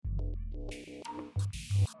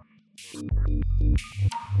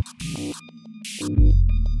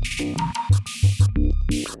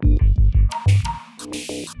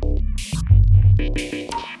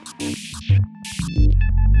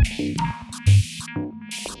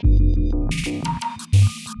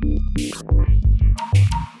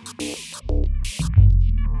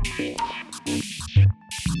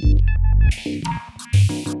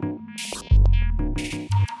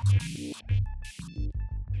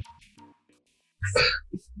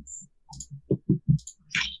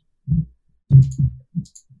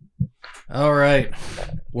All right.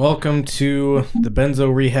 Welcome to the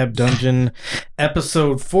Benzo Rehab Dungeon,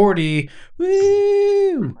 episode 40.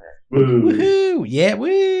 Woo! Woohoo! Yeah,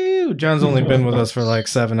 woo! John's only been with us for like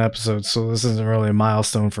 7 episodes, so this isn't really a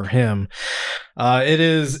milestone for him. It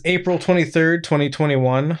is April 23rd,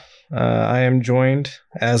 2021. I am joined,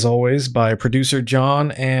 as always, by producer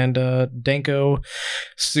John and Danko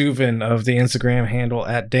Suvin of the Instagram handle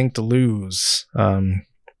at DankToLose.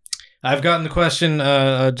 I've gotten the question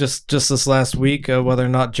just this last week whether or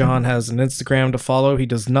not John has an Instagram to follow. He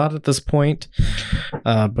does not at this point,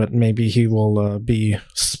 but maybe he will be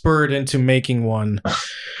spurred into making one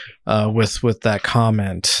with that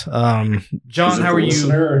comment. John, how are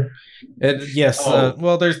you? Yes.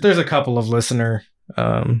 Well, there's a couple of listener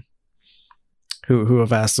who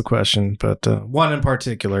have asked the question, but one in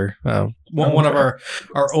particular, one of our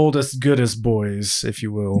oldest, goodest boys, if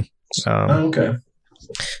you will. Okay.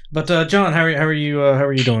 But John, how are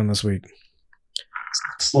you doing this week?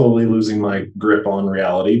 Slowly losing my grip on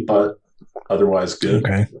reality, but otherwise good.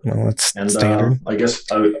 Okay, well, that's standard. I guess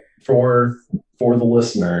for the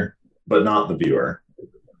listener, but not the viewer,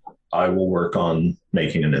 I will work on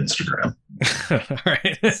making an Instagram. All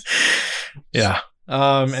right. Yeah.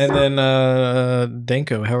 And then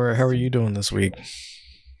Danko, how are you doing this week?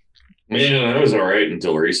 Man, I was all right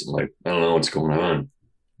until recently. I don't know what's going on.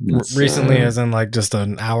 Recently, as in like just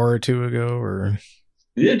an hour or two ago, or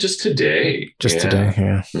just today. Today,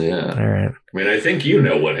 yeah. All right. I mean, I think you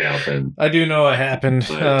know what happened. I do know what happened.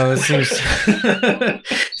 It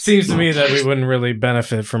seems to me that we wouldn't really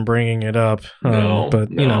benefit from bringing it up. But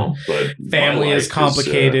family is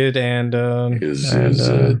complicated, and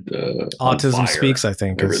autism speaks. I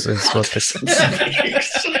think is what they say.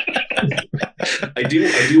 I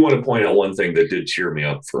do want to point out one thing that did cheer me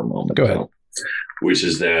up for a moment. Go ahead. Which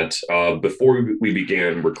is that before we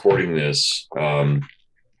began recording this,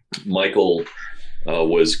 Michael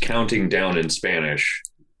was counting down in Spanish,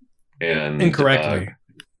 and incorrectly.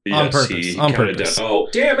 On purpose. Oh,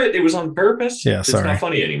 damn it! It was on purpose. Yeah, sorry. It's not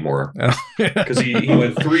funny anymore because he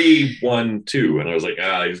went 3, 1, 2, and I was like,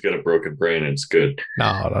 he's got a broken brain. And it's good.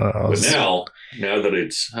 No. But now that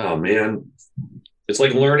it's it's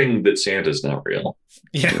like learning that Santa's not real.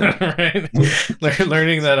 Yeah, right.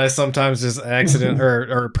 Learning that I sometimes just accident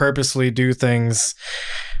or purposely do things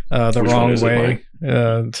the wrong way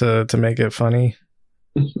to make it funny.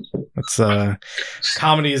 It's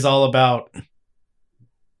comedy is all about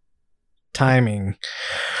timing.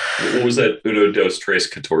 What was that? Uno, dos, tres,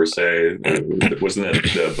 catorce. Wasn't that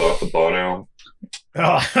the Bono? Oh,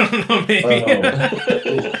 I don't know. Maybe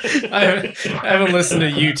I haven't listened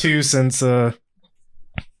to U2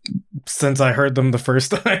 since I heard them the first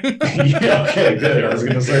time. Yeah, okay, good. I was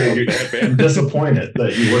going to say, I'm disappointed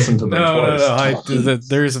that you listened to them twice. No.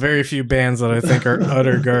 There's very few bands that I think are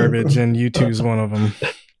utter garbage, and U2's one of them.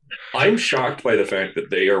 I'm shocked by the fact that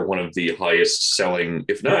they are one of the highest selling,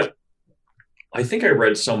 if not, I think I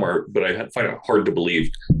read somewhere, but I find it hard to believe,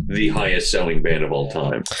 the highest selling band of all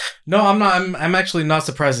time. No, I'm not. I'm actually not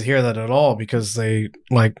surprised to hear that at all, because they,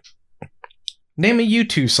 name a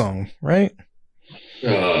U2 song, right?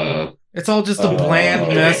 It's all just a bland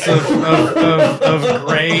mess of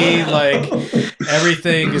gray. Like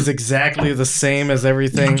everything is exactly the same as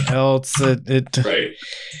everything else. Right.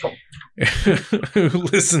 Who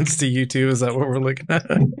listens to U2? Is that what we're looking at?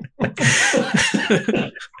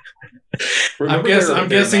 I'm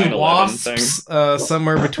guessing wasps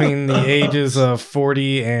somewhere between the ages of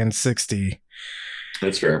 40 and 60.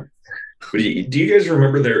 That's fair. But do you guys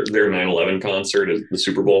remember their 9/11 concert at the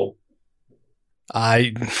Super Bowl?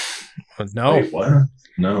 No. Wait, what?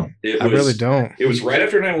 No. I really don't. It was right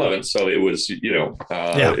after 9/11, so it was,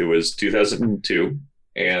 it was 2002,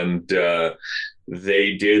 and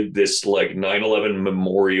they did this 9/11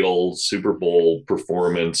 memorial Super Bowl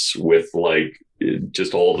performance with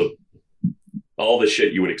just all the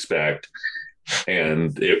shit you would expect,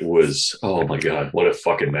 and it was, oh my god, what a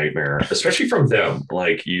fucking nightmare, especially from them.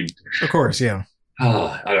 Of course, yeah.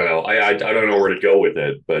 I don't know. I don't know where to go with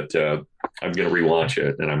it, but I'm going to rewatch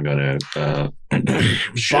it, and I'm going to...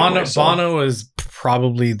 Bono is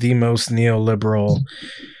probably the most neoliberal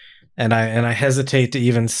and I hesitate to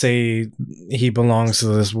even say he belongs to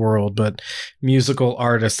this world, but musical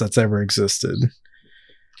artist that's ever existed.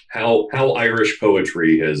 How Irish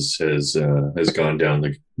poetry has gone down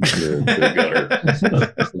the gutter.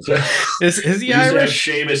 Is he Irish?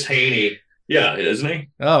 Seamus Heaney, yeah, isn't he?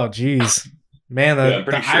 Oh, geez, man, the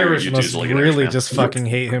sure Irish must really just fucking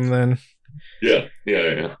hate him then. Yeah.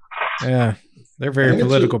 They're very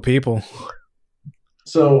political people.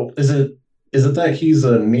 So is it that he's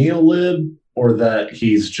a neolib, or that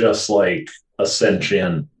he's just like a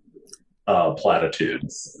sentient platitude?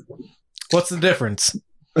 What's the difference?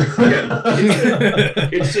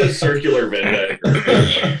 It's a circular Venn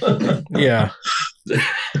diagram. Yeah.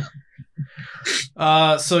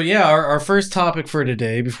 So yeah, our first topic for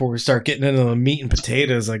today, before we start getting into the meat and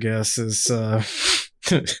potatoes, I guess, is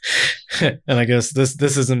and I guess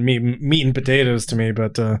this isn't meat and potatoes to me,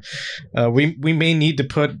 but we may need to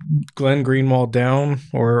put Glenn Greenwald down,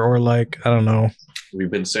 or like, I don't know. We've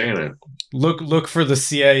been saying it. Look for the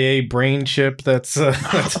CIA brain chip that's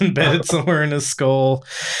embedded somewhere in his skull.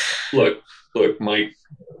 Look, Mike.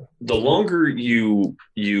 The longer you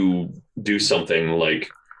do something like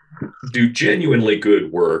do genuinely good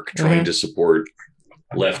work trying to support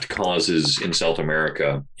left causes in South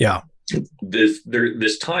America, this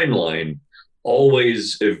timeline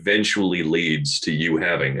always eventually leads to you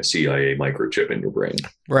having a CIA microchip in your brain.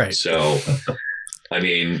 Right. So, I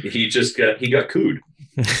mean, he got cooed.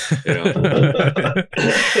 You know?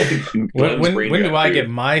 when do I get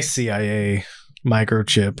my CIA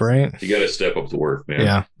microchip, right? You got to step up the work, man.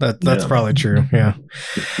 Yeah, that's probably true. Yeah.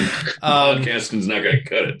 Podcasting's not going to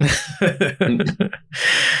cut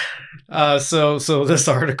it. So this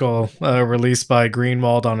article released by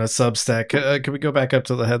Greenwald on his Substack. Can we go back up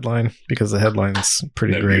to the headline, because the headline's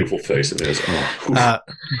pretty great? Beautiful face of his.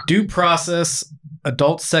 Due process,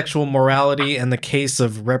 adult sexual morality, and the case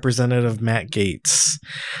of Representative Matt Gaetz.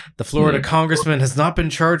 The Florida congressman has not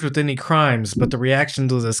been charged with any crimes, but the reaction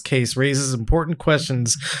to this case raises important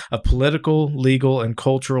questions of political, legal, and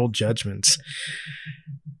cultural judgments.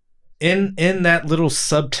 In that little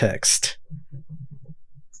subtext,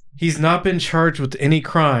 he's not been charged with any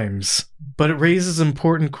crimes, but it raises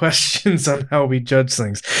important questions on how we judge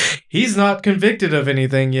things. He's not convicted of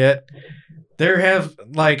anything yet. There have,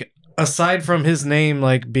 like, aside from his name,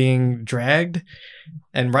 like, being dragged,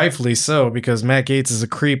 and rightfully so, because Matt Gaetz is a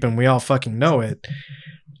creep and we all fucking know it.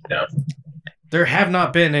 Yeah. There have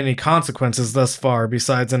not been any consequences thus far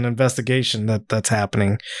besides an investigation that's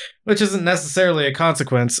happening, which isn't necessarily a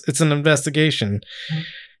consequence. It's an investigation.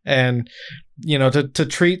 And, you know, to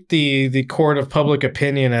treat the court of public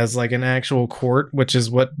opinion as like an actual court, which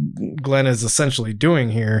is what Glenn is essentially doing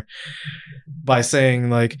here by saying,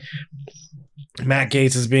 like, Matt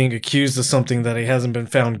Gaetz is being accused of something that he hasn't been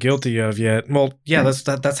found guilty of yet. Well, yeah,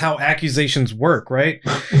 that's how accusations work, right?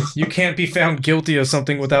 You can't be found guilty of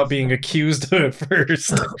something without being accused of it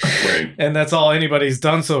first. Right. And that's all anybody's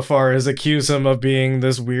done so far, is accuse him of being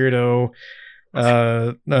this weirdo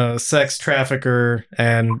sex trafficker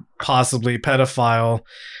and possibly pedophile.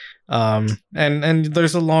 And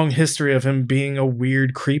there's a long history of him being a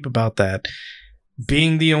weird creep about that.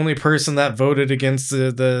 Being the only person that voted against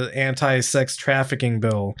the anti-sex trafficking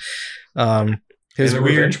bill. His and the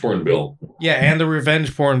revenge porn bill. Yeah, and the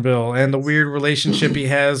revenge porn bill. And the weird relationship he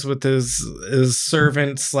has with his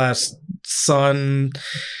servant / son,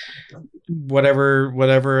 whatever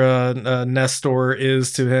Nestor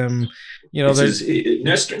is to him. You know,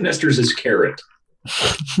 Nestor's his carrot.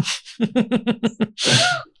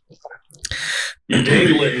 You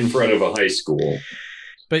dangle it in front of a high school.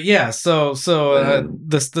 But yeah, so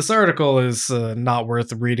this article is not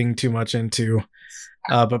worth reading too much into.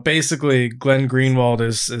 But basically, Glenn Greenwald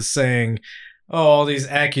is saying, all these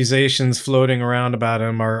accusations floating around about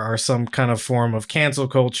him are some kind of form of cancel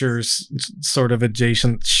culture, sort of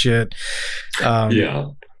adjacent shit. Yeah.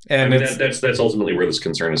 And I mean, that's ultimately where this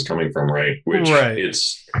concern is coming from, right? Which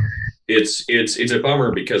it's a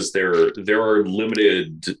bummer, because there are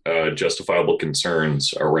limited justifiable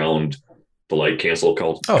concerns around the, like, cancel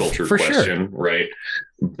culture question, sure. Right?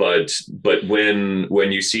 But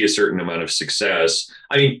when you see a certain amount of success,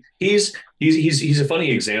 I mean, he's a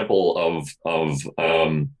funny example of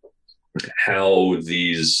how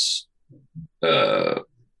these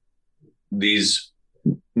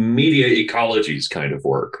media ecologies kind of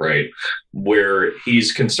work, right? Where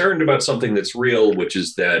he's concerned about something that's real, which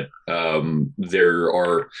is that there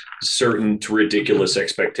are certain ridiculous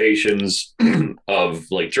expectations of,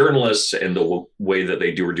 like, journalists and the way that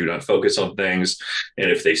they do or do not focus on things. And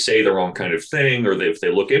if they say the wrong kind of thing, or if they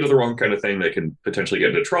look into the wrong kind of thing, they can potentially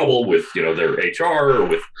get into trouble with, you know, their HR or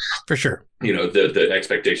with, for sure, the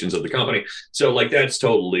expectations of the company. So like that's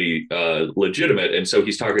totally legitimate. And so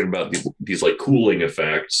he's talking about these like cooling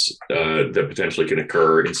effects that potentially can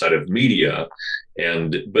occur inside of media.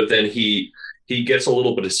 But then he gets a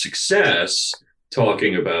little bit of success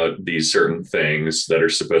talking about these certain things that are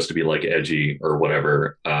supposed to be like edgy or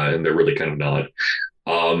whatever, and they're really kind of not.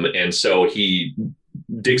 And so he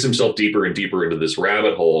digs himself deeper and deeper into this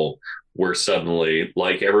rabbit hole where suddenly,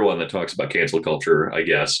 like everyone that talks about cancel culture, I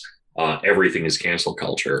guess, everything is cancel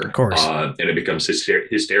culture, of course, and it becomes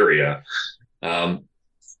hysteria. It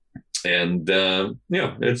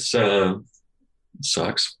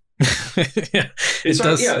sucks. Yeah, it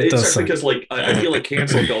sucks because like I feel like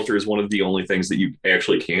cancel culture is one of the only things that you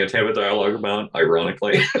actually can't have a dialogue about,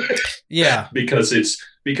 ironically. Yeah, because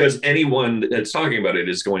anyone that's talking about it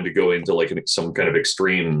is going to go into like some kind of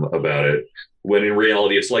extreme about it, when in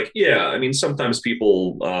reality it's like, yeah, I mean, sometimes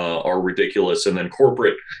people are ridiculous, and then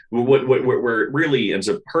corporate, where it really ends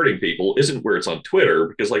up hurting people isn't where it's on Twitter,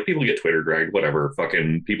 because like people get Twitter dragged, whatever,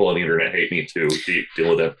 fucking people on the internet hate me too, deal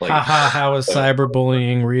with that. Like, how is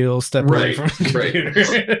cyberbullying real? Step away from the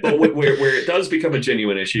computer. But where it does become a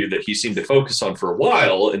genuine issue that he seemed to focus on for a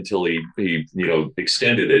while until he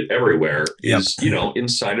extended it everywhere, is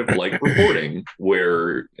inside of like reporting,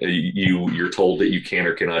 where you're told that you can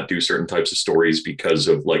or cannot do certain types of stories because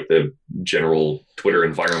of like the general Twitter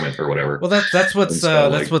environment or whatever. Well, that's what's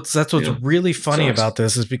really funny about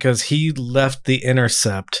this, is because he left The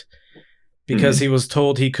Intercept because he was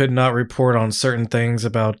told he could not report on certain things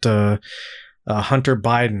about Hunter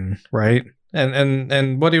Biden, right?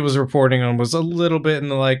 And what he was reporting on was a little bit in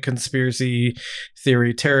the like conspiracy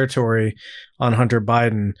theory territory on Hunter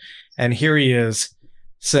Biden, and here he is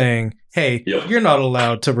saying, "Hey, you're not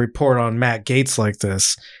allowed to report on Matt Gaetz like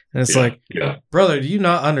this." And it's brother, do you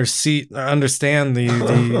not understand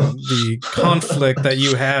the conflict that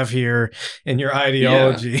you have here in your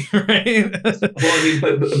ideology, right? Well, I mean,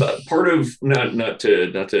 but part of not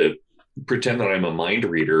to pretend that I'm a mind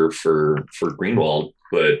reader for Greenwald,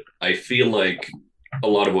 but I feel like a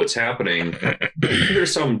lot of what's happening,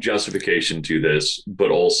 there's some justification to this, but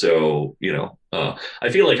also, I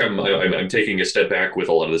feel like I'm taking a step back with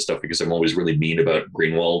a lot of this stuff because I'm always really mean about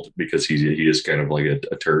Greenwald, because he is kind of like a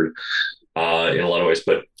turd in a lot of ways.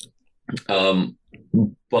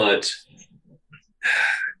 But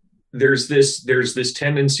there's this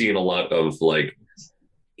tendency in a lot of like,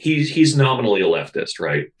 he's nominally a leftist,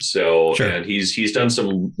 right? So, sure. And he's done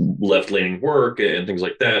some left-leaning work and things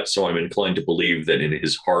like that. So I'm inclined to believe that in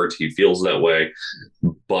his heart he feels that way.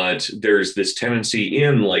 But there's this tendency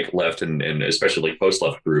in like left and especially like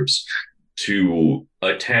post-left groups to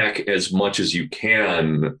attack as much as you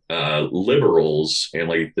can liberals and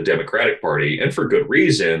like the Democratic Party, and for good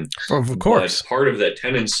reason. Of course. But part of that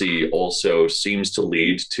tendency also seems to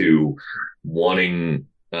lead to wanting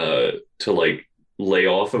to like lay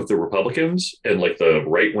off of the Republicans and like the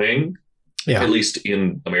right wing, at least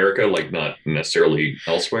in America, like not necessarily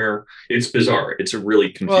elsewhere. It's bizarre. It's a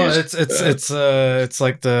really confused. Well, it's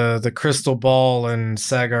like the crystal ball and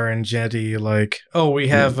Sagar and Jetty, like, oh, we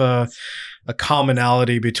have a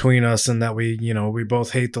commonality between us in that we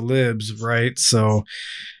both hate the libs, right? So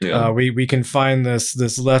we can find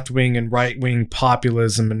this left wing and right wing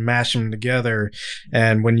populism and mash them together.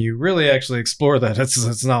 And when you really actually explore that,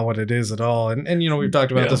 it's not what it is at all. And we've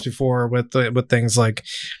talked about this before with things like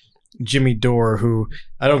Jimmy Dore, who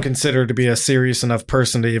I don't consider to be a serious enough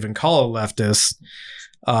person to even call a leftist.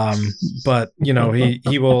 But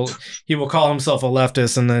he will call himself a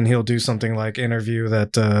leftist, and then he'll do something like interview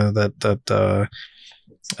that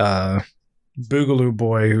Boogaloo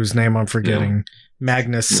boy whose name I'm forgetting,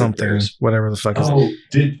 Magnus something, whatever the fuck is. Oh,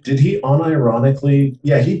 did he unironically?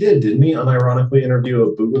 Yeah, he did, didn't he? Unironically interview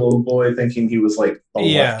a Boogaloo boy, thinking he was like a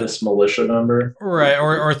leftist militia member, right?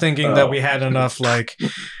 Or thinking that we had enough like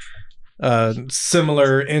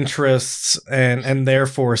similar interests and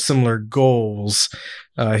therefore similar goals.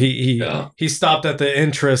 He stopped at the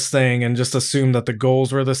interest thing and just assumed that the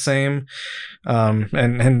goals were the same,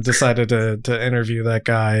 and decided to interview that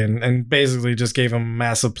guy and basically just gave him a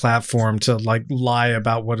massive platform to like lie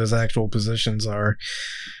about what his actual positions are.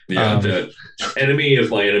 The enemy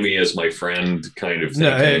of my enemy is my friend kind of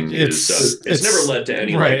thinking. It's never led to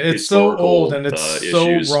any right. It's so old and it's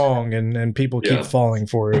issues. So wrong, and people keep falling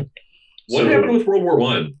for it. What happened with World War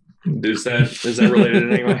I? Is that related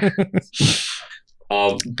in any way?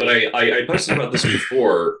 But I posted about this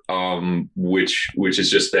before, which is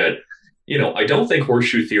just that, I don't think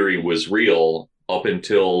horseshoe theory was real up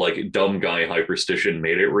until like dumb guy hyperstition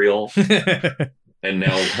made it real. And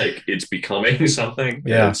now like it's becoming something.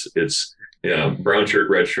 Yeah. It's brown shirt,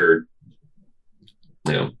 red shirt.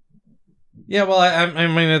 Yeah. Yeah, well, I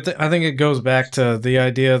mean, I think it goes back to the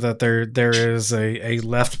idea that there is a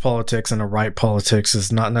left politics and a right politics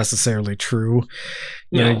is not necessarily true.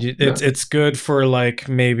 It's good for like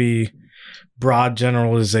maybe broad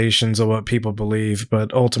generalizations of what people believe,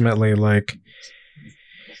 but ultimately, like,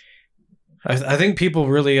 I think people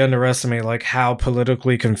really underestimate like how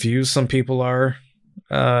politically confused some people are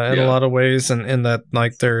in a lot of ways, and in that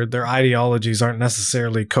like their ideologies aren't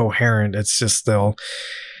necessarily coherent. It's just they'll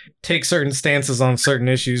take certain stances on certain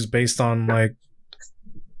issues based on like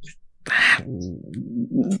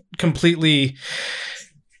completely,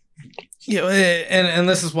 and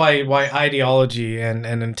this is why ideology and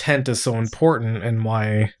intent is so important, and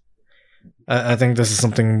why I think this is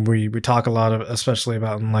something we talk a lot of, especially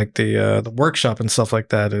about in like the workshop and stuff like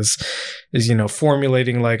that, is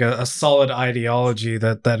formulating like a solid ideology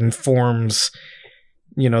that informs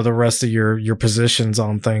the rest of your positions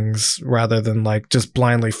on things, rather than like just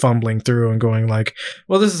blindly fumbling through and going like,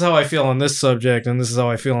 well, this is how I feel on this subject and this is how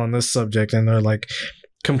I feel on this subject, and they're like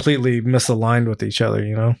completely misaligned with each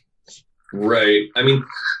other. Right. I mean,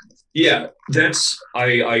 yeah, that's I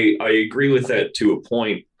agree with that to a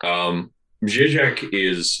point. Zizek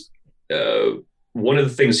is one of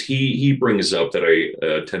the things he brings up that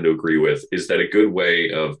I tend to agree with is that a good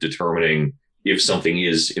way of determining if something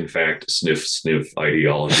is in fact sniff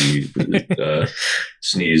ideology,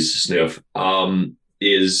 sneeze sniff,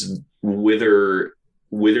 is whether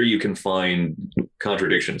you can find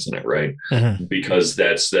contradictions in it, right? Mm-hmm. Because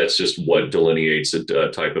that's just what delineates a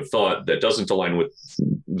type of thought that doesn't align with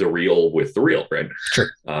the real, right?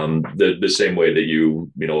 Sure. The same way that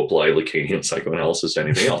you apply Lacanian psychoanalysis to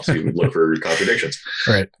anything else, you look for contradictions,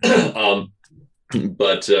 right?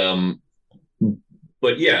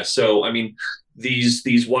 But yeah, so I mean,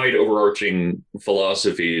 these wide overarching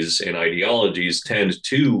philosophies and ideologies tend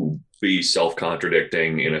to be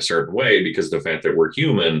self-contradicting in a certain way because of the fact that we're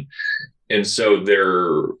human, and so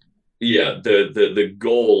the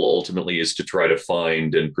goal ultimately is to try to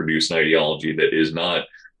find and produce an ideology that is not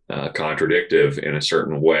contradictive in a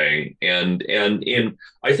certain way, and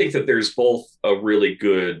I think that there's both a really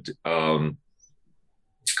good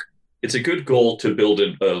it's a good goal to build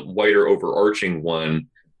a wider overarching one,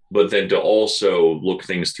 but then to also look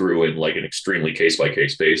things through in like an extremely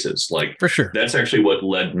case-by-case basis. Like, for sure, that's actually what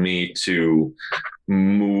led me to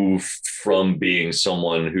move from being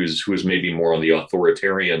someone who's maybe more on the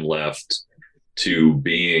authoritarian left to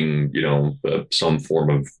being, some form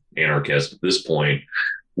of anarchist at this point,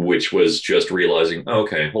 which was just realizing,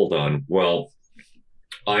 okay, hold on. Well,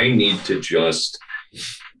 I need to just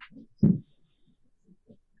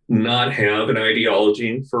not have an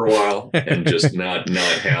ideology for a while and just not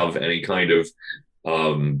have any kind of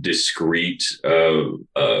discrete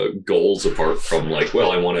goals apart from like,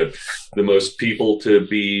 well, I wanted the most people to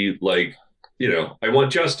be like, I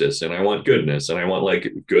want justice and I want goodness and I want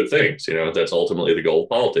like good things. That's ultimately the goal of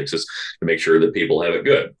politics, is to make sure that people have it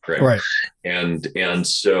good, right? And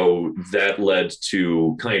so that led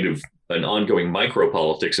to kind of an ongoing micro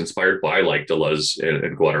politics inspired by like Deleuze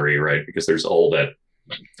and Guattari, right? Because there's all that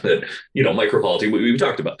micropolitics. We've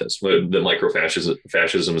talked about this, the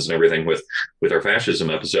micro-fascisms and everything with our fascism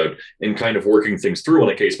episode, and kind of working things through on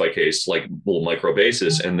a case-by-case, like little micro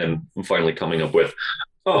basis, and then finally coming up with,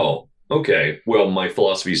 oh, okay, well, my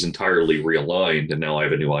philosophy is entirely realigned, and now I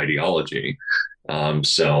have a new ideology.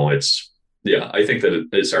 So it's, I think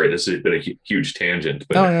that sorry, this has been a huge tangent,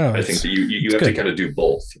 but I think that you have to kind of do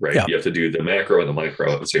both, right? Yeah. You have to do the macro and the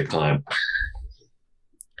micro at the same time.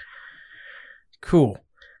 Cool.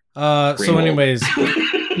 So anyways, Glenn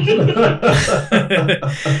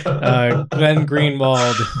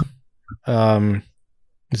Greenwald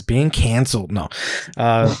is being canceled. No,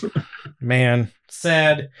 man,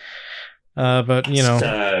 sad. But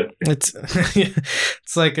sad. It's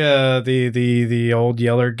it's like the old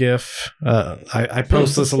Yeller gif. I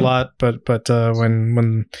post this a lot, but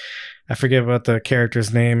when I forget what the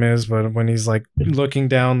character's name is, but when he's like looking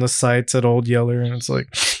down the sights at old Yeller, and it's like.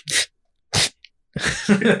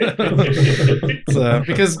 So,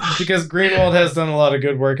 because Greenwald has done a lot of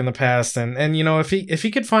good work in the past, and if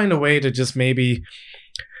he could find a way to just maybe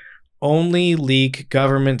only leak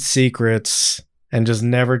government secrets and just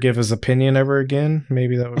never give his opinion ever again,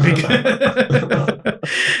 maybe that would be good.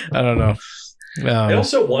 I don't know. I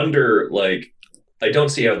also wonder, like, I don't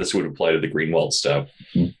see how this would apply to the Greenwald stuff,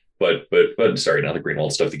 but sorry, not the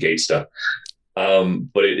Greenwald stuff, the Gates stuff.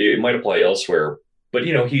 But it might apply elsewhere. But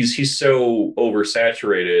he's so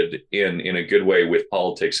oversaturated in a good way with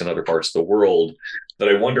politics in other parts of the world that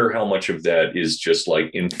I wonder how much of that is just like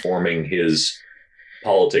informing his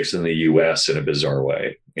politics in the U.S. in a bizarre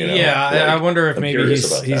way. Yeah, I wonder if maybe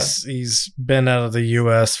he's been out of the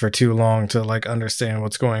U.S. for too long to like understand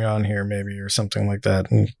what's going on here, maybe, or something like that.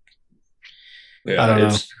 And I don't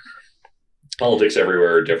know. Politics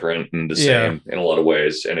everywhere are different and the same in a lot of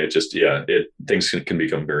ways, and it just things can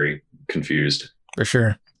become very confused for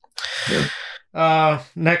sure.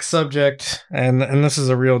 Next subject, and this is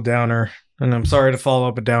a real downer, and I'm sorry to follow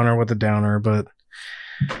up a downer with a downer, but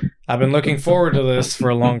I've been looking forward to this for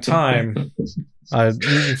a long time.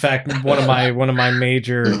 In fact, one of my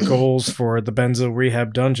major goals for the Benzo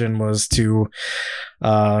Rehab Dungeon was to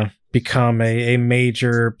become a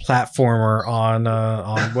major platformer on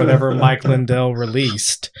whatever Mike Lindell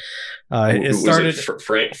released. It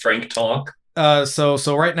started Frank Talk.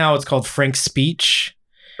 So right now it's called Frank Speech.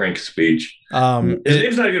 Frank Speech. His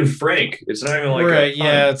name's not even Frank. It's not even like right.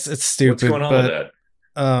 Yeah, it's stupid. What's going on with that?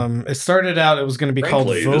 It started out. It was going to be called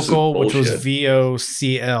Vocal, which was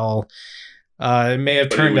VOCL. It may have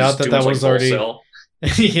turned out that was already.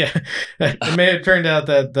 Yeah, it may have turned out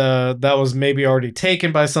that that was maybe already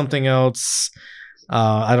taken by something else.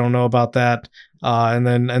 I don't know about that. And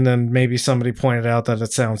then maybe somebody pointed out that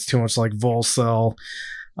it sounds too much like Volcel.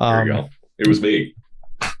 There you go. It was me.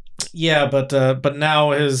 Yeah, but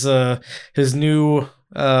now his new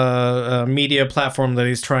media platform that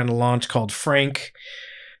he's trying to launch called Frank,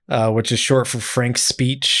 which is short for Frank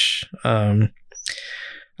Speech.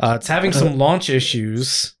 It's having some launch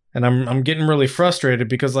issues, and I'm getting really frustrated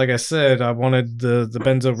because, like I said, I wanted the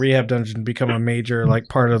Benzo Rehab Dungeon to become a major like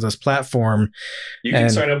part of this platform. You can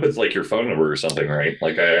sign up with like your phone number or something, right?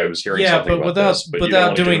 Like I was hearing something about this, but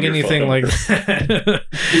without doing anything like that.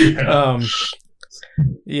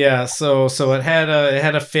 Yeah, so it had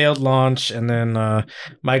a failed launch, and then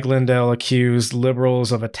Mike Lindell accused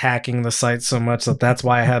liberals of attacking the site so much that's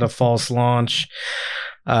why I had a false launch.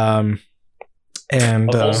 And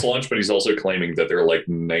a false launch, but he's also claiming that there are like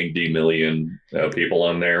 90 million people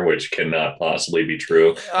on there, which cannot possibly be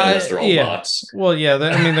true unless they're all bots. Well, yeah,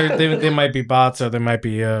 they might be bots, or they might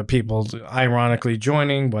be people ironically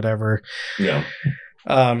joining, whatever. Yeah.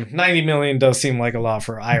 90 million does seem like a lot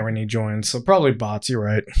for irony joins, so probably bots. You're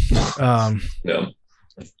right. Yeah.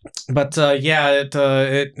 But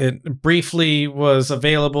it briefly was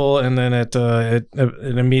available, and then it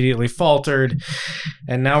immediately faltered,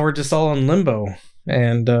 and now we're just all in limbo.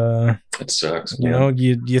 And it sucks. You know,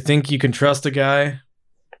 you think you can trust a guy,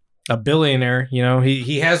 a billionaire? You know,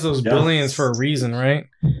 he has those billions for a reason, right?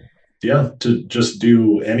 Yeah, to just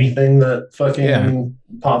do anything that fucking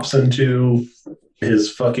pops into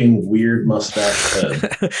his fucking weird mustache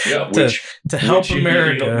head. Yeah, to help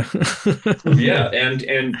America.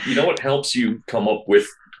 And you know what helps you come up with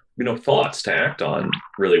thoughts to act on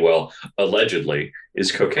really well, allegedly,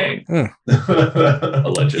 is cocaine.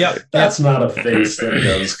 Allegedly. Yep. That's not a face that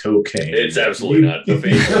does cocaine. It's absolutely not a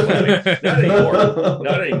face.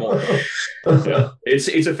 Not anymore. Yeah.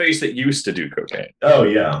 It's a face that used to do cocaine. Oh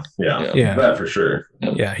yeah. That for sure.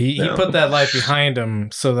 Yeah, he put that life behind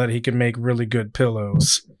him so that he could make really good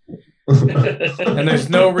pillows. And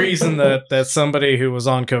there's no reason that somebody who was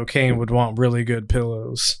on cocaine would want really good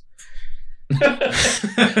pillows.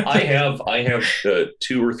 I have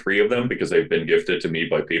 2 or 3 of them because they've been gifted to me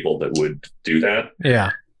by people that would do that.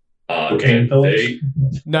 Yeah. Cocaine pillows?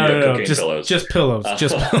 No, just pillows.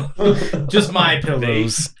 Just my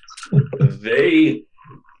pillows. They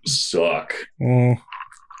suck.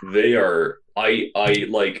 They are. I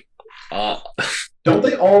like. Don't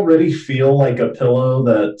they already feel like a pillow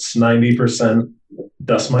that's 90%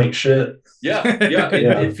 dust mite shit? Yeah.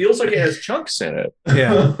 It feels like it has chunks in it.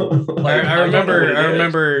 Yeah. I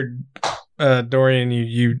remember Dorian,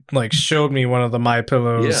 you like showed me one of the My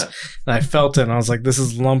Pillows, and I felt it, and I was like, this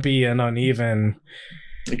is lumpy and uneven.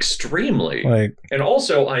 Extremely. And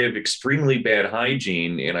also I have extremely bad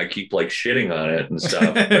hygiene, and I keep like shitting on it and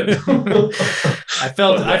stuff. I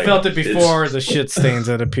felt it before the shit stains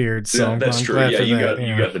had appeared. So that's true. Yeah, you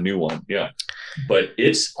got the new one. Yeah. But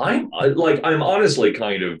I'm honestly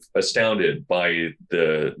kind of astounded by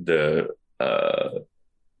the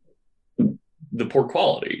poor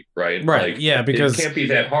quality, right? Right. Like, because it can't be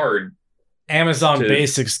that hard. Amazon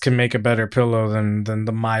Basics can make a better pillow than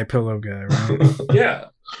the My Pillow guy, right?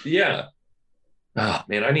 Yeah. Oh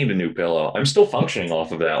man, I need a new pillow. I'm still functioning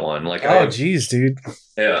off of that one. Like, geez, dude.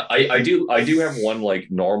 Yeah, I do have one like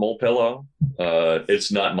normal pillow. It's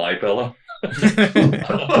not My Pillow. But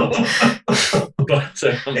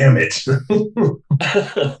damn it.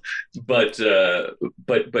 but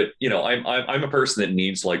I'm a person that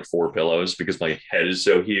needs like 4 pillows because my head is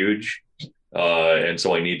so huge, and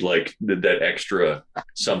so I need like that extra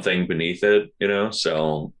something beneath it,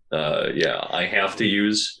 so I have to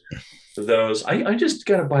use those. I just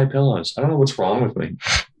gotta buy pillows. I don't know what's wrong with me.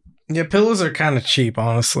 Yeah, pillows are kind of cheap,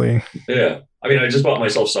 honestly. Yeah, I mean, I just bought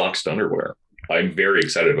myself socks and underwear. I'm very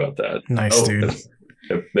excited about that. Nice, dude.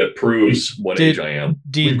 That proves what age I am.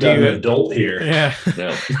 We've got an adult here. Yeah.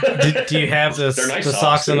 No. do you have the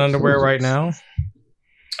socks and underwear right now?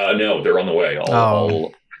 No, they're on the way.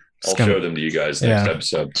 I'll show them to you guys next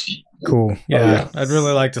episode. Cool. Yeah, I'd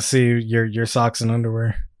really like to see your socks and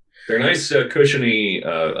underwear. They're nice, cushiony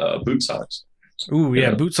boot socks. Ooh,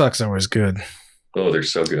 yeah, boot socks are always good. Oh, they're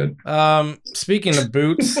so good. Speaking of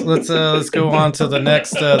boots, let's go on to the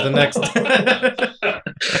next.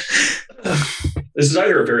 This is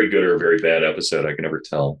either a very good or a very bad episode. I can never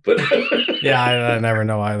tell, but yeah, I never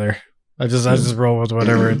know either. I just roll with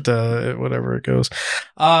whatever it goes.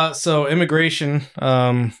 So immigration.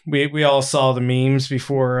 We all saw the memes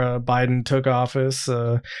before Biden took office.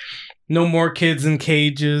 No more kids in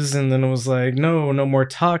cages, and then it was like, no more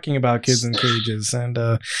talking about kids in cages, and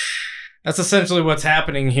that's essentially what's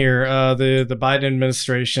happening here. The Biden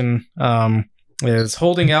administration is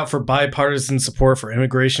holding out for bipartisan support for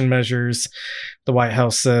immigration measures, the White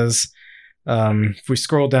House says. If we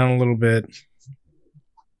scroll down a little bit.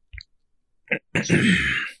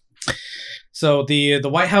 So the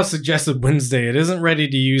White House suggested Wednesday it isn't ready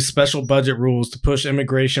to use special budget rules to push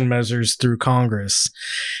immigration measures through Congress.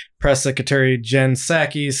 Press Secretary Jen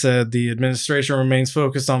Psaki said the administration remains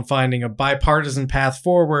focused on finding a bipartisan path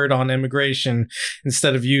forward on immigration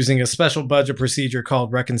instead of using a special budget procedure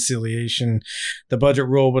called reconciliation. The budget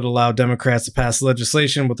rule would allow Democrats to pass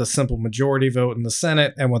legislation with a simple majority vote in the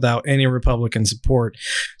Senate and without any Republican support.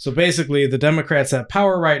 So basically, the Democrats have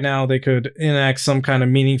power right now. They could enact some kind of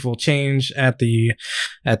meaningful change at the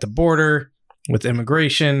border with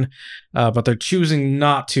immigration, but they're choosing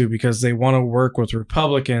not to because they want to work with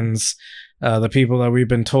Republicans, the people that we've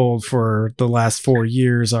been told for the last 4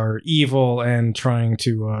 years are evil and trying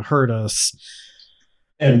to hurt us.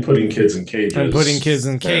 And putting kids in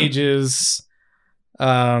cages.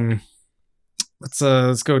 Let's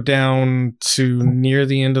go down to near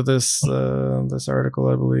the end of this article,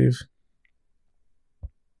 I believe.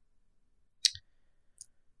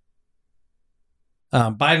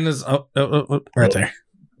 Biden is right there.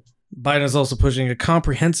 Biden is also pushing a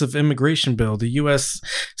comprehensive immigration bill, the U.S.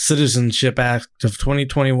 Citizenship Act of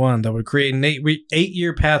 2021, that would create an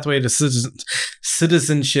eight-year pathway to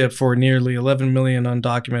citizenship for nearly 11 million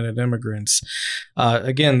undocumented immigrants.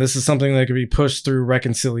 Again, this is something that could be pushed through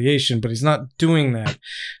reconciliation, but he's not doing that.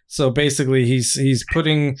 So basically, he's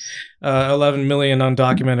putting 11 million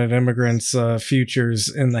undocumented immigrants' futures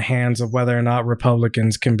in the hands of whether or not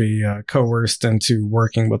Republicans can be coerced into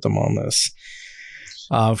working with them on this.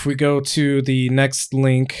 If we go to the next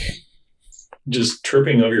link, just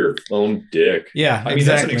tripping over your own dick. Yeah, I mean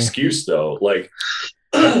that's an excuse though. Like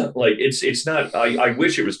it's not. I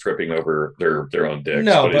wish it was tripping over their own dicks.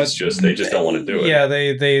 No, but it's just they just don't want to do it. Yeah,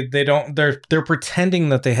 they don't. They're pretending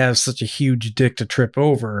that they have such a huge dick to trip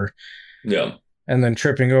over. Yeah. And then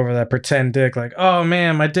tripping over that pretend dick, like, oh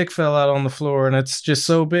man, my dick fell out on the floor and it's just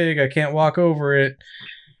so big I can't walk over it.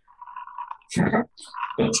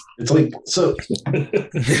 It's like so.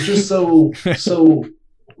 It's just so.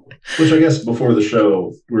 Which I guess before the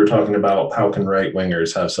show we were talking about how can right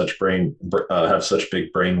wingers have such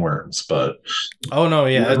big brain worms, but oh no,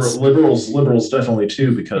 yeah, liberals definitely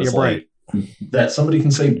too, because right. That somebody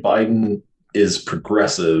can say Biden is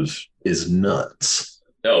progressive is nuts.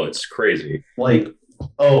 No, it's crazy. Like,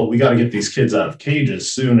 oh, we got to get these kids out of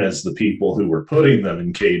cages soon as the people who were putting them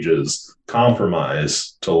in cages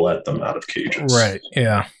compromise to let them out of cages. Right.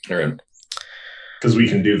 Yeah. Because we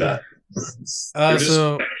can do that.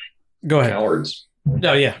 So go ahead. Cowards.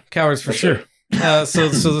 Oh yeah, cowards for sure. So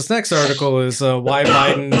this next article is why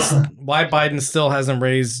Biden still hasn't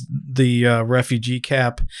raised the refugee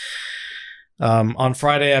cap. On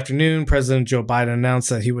Friday afternoon, President Joe Biden announced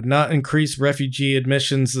that he would not increase refugee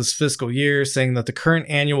admissions this fiscal year, saying that the current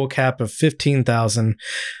annual cap of 15,000,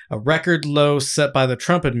 a record low set by the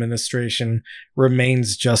Trump administration,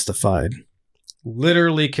 remains justified.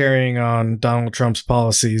 Literally carrying on Donald Trump's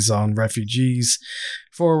policies on refugees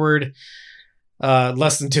forward.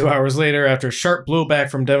 Less than 2 hours later, after sharp blowback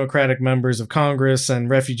from Democratic members of Congress and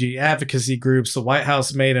refugee advocacy groups, the White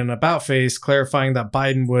House made an about-face clarifying that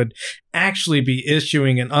Biden would actually be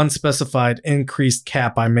issuing an unspecified increased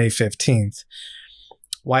cap by May 15th.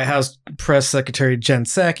 White House Press Secretary Jen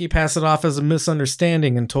Psaki passed it off as a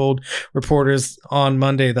misunderstanding and told reporters on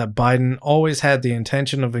Monday that Biden always had the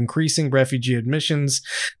intention of increasing refugee admissions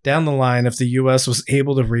down the line if the U.S. was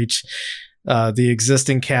able to reach the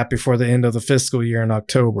existing cap before the end of the fiscal year in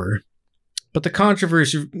October. But the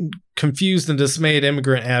controversy confused and dismayed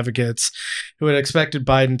immigrant advocates who had expected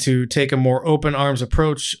Biden to take a more open arms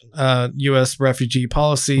approach U.S. refugee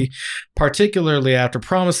policy, particularly after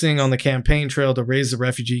promising on the campaign trail to raise the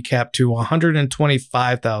refugee cap to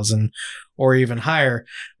 125,000 or even higher,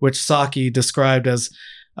 which Psaki described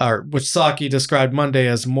Monday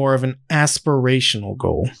as more of an aspirational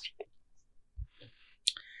goal.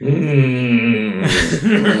 Right?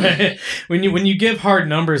 When you give hard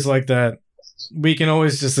numbers like that, we can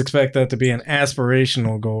always just expect that to be an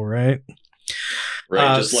aspirational goal, right?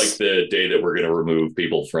 Right, just like the day that we're going to remove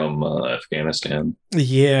people from Afghanistan.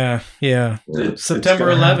 Yeah.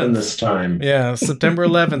 September 11th this time. Yeah, September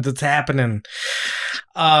 11th. It's happening.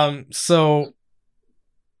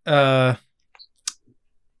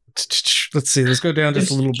 Let's see. Let's go down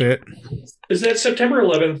just a little bit. Is that September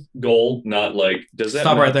 11th goal not like? Does that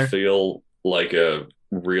Stop not right there. feel like a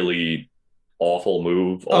really awful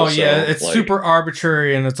move? Also? Oh yeah, it's like, super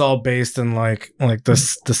arbitrary, and it's all based in like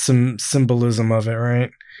the symbolism of it,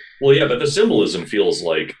 right? Well, yeah, but the symbolism feels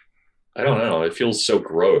like, I don't know. It feels so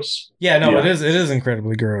gross. Yeah, no, it is. It is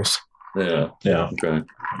incredibly gross. Yeah. Okay.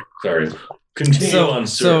 Sorry. Continue on,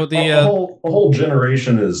 sir. So a whole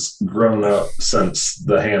generation has grown up since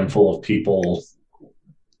the handful of people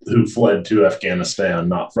who fled to Afghanistan,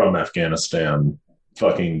 not from Afghanistan,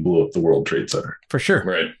 fucking blew up the World Trade Center. For sure.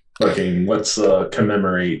 Right. Fucking let's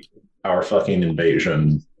commemorate our fucking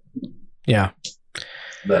invasion. Yeah.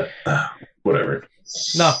 That whatever.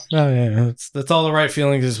 No, yeah, that's all the right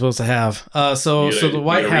feelings you're supposed to have. So the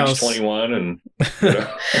White House, 21, and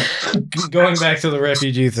going back to the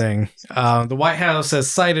refugee thing, the White House has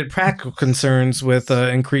cited practical concerns with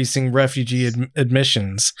increasing refugee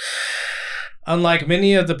admissions. Unlike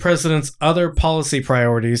many of the president's other policy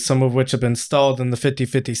priorities, some of which have been stalled in the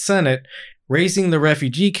 50-50 Senate, raising the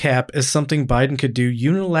refugee cap is something Biden could do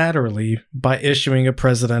unilaterally by issuing a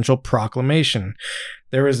presidential proclamation.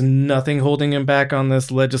 There is nothing holding him back on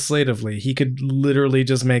this legislatively. He could literally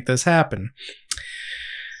just make this happen.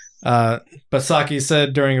 But Psaki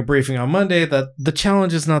said during a briefing on Monday that the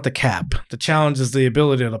challenge is not the cap. The challenge is the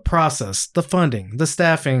ability to process, the funding, the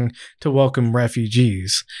staffing to welcome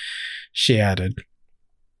refugees, she added.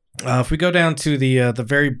 If we go down to the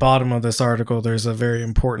very bottom of this article, there's a very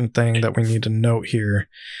important thing that we need to note here.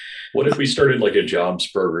 What if we started like a jobs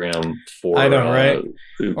program for? I know, right?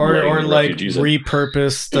 Or like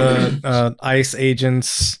repurposed ICE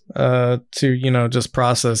agents to just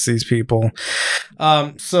process these people.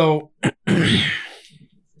 So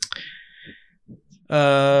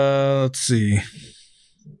let's see.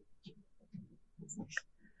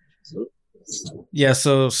 Yeah,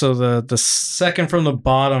 so the second from the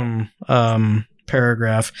bottom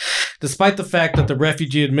paragraph. Despite the fact that the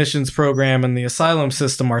refugee admissions program and the asylum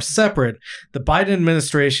system are separate, the Biden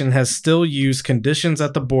administration has still used conditions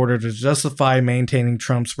at the border to justify maintaining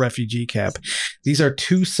Trump's refugee cap. These are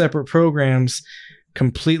two separate programs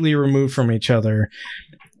completely removed from each other.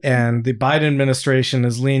 And the Biden administration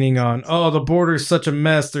is leaning on, the border is such a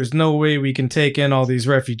mess. There's no way we can take in all these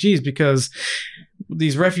refugees because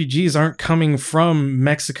these refugees aren't coming from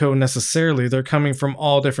Mexico necessarily. They're coming from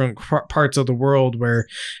all different parts of the world where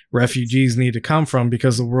refugees need to come from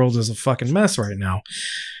because the world is a fucking mess right now.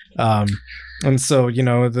 And so,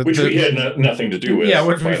 which we had nothing to do with. Yeah,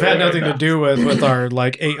 which we've had nothing to do with our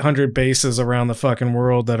like 800 bases around the fucking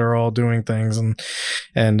world that are all doing things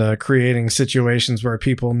and creating situations where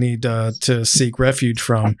people need to seek refuge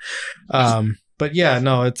from. But yeah,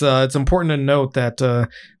 no, it's important to note that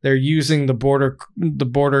they're using the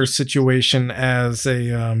border situation as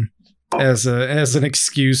an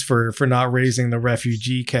excuse for not raising the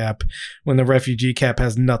refugee cap when the refugee cap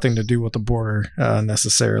has nothing to do with the border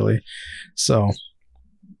necessarily. So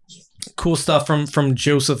cool stuff from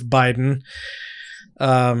Joseph Biden.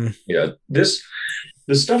 Yeah,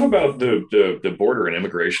 the stuff about the border and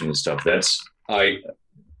immigration and stuff.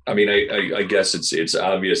 I guess it's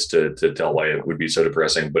obvious to tell why it would be so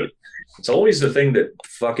depressing, but it's always the thing that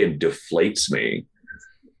fucking deflates me.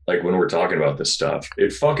 Like when we're talking about this stuff,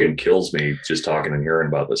 it fucking kills me just talking and hearing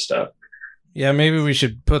about this stuff. Yeah, maybe we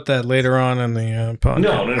should put that later on in the podcast.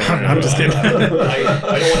 No. I'm just kidding. I don't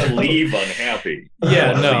want to leave unhappy.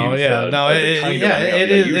 It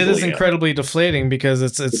is incredibly deflating because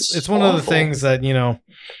it's one of the things that,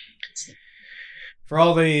 for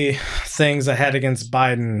all the things I had against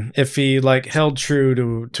Biden, if he held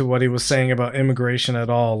true to what he was saying about immigration at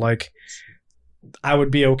all, I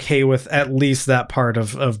would be okay with at least that part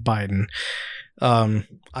of Biden.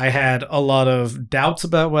 I had a lot of doubts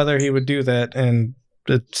about whether he would do that, and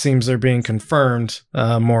it seems they're being confirmed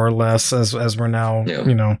more or less as we're now,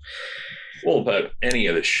 about any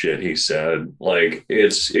of the shit he said, like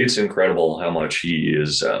it's incredible how much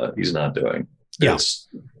he's not doing. Yeah.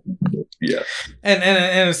 Yeah.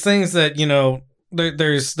 And it's things that, you know,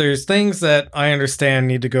 there's things that I understand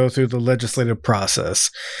need to go through the legislative process.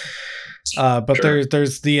 But Sure.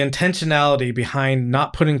 there's the intentionality behind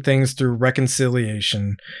not putting things through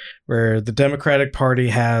reconciliation, where the Democratic Party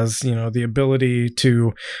has, you know, the ability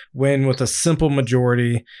to win with a simple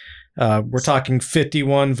majority. We're talking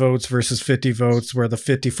 51 votes versus 50 votes, where the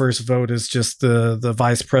 51st vote is just the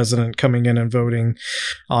vice president coming in and voting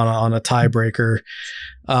on a tiebreaker.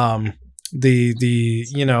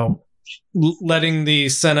 You know, letting the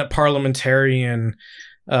Senate parliamentarian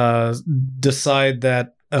decide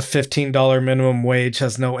that a $15 minimum wage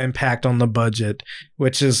has no impact on the budget,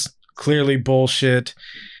 which is clearly bullshit,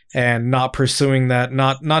 and not pursuing that,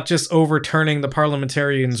 not just overturning the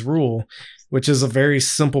parliamentarian's rule, which is a very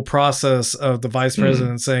simple process of the vice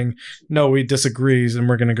president saying, no, we disagree and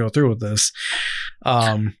we're going to go through with this.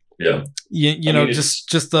 Yeah. You know,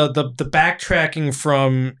 just the backtracking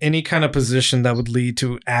from any kind of position that would lead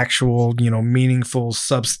to actual, you know, meaningful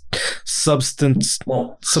substantive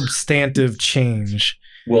change.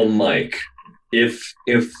 Well, Mike, if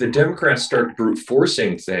the Democrats start brute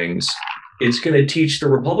forcing things, it's going to teach the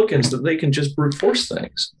Republicans that they can just brute force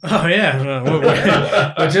things. Oh yeah,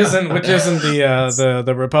 which isn't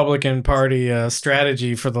the Republican Party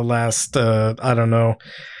strategy for the last I don't know.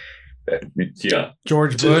 Yeah,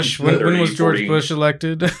 George Bush. When was George Bush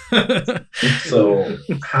elected? So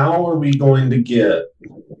how are we going to get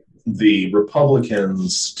the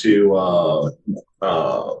Republicans to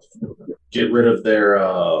get rid of their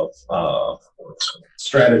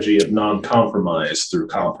strategy of non-compromise through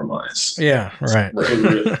compromise? Yeah, right.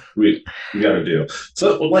 we got to do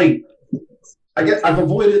so. Like, I guess I've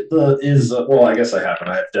avoided I guess I haven't.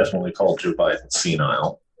 I have definitely called Joe Biden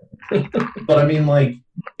senile. But I mean, like,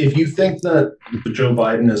 if you think that Joe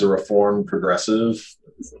Biden is a reformed progressive,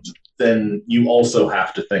 then you also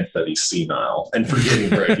have to think that he's senile and forgetting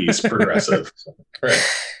that he's progressive. Right.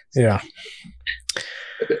 Yeah.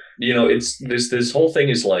 You know, it's this whole thing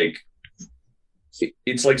is like,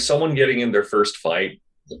 it's like someone getting in their first fight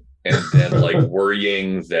and then like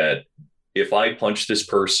worrying that if I punch this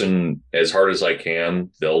person as hard as I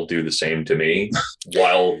can, they'll do the same to me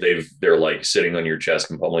while they're like sitting on your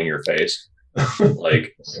chest and pummeling your face.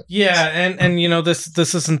 Like, yeah, and you know, this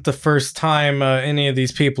isn't the first time any of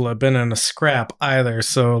these people have been in a scrap either.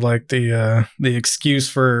 So like the excuse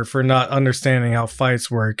for not understanding how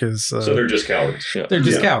fights work is so they're just cowards. Yeah. They're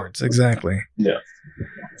just cowards, exactly. Yeah.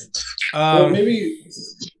 Well, maybe.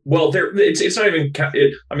 Well, it's not even.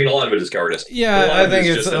 I mean, a lot of it is cowardice. Yeah, I think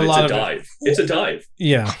it's a lot of dive. It's a dive.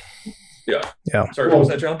 Yeah. Yeah. Yeah. Sorry, what was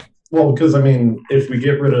that, John? Well, because I mean, if we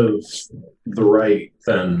get rid of the right,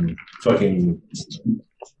 then fucking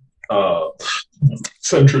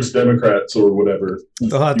centrist Democrats or whatever,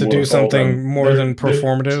 they'll have to do something more than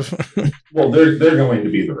performative. Well, they're going to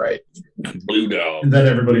be the right. Blue dog. And then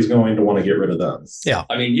everybody's going to want to get rid of them. Yeah.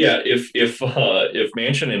 I mean, yeah. If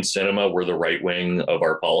Manchin and Sinema were the right wing of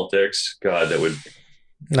our politics, God, that would.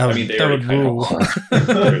 That would rule.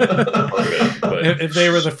 If they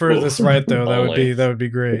were the furthest right, though, that would be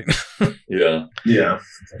great. Yeah. Yeah.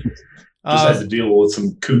 Just has to deal with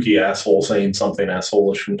some kooky asshole saying something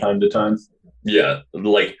assholish from time to time. Yeah,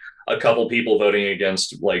 like a couple people voting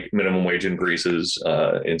against like minimum wage increases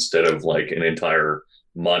instead of like an entire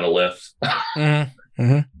monolith. Mm-hmm.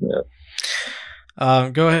 Mm-hmm. Yeah.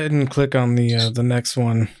 Go ahead and click on the next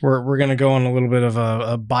one. We're gonna go on a little bit of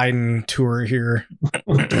a Biden tour here.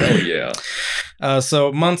 Oh yeah.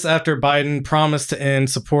 So months after Biden promised to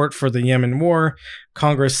end support for the Yemen war,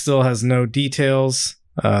 Congress still has no details.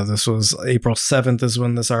 This was April 7th is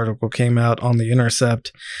when this article came out on The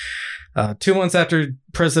Intercept. 2 months after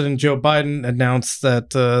President Joe Biden announced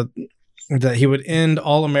that he would end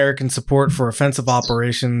all American support for offensive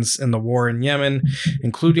operations in the war in Yemen,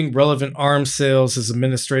 including relevant arms sales, his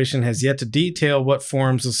administration has yet to detail what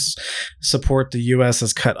forms of support the U.S.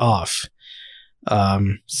 has cut off.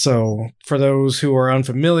 So for those who are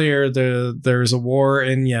unfamiliar, there's a war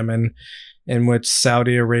in Yemen in which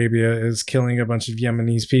Saudi Arabia is killing a bunch of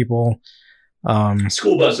Yemenis people.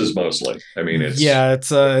 School buses mostly. I mean,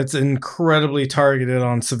 it's incredibly targeted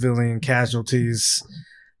on civilian casualties.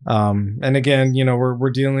 And again, you know, we're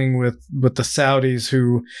dealing with the Saudis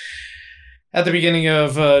who, at the beginning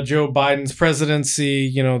of Joe Biden's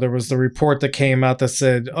presidency, you know, there was the report that came out that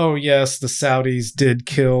said, oh yes, the Saudis did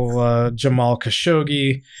kill Jamal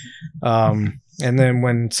Khashoggi. And then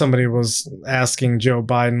when somebody was asking Joe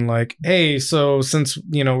Biden, like, hey, so since,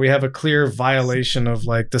 we have a clear violation of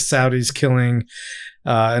like the Saudis killing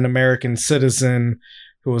an American citizen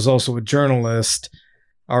who was also a journalist,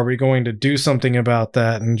 are we going to do something about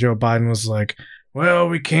that? And Joe Biden was like, well,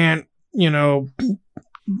 we can't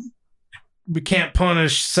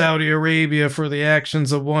punish Saudi Arabia for the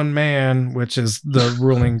actions of one man, which is the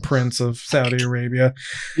ruling prince of Saudi Arabia.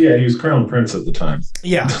 Yeah, he was crown prince at the time.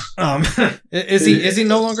 Yeah. Is he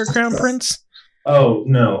no longer crown prince? Oh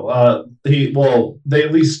no. They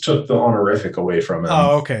at least took the honorific away from him.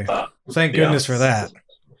 Oh, okay. Thank goodness for that.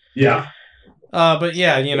 Yeah. But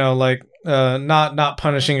yeah, not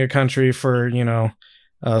punishing a country for,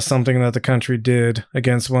 something that the country did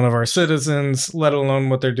against one of our citizens, let alone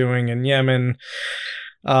what they're doing in Yemen.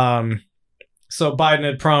 So Biden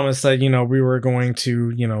had promised that, we were going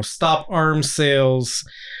to, stop arms sales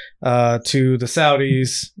to the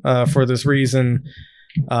Saudis for this reason.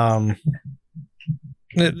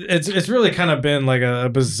 It's really kind of been like a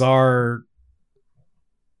bizarre,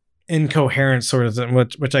 incoherent sort of thing,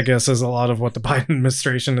 which I guess is a lot of what the Biden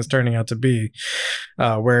administration is turning out to be,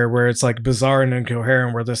 where it's like bizarre and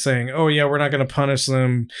incoherent, where they're saying, oh yeah, we're not going to punish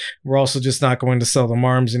them, we're also just not going to sell them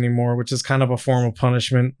arms anymore, which is kind of a form of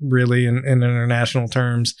punishment really in international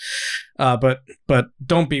terms. But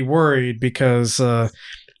don't be worried, because go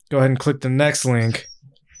ahead and click the next link.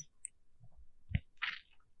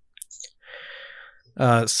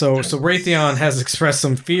 So Raytheon has expressed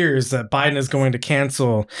some fears that Biden is going to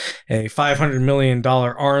cancel a $500 million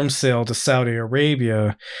arms sale to Saudi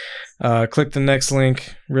Arabia. Click the next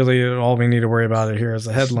link. Really, all we need to worry about it here is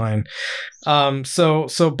the headline. So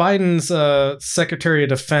Biden's Secretary of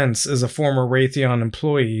Defense is a former Raytheon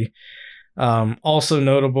employee. Also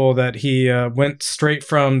notable that he went straight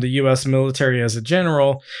from the U.S. military as a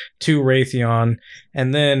general to Raytheon,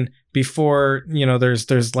 and then before,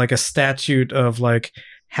 there's like a statute of like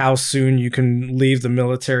how soon you can leave the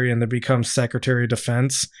military and then become Secretary of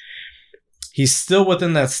Defense. He's still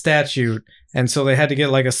within that statute, and so they had to get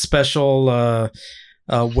like a special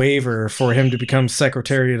waiver for him to become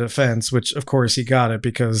Secretary of Defense, which of course he got it,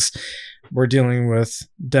 because we're dealing with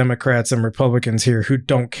Democrats and Republicans here who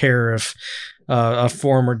don't care if a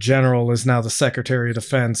former general is now the Secretary of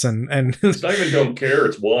Defense, and it's not even don't care,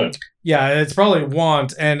 it's want. Yeah, it's probably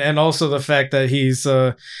want, and also the fact that he's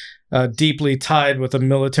deeply tied with a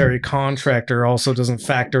military contractor also doesn't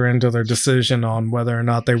factor into their decision on whether or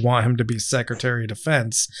not they want him to be Secretary of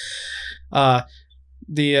Defense.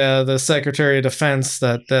 The Secretary of Defense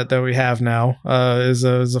that we have now is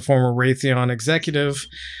a former Raytheon executive.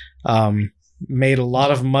 Made a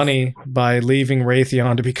lot of money by leaving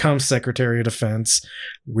Raytheon to become Secretary of Defense.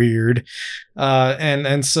 Weird.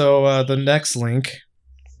 And so the next link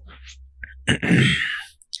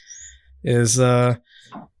is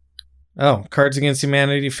Cards Against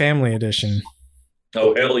Humanity Family Edition.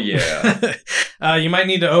 Oh, hell yeah. You might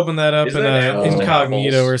need to open that up in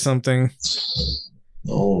incognito or something.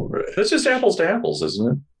 All right. That's just apples to apples,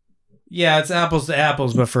 isn't it? Yeah, it's apples to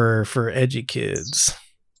apples, but for edgy kids.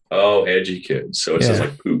 Oh, edgy kids. So it says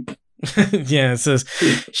like poop. Yeah, it says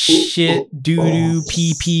shit, doo-doo,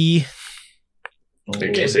 pee-pee.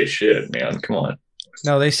 They can't say shit, man. Come on.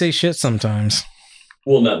 No, they say shit sometimes.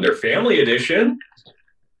 Well, not in their family edition.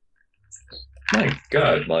 My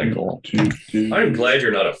God, Michael. I'm glad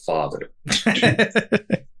you're not a father.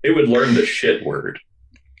 It would learn the shit word.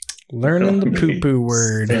 Learning the poo-poo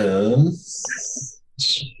word.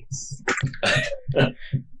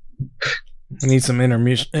 I need some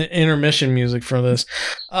intermission music for this.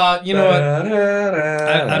 You know what?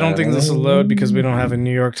 I don't think this will load because we don't have a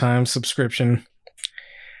New York Times subscription.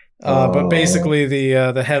 But basically,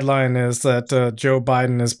 the headline is that Joe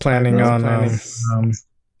Biden is planning on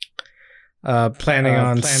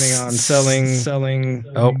selling.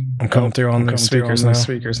 Oh, I'm coming through on the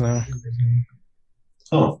speakers now.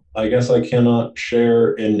 Oh, I guess I cannot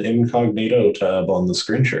share an incognito tab on the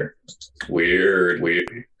screen share. Weird.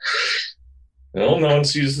 Well, no one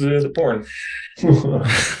sees the porn.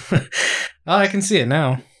 I can see it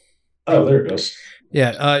now. Oh, there it goes.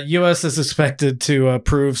 Yeah, U.S. is expected to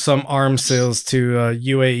approve some arms sales to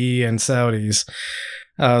UAE and Saudis.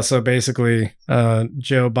 So basically,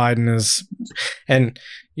 Joe Biden is, and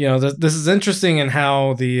this is interesting in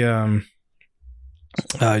how the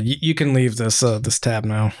you can leave this tab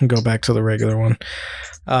now and go back to the regular one.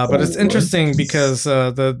 But it's interesting because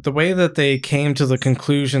the way that they came to the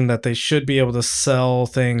conclusion that they should be able to sell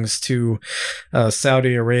things to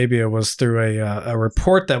Saudi Arabia was through a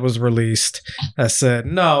report that was released that said,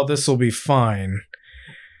 no, this will be fine.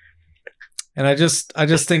 And I just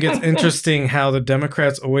think it's interesting how the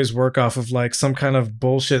Democrats always work off of like some kind of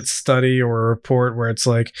bullshit study or a report where it's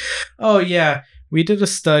like, oh yeah, we did a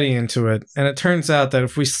study into it, and it turns out that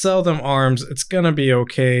if we sell them arms, it's gonna be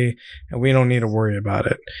okay, and we don't need to worry about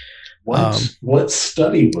it. What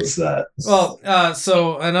study was that? Well,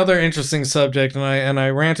 so another interesting subject, and I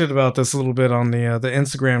ranted about this a little bit on the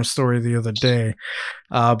Instagram story the other day.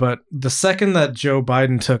 But the second that Joe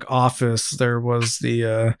Biden took office, there was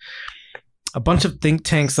a bunch of think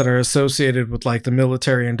tanks that are associated with like the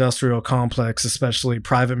military industrial complex, especially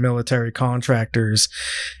private military contractors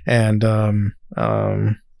and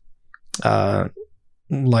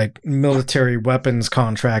like military weapons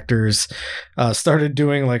contractors, started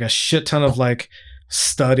doing like a shit ton of like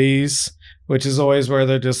studies, which is always where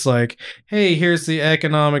they're just like, hey, here's the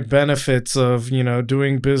economic benefits of, you know,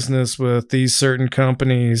 doing business with these certain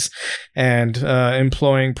companies and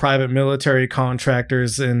employing private military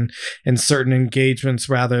contractors in certain engagements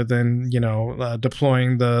rather than, you know,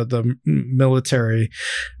 deploying the military.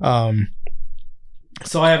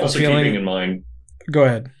 So I have also a feeling. Keeping in mind. Go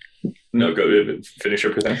ahead. No, go finish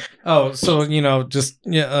up your thing. Oh, so, you know, just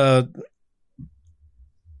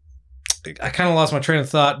I kind of lost my train of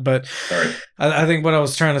thought, but right. I think what I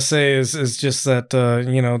was trying to say is just that,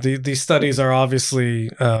 you know, these studies are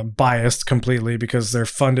obviously biased completely because they're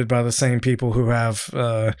funded by the same people who have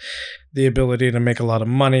the ability to make a lot of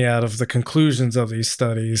money out of the conclusions of these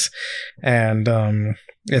studies. And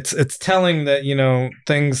it's telling that, you know,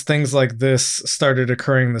 things like this started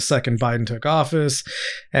occurring the second Biden took office.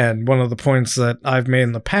 And one of the points that I've made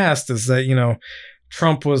in the past is that, you know,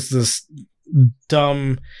 Trump was this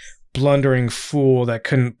dumb, blundering fool that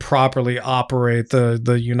couldn't properly operate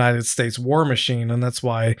the United States war machine, and that's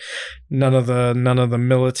why none of the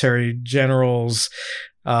military generals,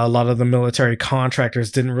 a lot of the military contractors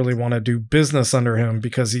didn't really want to do business under him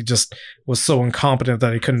because he just was so incompetent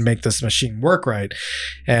that he couldn't make this machine work right.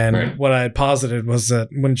 And right. What I had posited was that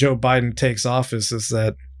when Joe Biden takes office is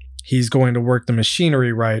that he's going to work the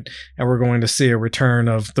machinery right, and we're going to see a return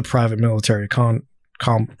of the private military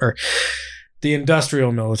the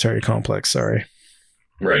industrial military complex, sorry.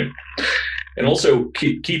 Right. And also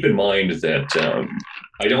keep in mind that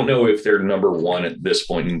I don't know if they're number one at this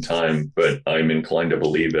point in time, but I'm inclined to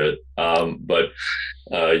believe it. But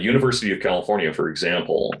University of California, for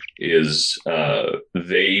example, is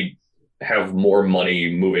they have more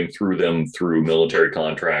money moving through them through military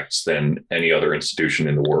contracts than any other institution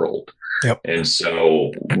in the world. Yep. And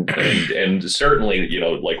so, and certainly, you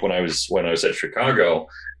know, like when I was at Chicago,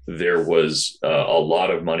 there was a lot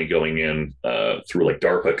of money going in through like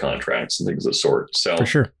DARPA contracts and things of the sort. So, for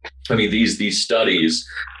sure. I mean, these studies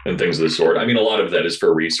and things of the sort. I mean, a lot of that is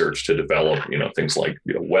for research to develop, you know, things like,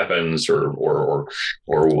 you know, weapons or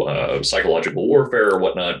psychological warfare or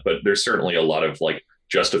whatnot. But there's certainly a lot of like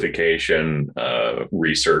justification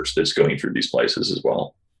research that's going through these places as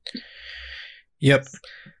well. Yep.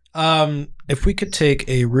 If we could take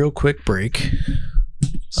a real quick break.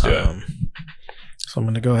 Let's do it. So I'm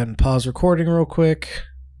going to go ahead and pause recording real quick.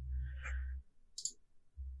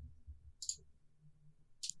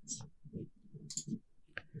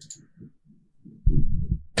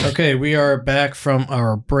 Okay, we are back from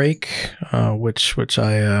our break, which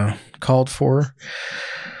I called for.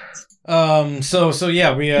 So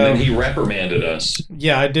yeah, we. And then he reprimanded us.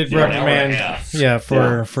 Yeah, I did reprimand. Yeah,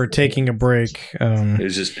 for taking a break.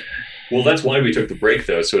 It's just. Well, that's why we took the break,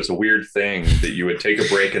 though. So it's a weird thing that you would take a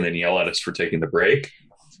break and then yell at us for taking the break.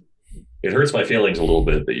 It hurts my feelings a little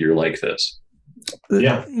bit that you're like this.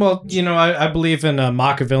 Yeah. Well, you know, I believe in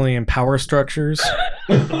Machiavellian power structures.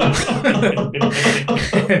 And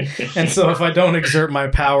so if I don't exert my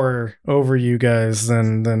power over you guys,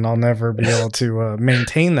 then I'll never be able to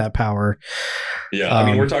maintain that power. Yeah, I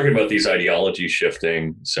mean, we're talking about these ideologies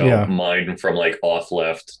shifting. So mine from like off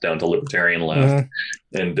left down to libertarian left.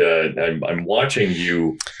 Mm-hmm. And I'm watching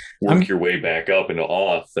you work your way back up into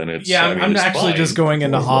auth. And it's I'm actually just going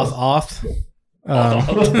into auth. I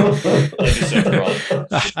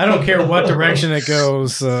don't care what direction it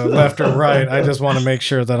goes, left or right. I just want to make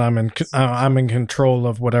sure that I'm in control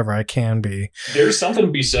of whatever I can be. There's something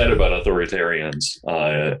to be said about authoritarians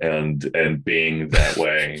and being that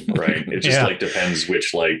way, right? It just like depends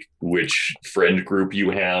which friend group you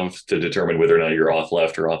have to determine whether or not you're off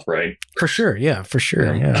left or off right. For sure, yeah.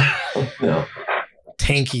 Yeah.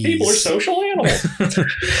 Tankies. People are social animals.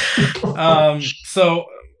 So.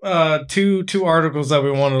 Two articles that we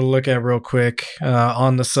wanted to look at real quick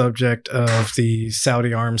on the subject of the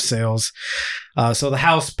Saudi arms sales. So the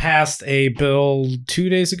House passed a bill 2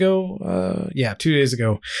 days ago. 2 days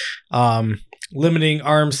ago. limiting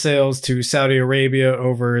arms sales to Saudi Arabia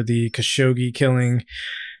over the Khashoggi killing.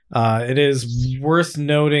 It is worth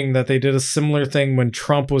noting that they did a similar thing when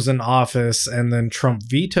Trump was in office, and then Trump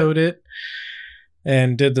vetoed it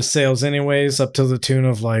and did the sales anyways, up to the tune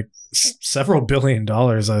of like several $1 billion,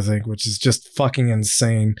 I think, which is just fucking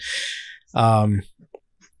insane.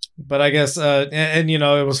 But I guess, and you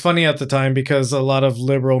know, it was funny at the time because a lot of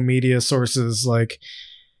liberal media sources like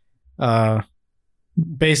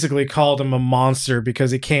basically called him a monster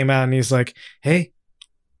because he came out and he's like, hey,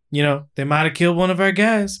 you know, they might have killed one of our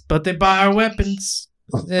guys, but they buy our weapons.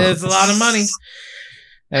 It's a lot of money.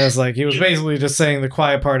 And it's like, he was basically just saying the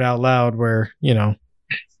quiet part out loud where, you know,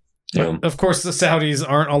 of course the Saudis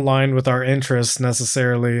aren't aligned with our interests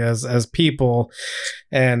necessarily as people,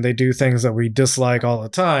 and they do things that we dislike all the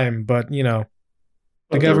time, but you know,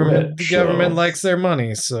 the government likes their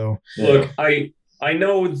money. So look, I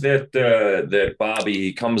know that that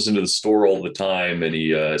Bobby comes into the store all the time and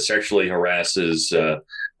he sexually harasses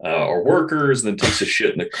our workers, and then takes a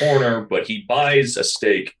shit in the corner, but he buys a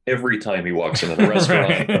steak every time he walks into the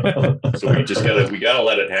restaurant. So we gotta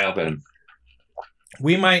let it happen.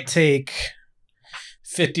 We might take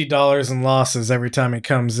 $50 in losses every time he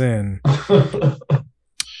comes in,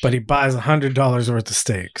 but he buys $100 worth of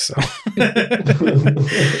steak. So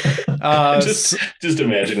just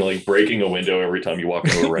imagine like breaking a window every time you walk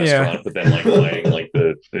into a restaurant, but then like buying like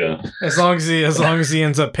as long as he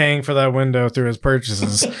ends up paying for that window through his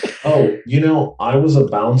purchases. Oh, you know, I was a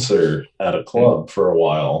bouncer at a club for a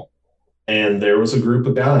while, and there was a group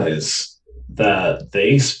of guys that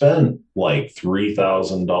they spent like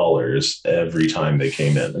 $3,000 every time they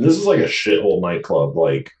came in. And this is like a shithole nightclub.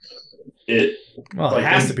 Like it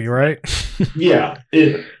has to be, right? Yeah.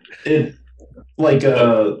 It like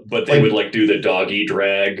but they would like do the doggy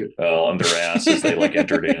drag on their ass as they like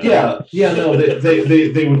entered in. No,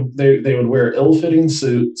 they would wear ill-fitting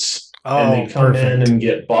suits. And they come in and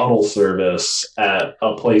get bottle service at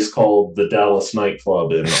a place called the Dallas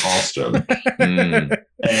Nightclub in Austin.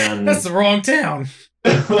 And that's the wrong town.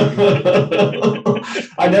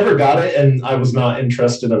 I never got it, and I was not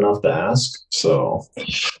interested enough to ask. So,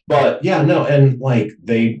 but yeah, no, and like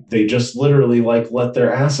they just literally like let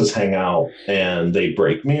their asses hang out, and they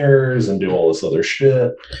break mirrors and do all this other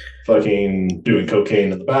shit. Fucking doing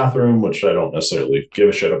cocaine in the bathroom, which I don't necessarily give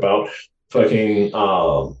a shit about. Fucking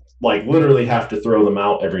like literally have to throw them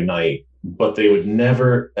out every night, but they would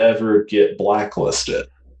never ever get blacklisted.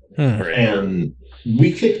 And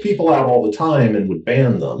we kicked people out all the time and would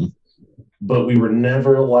ban them, but we were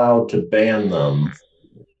never allowed to ban them.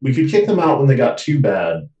 We could kick them out when they got too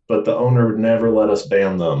bad, but the owner would never let us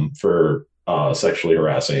ban them for sexually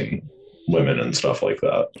harassing women and stuff like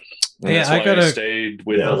that. And yeah, I stayed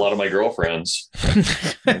with a lot of my girlfriends. Yeah,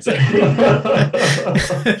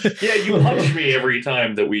 you punch me every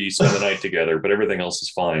time that we spend the night together, but everything else is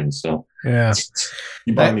fine. So yeah,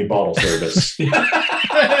 you buy me bottle service.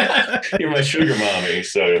 You're my sugar mommy,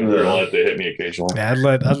 so you're allowed to hit me occasionally. Yeah, I'd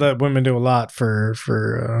let women do a lot for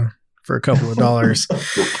a couple of dollars.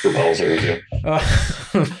 for bottle service,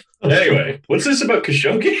 yeah. Anyway, what's this about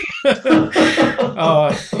Khashoggi?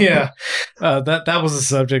 Yeah, that was the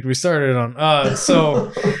subject we started on.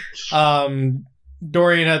 So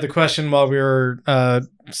Dorian had the question while we were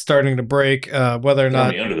starting to break whether or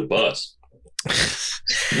not under the bus.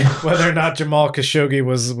 Whether or not Jamal Khashoggi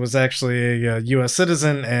was actually a U.S.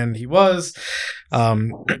 citizen, and he was.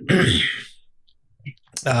 And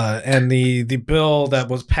the bill that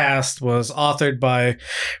was passed was authored by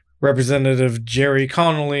Representative Jerry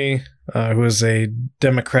Connolly, who is a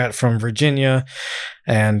Democrat from Virginia,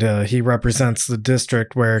 and he represents the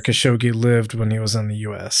district where Khashoggi lived when he was in the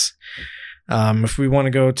U.S. If we want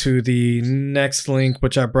to go to the next link,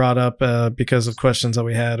 which I brought up because of questions that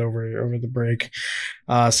we had over the break.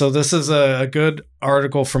 So this is a good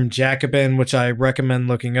article from Jacobin, which I recommend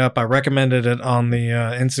looking up. I recommended it on the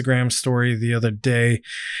Instagram story the other day,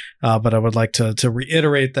 but I would like to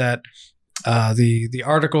reiterate that. The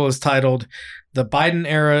article is titled, "The Biden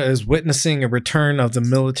Era is Witnessing a Return of the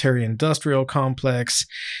Military-Industrial Complex,"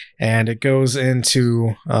 and it goes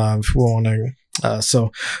into, if we want to,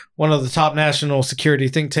 so one of the top national security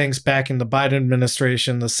think tanks backing the Biden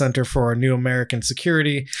administration, the Center for New American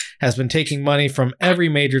Security, has been taking money from every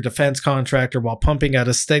major defense contractor while pumping out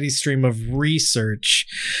a steady stream of research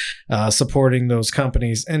supporting those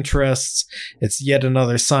companies' interests. It's yet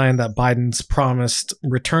another sign that Biden's promised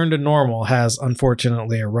return to normal has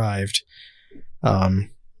unfortunately arrived. And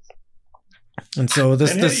so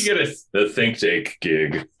this... And how do you get a think tank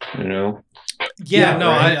gig, you know? Yeah, no,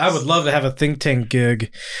 right. I would love to have a think tank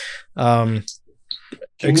gig.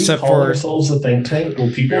 Can except we call for ourselves a think tank?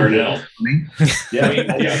 Will people We are know? now.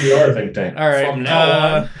 Yeah, we are a think tank. all right. From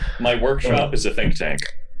now on, my workshop is a think tank.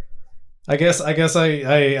 I guess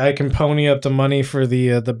I can pony up the money for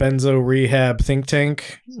the Benzo Rehab think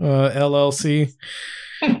tank LLC.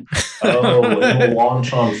 Oh, it'll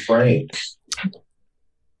launch on Frank.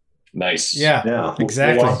 Nice. Yeah,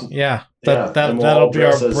 exactly. That'll be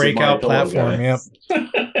our breakout platform. Yep.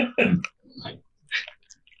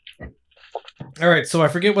 All right, so I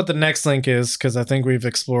forget what the next link is because I think we've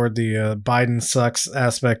explored the Biden sucks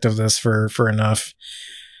aspect of this for enough.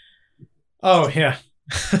 Oh yeah.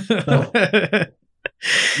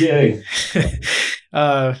 Yay.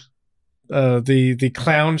 The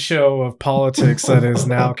clown show of politics that is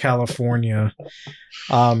now California.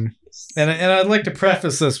 And I'd like to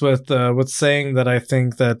preface this with saying that I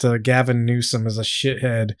think that Gavin Newsom is a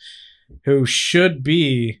shithead who should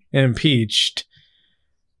be impeached,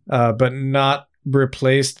 but not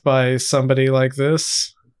replaced by somebody like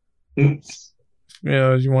this. You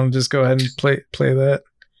want to just go ahead and play that?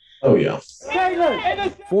 Oh yeah.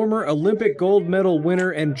 Former Olympic gold medal winner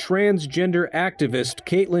and transgender activist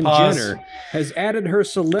Caitlyn Jenner has added her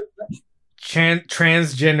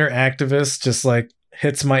transgender activist just like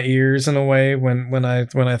hits my ears in a way when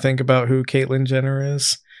I think about who Caitlyn Jenner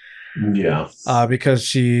is. Yeah. Because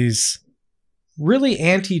she's really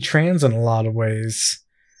anti-trans in a lot of ways.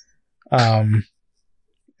 And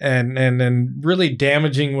in really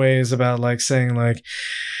damaging ways about like saying like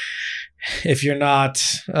if you're not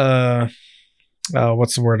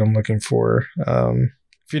what's the word I'm looking for?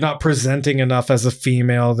 If you're not presenting enough as a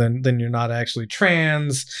female, then you're not actually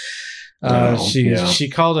trans. She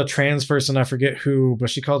called a trans person, I forget who, but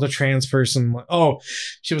she called a trans person.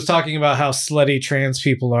 She was talking about how slutty trans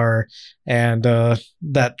people are, and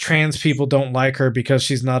that trans people don't like her because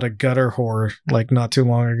she's not a gutter whore. Like not too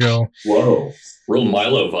long ago. Whoa. Real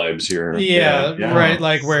Milo vibes here. Yeah, right.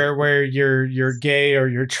 Like where you're gay or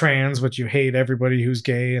you're trans, but you hate everybody who's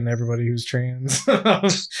gay and everybody who's trans.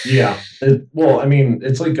 Yeah.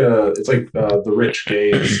 It's like the rich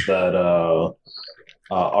gays that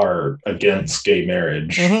are against gay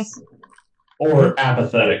marriage or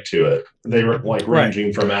apathetic to it. They were like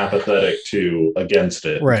ranging from apathetic to against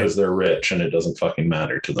it because they're rich and it doesn't fucking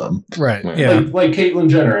matter to them. Right. Yeah. Like Caitlyn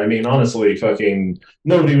Jenner. I mean, honestly, fucking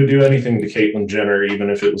nobody would do anything to Caitlyn Jenner,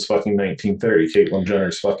 even if it was fucking 1930. Caitlyn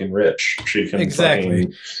Jenner's fucking rich. She can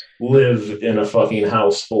fucking live in a fucking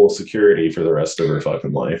house full of security for the rest of her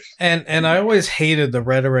fucking life. And I always hated the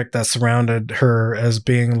rhetoric that surrounded her as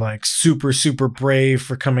being like super, super brave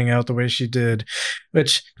for coming out the way she did,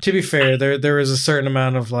 which to be fair, there is a certain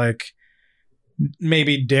amount of like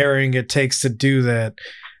maybe daring it takes to do that.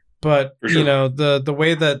 But the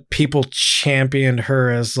way that people championed her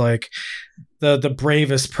as like the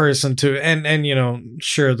bravest person to and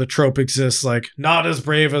sure the trope exists like not as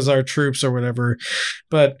brave as our troops or whatever,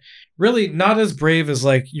 but really not as brave as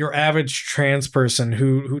like your average trans person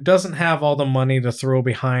who doesn't have all the money to throw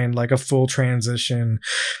behind like a full transition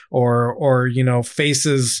or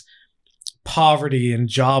faces poverty and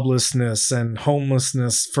joblessness and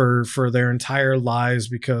homelessness for their entire lives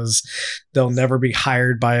because they'll never be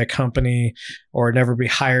hired by a company or never be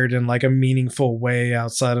hired in like a meaningful way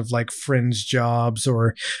outside of like fringe jobs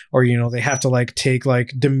or they have to like take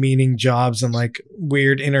like demeaning jobs and like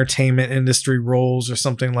weird entertainment industry roles or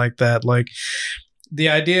something like that. Like the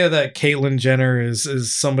idea that Caitlyn Jenner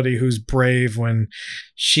is somebody who's brave when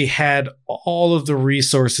she had all of the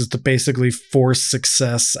resources to basically force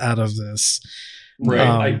success out of this.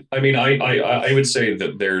 Right. I would say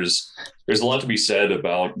that there's a lot to be said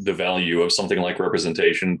about the value of something like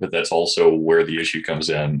representation, but that's also where the issue comes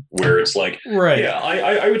in, where it's like,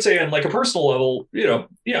 I would say on like a personal level,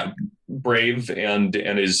 brave and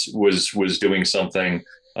was doing something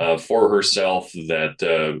for herself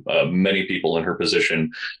that many people in her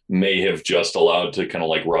position may have just allowed to kind of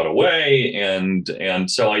like rot away, and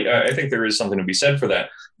so I think there is something to be said for that.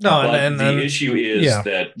 No, but the issue is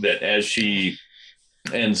that as she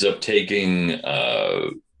ends up taking,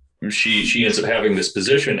 she ends up having this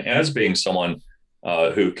position as being someone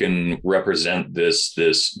who can represent this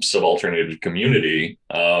subalternated community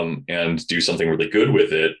and do something really good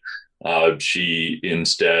with it. She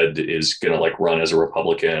instead is going to like run as a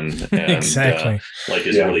Republican and exactly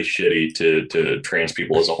is really shitty to trans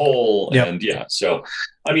people as a whole. Yep. And so,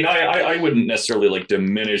 I mean, I wouldn't necessarily like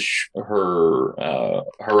diminish her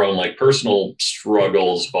own like personal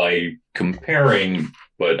struggles by comparing,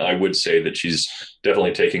 but I would say that she's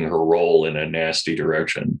definitely taking her role in a nasty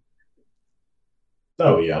direction.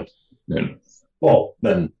 Oh yeah. Well,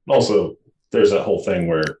 then also there's that whole thing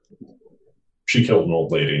where she killed an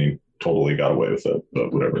old lady totally got away with it,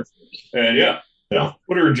 but whatever. And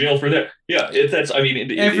put her in jail for that. Yeah,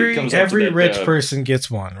 every rich person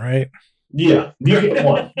gets one, right? Yeah, you get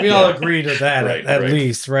one. We all agree to that at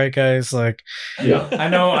least, right, guys? Like, I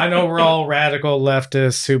know we're all radical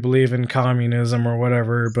leftists who believe in communism or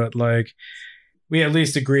whatever, but like, we at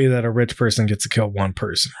least agree that a rich person gets to kill one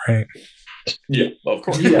person, right? Yeah, of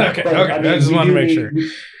course. Yeah, okay. I just want to make sure.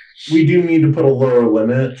 We do need to put a lower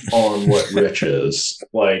limit on what rich is.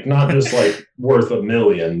 Like, not just like worth $1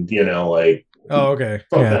 million, like. Oh, okay.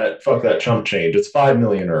 Fuck that chump change. It's 5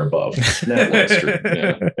 million or above. That's true.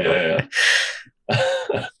 Yeah.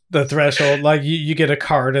 The threshold, like you get a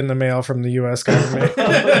card in the mail from the U.S. government.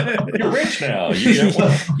 You're rich now.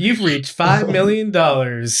 You've reached $5 million.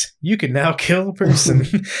 You can now kill a person.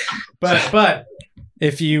 but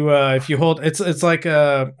if you hold, it's like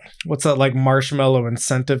what's that, like marshmallow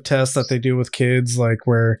incentive test that they do with kids, like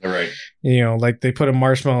where like they put a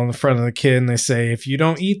marshmallow in the front of the kid and they say, if you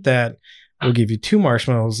don't eat that, we'll give you 2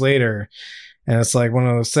 marshmallows later. And it's like one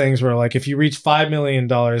of those things where, like, if you reach $5 million,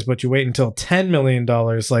 but you wait until $10 million,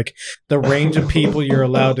 like the range of people you're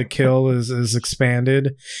allowed to kill is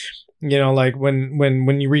expanded. Like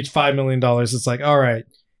when you reach $5 million, it's like, all right,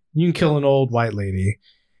 you can kill an old white lady.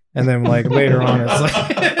 And then like later on, it's like, I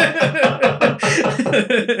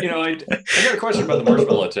got a question about the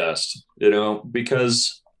marshmallow test,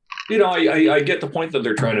 because I get the point that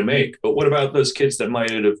they're trying to make, but what about those kids that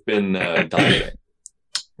might have been dieting?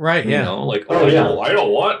 Right, yeah. I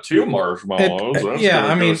don't want 2 marshmallows.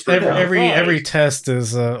 Every test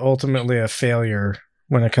is ultimately a failure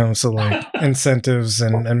when it comes to like incentives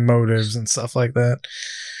and motives and stuff like that.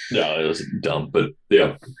 Yeah, it was dumb, but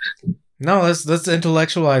yeah. No, let's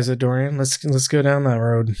intellectualize it, Dorian. Let's go down that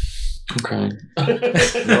road. Okay.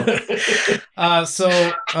 So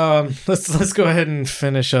let's go ahead and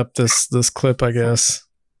finish up this clip, I guess.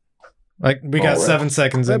 Like we got 7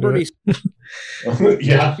 seconds into it.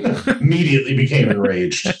 Yeah, immediately became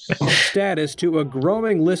enraged. Status to a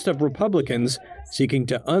growing list of Republicans seeking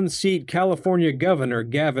to unseat California Governor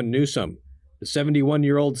Gavin Newsom. The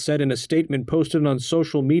 71-year-old said in a statement posted on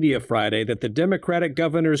social media Friday that the Democratic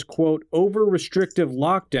governor's, quote, over-restrictive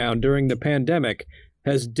lockdown during the pandemic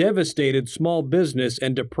has devastated small business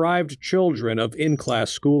and deprived children of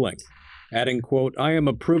in-class schooling. Adding, quote, I am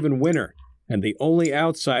a proven winner and the only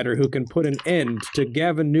outsider who can put an end to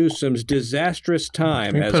Gavin Newsom's disastrous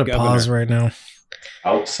time as governor. Put a pause right now.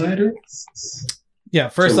 Outsider? Yeah,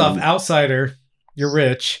 first off, outsider, you're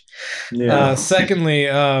rich. Yeah. Secondly,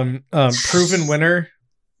 proven winner.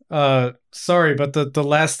 Sorry, but the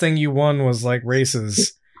last thing you won was like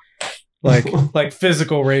races. Like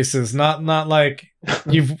physical races, not like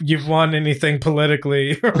you've won anything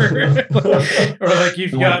politically or like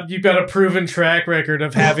you've got a proven track record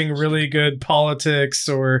of having really good politics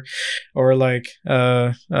or like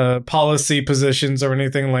policy positions or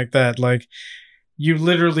anything like that. Like you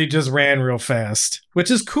literally just ran real fast,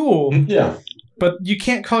 which is cool. Yeah. But you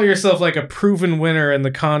can't call yourself like a proven winner in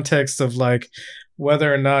the context of like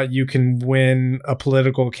whether or not you can win a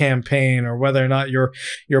political campaign or whether or not your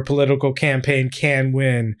political campaign can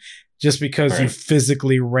win just because you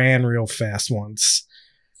physically ran real fast once.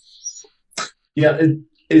 Yeah,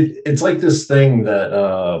 it's like this thing that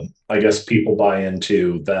I guess people buy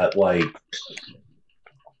into that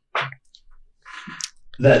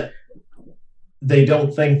that they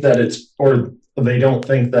don't think that they don't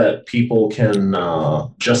think that people can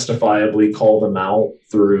justifiably call them out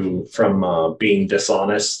from being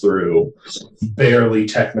dishonest through barely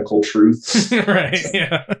technical truths. Right,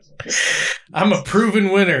 yeah. I'm a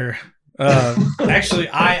proven winner. Actually,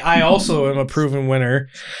 I also am a proven winner.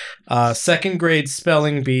 2nd grade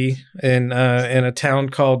spelling bee in a town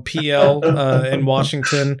called PL in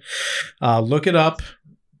Washington. Look it up.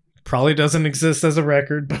 Probably doesn't exist as a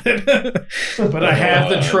record, but I have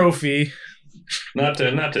the trophy. Not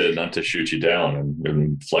to shoot you down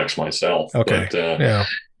and flex myself. Okay. But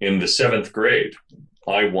in the 7th grade,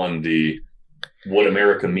 I won the What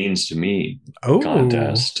America Means to Me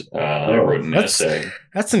contest. I wrote an essay.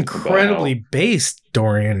 That's incredibly based,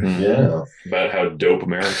 Dorian. Yeah. About how dope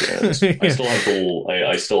America is.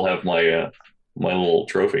 I still have my little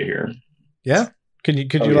trophy here. Yeah. Could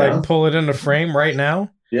you like pull it in a frame right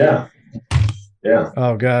now? Yeah. Yeah.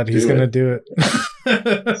 Oh God, he's gonna do it.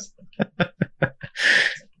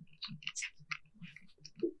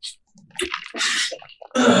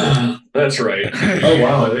 That's right. Oh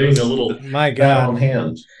wow, there's a little on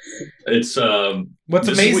hand. It's what's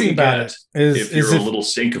amazing about it is if you're a little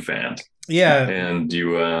sycophant, and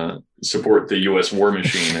you support the U.S. war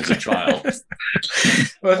machine as a child.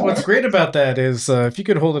 What's great about that is if you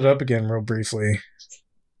could hold it up again real briefly.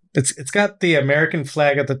 it's got the American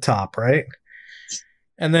flag at the top, right?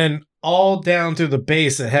 And then all down through the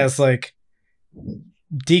base, it has like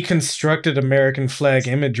deconstructed American flag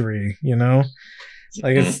imagery, you know?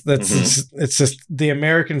 Like it's just the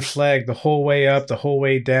American flag the whole way up, the whole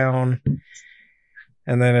way down.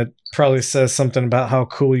 And then it probably says something about how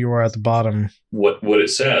cool you are at the bottom. What it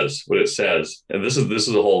says, and this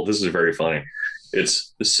is very funny.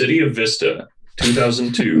 It's the City of Vista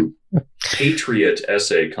 2002 Patriot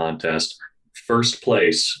Essay Contest, first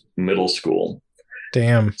place, middle school.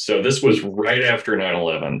 Damn. So this was right after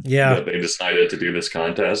 9/11. Yeah. That they decided to do this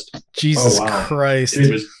contest. Jesus Christ. It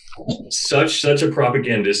was such a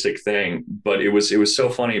propagandistic thing, but it was so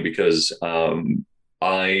funny because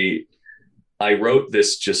I wrote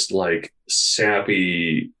this just like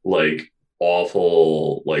sappy, like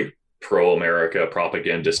awful, like pro-America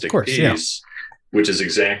propagandistic piece, which is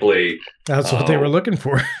exactly that's what they were looking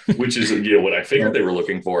for. Which is what I figured they were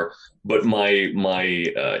looking for. But my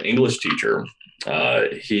English teacher,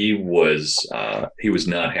 he was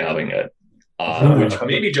not having it. Which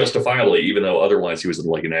maybe justifiably, even though otherwise he was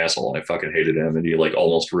like an asshole. I fucking hated him, and he like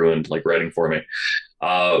almost ruined like writing for me.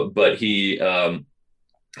 But he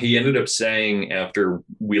ended up saying, after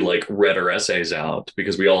we like read our essays out,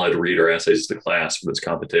 because we all had to read our essays to class for this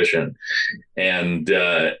competition, and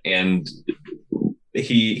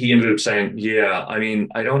he ended up saying, yeah, I mean,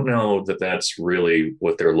 I don't know that that's really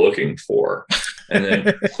what they're looking for. And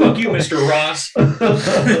then, fuck you, Mr. Ross. I'm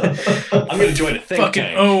going to join a think fucking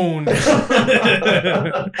tank. Owned.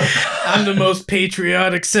 I'm the most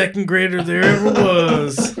patriotic second grader there ever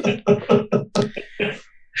was.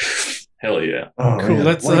 Hell yeah. Oh, cool. man.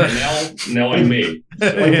 Let's knowing me.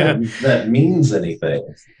 yeah. That means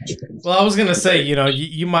anything. Well, I was gonna say,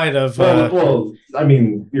 you might have. Well, I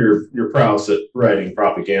mean, your prowess at writing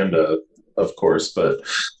propaganda, of course, but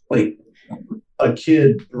like a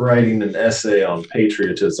kid writing an essay on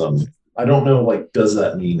patriotism, I don't know. Like, does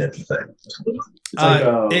that mean anything? It's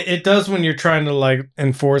like, it does when you're trying to like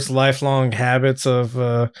enforce lifelong habits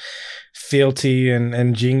of fealty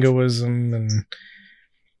and jingoism and.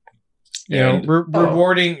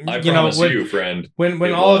 Rewarding. I promise you, friend.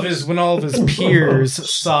 When all of his peers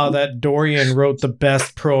saw that Dorian wrote the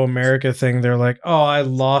best pro-America thing, they're like, "Oh, I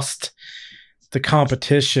lost the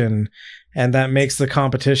competition," and that makes the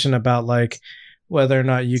competition about like whether or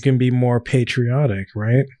not you can be more patriotic,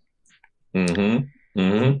 right? Mm-hmm.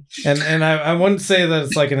 Mm-hmm. And I wouldn't say that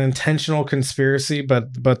it's like an intentional conspiracy,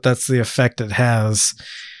 but that's the effect it has,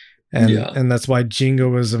 and that's why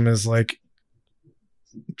jingoism is like.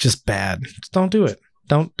 Just bad. Just don't do it.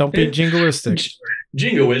 Don't be jingoistic.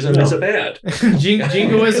 Jingoism is a bad.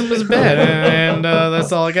 Jingoism is bad, and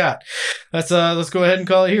that's all I got. Let's go ahead and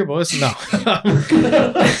call it here, boys. No.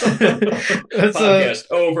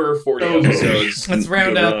 Podcast over. 40 episodes. Let's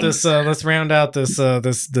round out this.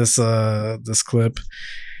 This clip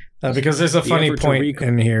because there's a funny point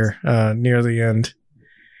in here near the end.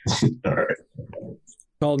 all right.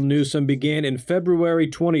 Called Newsom began in February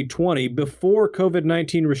 2020 before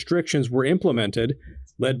COVID-19 restrictions were implemented,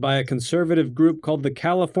 led by a conservative group called the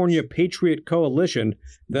California Patriot Coalition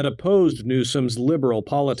that opposed Newsom's liberal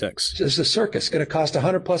politics. This is a circus, going to cost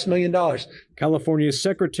 $100+ million. California's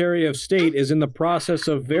Secretary of State is in the process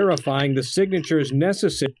of verifying the signatures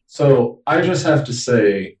necessary. So I just have to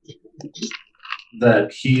say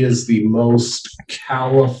that he is the most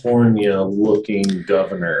California-looking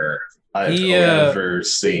governor I've ever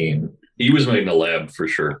seen. He was made in a lab for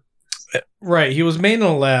sure. Right, he was made in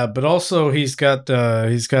a lab, but also he's got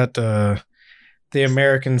the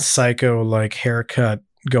American Psycho like haircut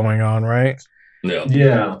going going No.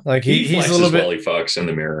 Yeah. Like he's flexes a little bit while he fucks in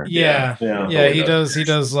the mirror. Yeah. He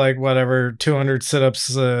does like whatever 200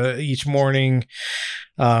 sit-ups each morning.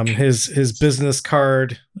 His business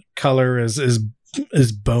card color is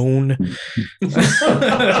bone.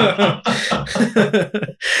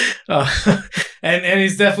 And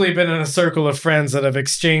he's definitely been in a circle of friends that have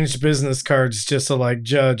exchanged business cards just to like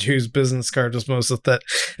judge whose business card was most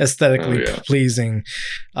aesthetically pleasing.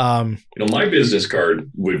 My business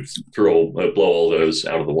card would blow all those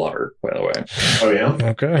out of the water, by the way. Oh yeah.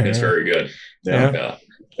 Okay. It's very good. Yeah.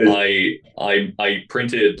 I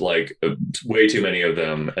printed like way too many of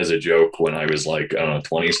them as a joke when I was like, I don't know,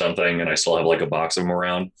 20 something, and I still have like a box of them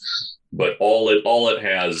around. But all it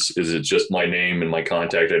has is it's just my name and my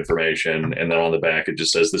contact information, and then on the back it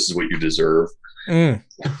just says, "This is what you deserve." Nice.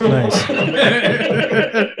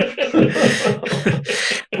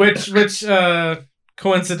 which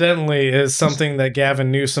coincidentally is something that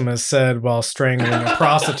Gavin Newsom has said while strangling a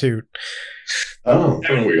prostitute. Oh,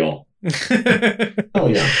 Haven't we all? Oh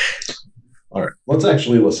yeah. All right, let's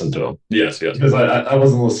actually listen to him. Yes. Because I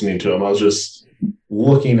wasn't listening to him. I was just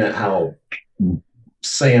looking at how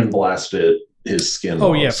sandblasted his skin was.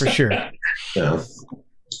 Oh, yeah, for sure. Yeah.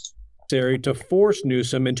 To force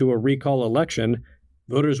Newsom into a recall election,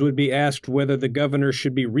 voters would be asked whether the governor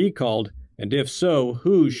should be recalled, and if so,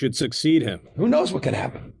 who should succeed him. Who knows what can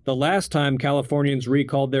happen? The last time Californians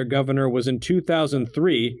recalled their governor was in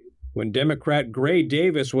 2003, when Democrat Gray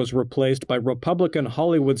Davis was replaced by Republican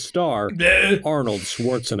Hollywood star Arnold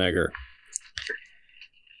Schwarzenegger.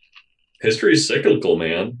 History is cyclical,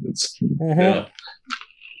 man. It's yeah.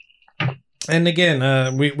 And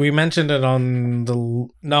again, we mentioned it on the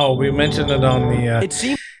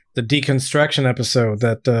the deconstruction episode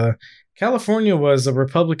that California was a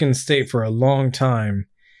Republican state for a long time,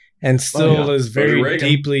 and still is very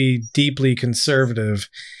deeply conservative.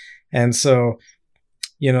 And so,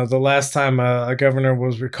 the last time a governor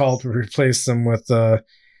was recalled, we replaced them with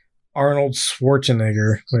Arnold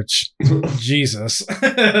Schwarzenegger, which Jesus.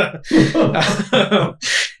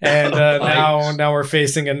 And now we're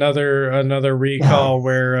facing another recall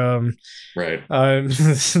where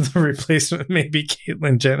the replacement may be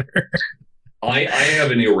Caitlyn Jenner. I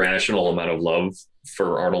have an irrational amount of love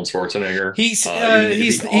for Arnold Schwarzenegger. He's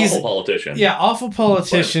an awful politician. Yeah, awful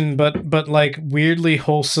politician, but like weirdly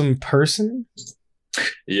wholesome person.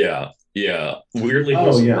 Yeah, weirdly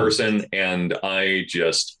wholesome person, and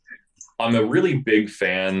I'm a really big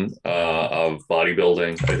fan of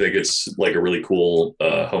bodybuilding. I think it's like a really cool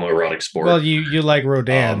homoerotic sport. Well, you like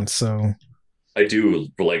Rodin, so I do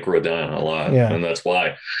like Rodin a lot, and that's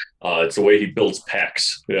why it's the way he builds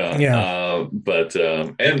pecs. But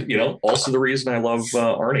also the reason I love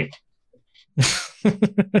Arnie.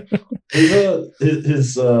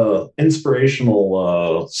 His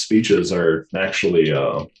inspirational speeches are actually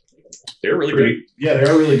they're really great. Yeah, they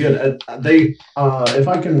are really good. They, if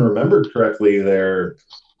I can remember correctly, they're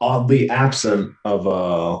oddly absent of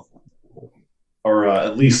or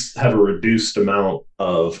at least have a reduced amount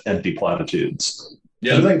of empty platitudes.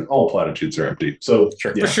 Yeah, I think all platitudes are empty. So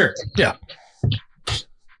sure. For sure, yeah.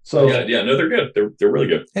 So no, they're good. They're really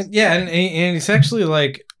good. And it's actually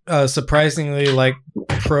like surprisingly like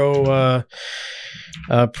pro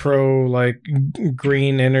like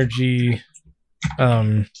green energy.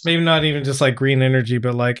 Maybe not even just like green energy,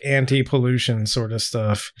 but like anti-pollution sort of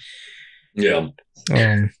stuff. Yeah.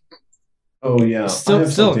 Oh yeah.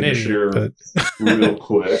 Still an idiot, but real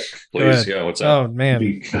quick. Please, yeah. What's up? Oh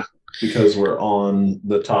man. Because we're on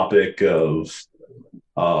the topic of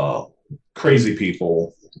crazy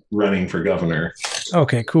people running for governor.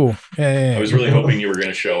 Okay, cool. Yeah. I was really hoping you were going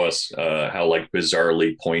to show us how like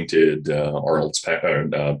bizarrely pointed Arnold's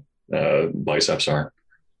biceps are.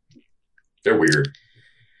 They're weird.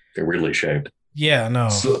 They're weirdly shaped. Yeah, no.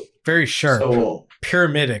 Very sharp.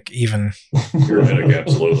 Pyramidic, even. Pyramidic,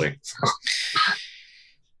 absolutely.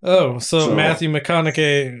 So Matthew McConaughey.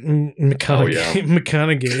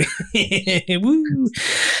 Woo!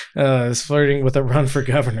 Is flirting with a run for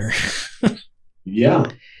governor. Yeah.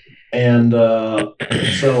 And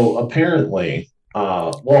so apparently,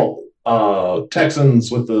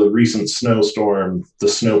 Texans with the recent snowstorm, the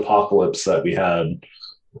snowpocalypse that we had,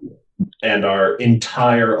 and our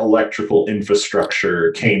entire electrical infrastructure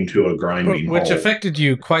came to a grinding halt. Which affected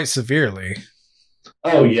you quite severely.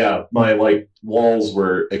 Oh, yeah. My, walls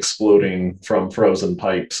were exploding from frozen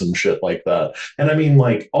pipes and shit like that. And I mean,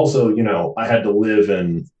 also, I had to live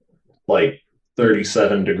in,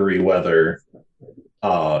 37-degree weather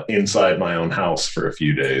inside my own house for a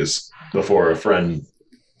few days before a friend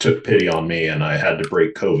took pity on me and I had to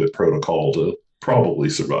break COVID protocol to probably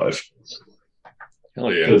survive.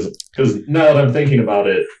 Hell yeah. Because now that I'm thinking about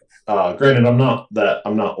it, granted, I'm not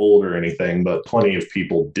old or anything, but plenty of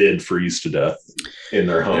people did freeze to death in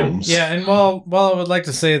their homes. Yeah, and while I would like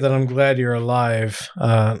to say that I'm glad you're alive,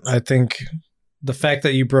 I think the fact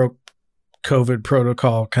that you broke COVID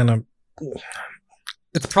protocol kind of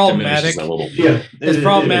it's problematic. Yeah, it's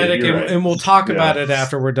problematic, and we'll talk about it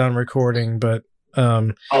after we're done recording. But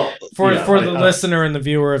for the listener and the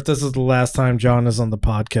viewer, if this is the last time John is on the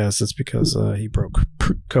podcast, it's because he broke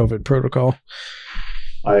COVID protocol.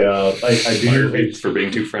 I do for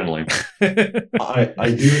being too friendly.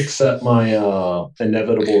 I do accept my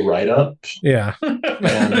inevitable write-up. Yeah,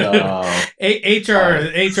 and HR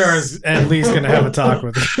is at least going to have a talk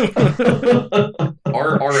with you.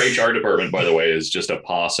 Our HR department, by the way, is just a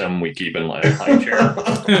possum we keep in a high chair.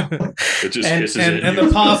 It just hisses and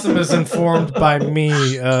the possum is informed by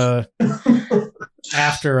me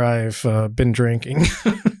after I've been drinking.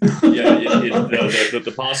 Yeah,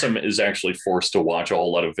 the possum is actually forced to watch a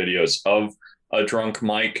whole lot of videos of a drunk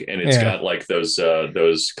mic, and it's got like those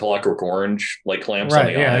Clockwork Orange like clamps on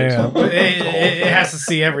the eyes. Yeah. It has to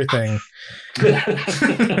see everything.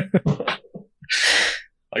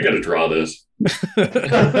 I got to draw this.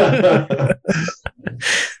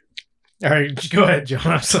 All right, go ahead, John.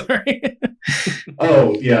 I'm sorry.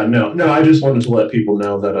 Oh, yeah, no. I just wanted to let people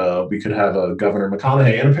know that we could have Governor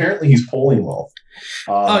McConaughey, and apparently he's polling well.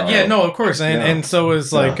 Of course, and so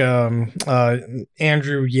is like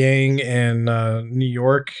Andrew Yang in New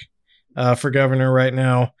York for governor right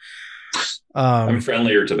now. I'm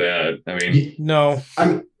friendlier to that. I mean, no,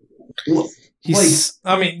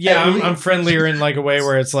 I'm friendlier in like a way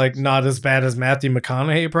where it's like not as bad as Matthew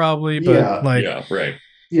McConaughey probably, but right.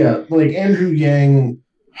 Yeah, like Andrew Yang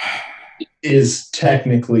is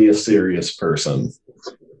technically a serious person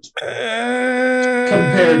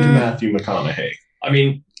compared to Matthew McConaughey. I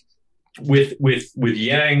mean, with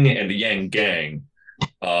Yang and the Yang Gang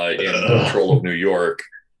in control of New York,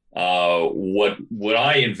 what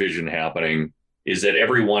I envision happening is that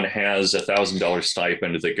everyone has $1,000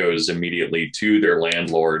 stipend that goes immediately to their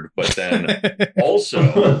landlord, but then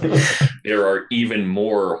also there are even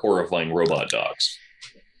more horrifying robot dogs.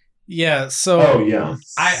 Yeah, so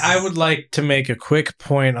I would like to make a quick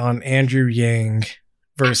point on Andrew Yang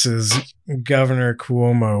versus Governor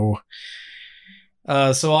Cuomo.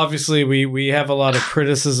 So obviously we have a lot of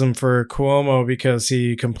criticism for Cuomo because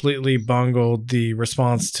he completely bungled the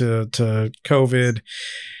response to COVID.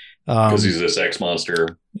 Because he's a sex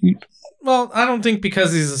monster. Well, I don't think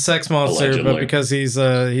because he's a sex monster, allegedly, but because he's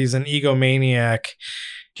an egomaniac.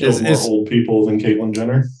 Kills more old people than Caitlyn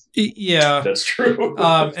Jenner. Yeah, that's true.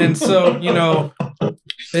 And so,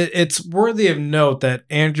 it's worthy of note that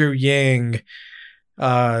Andrew Yang,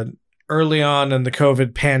 early on in the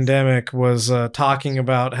COVID pandemic, was talking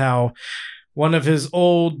about how one of his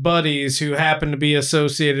old buddies who happened to be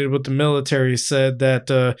associated with the military said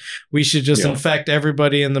that we should just infect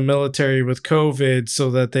everybody in the military with COVID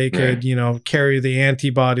so that they could, carry the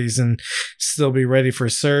antibodies and still be ready for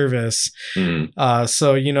service.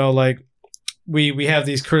 So, we have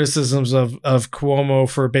these criticisms of Cuomo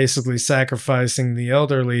for basically sacrificing the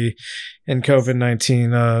elderly in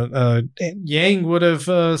COVID-19. Yang would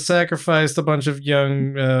have sacrificed a bunch of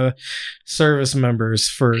young service members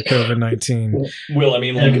for COVID-19. Well, I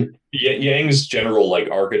mean, like Yang's general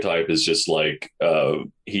archetype is just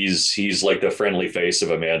he's like the friendly face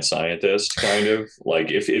of a mad scientist, kind of. Like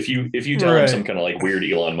if you tell him some kind of weird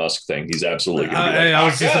Elon Musk thing, he's absolutely gonna be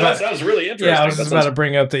like, that sounds really interesting. Yeah, I was just about to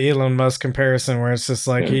bring up the Elon Musk comparison where it's just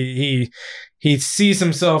like he sees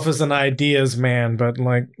himself as an ideas man, but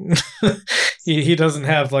he doesn't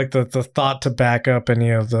have the thought to back up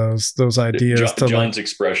any of those ideas. John's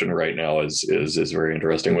expression right now is very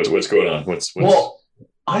interesting. What's going on? What's well,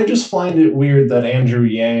 I just find it weird that Andrew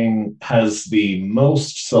Yang has the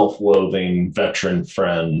most self-loathing veteran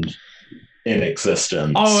friend in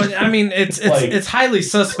existence. Oh, I mean, it's highly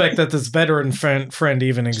suspect that this veteran friend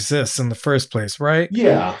even exists in the first place, right?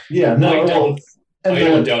 Yeah. No, I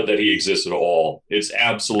don't doubt that he exists at all. It's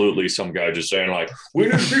absolutely some guy just saying we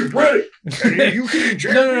need to be ready. You can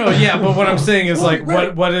no. Yeah, but what I'm saying is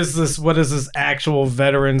what is this? What is this actual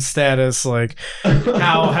veteran status?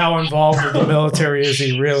 How involved with the military is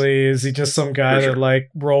he really? Is he just some guy that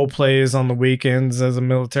role plays on the weekends as a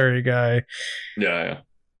military guy? Yeah.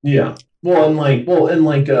 Well,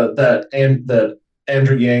 that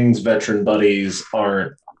Andrew Yang's veteran buddies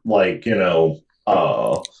aren't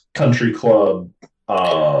country club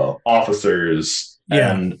officers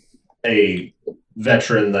and a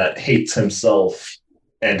veteran that hates himself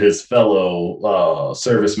and his fellow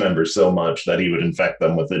service members so much that he would infect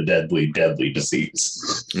them with a deadly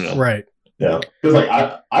disease. Yeah. Right. Yeah, because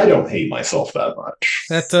I don't hate myself that much.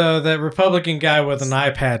 That Republican guy with an eye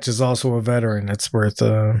patch is also a veteran. It's worth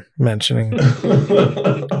mentioning.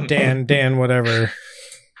 Dan, whatever.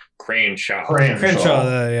 Crenshaw.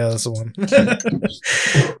 Yeah, that's the one.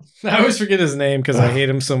 I always forget his name because I hate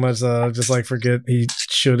him so much that I just forget he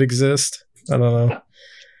should exist. I don't know.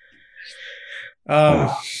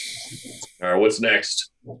 All right, what's next?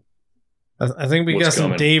 I think we got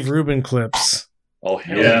some Dave Rubin clips. Oh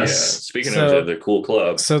hell yeah! Speaking of the cool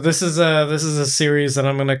club, so this is a series that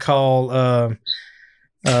I'm going to call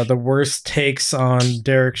the worst takes on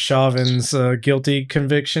Derek Chauvin's guilty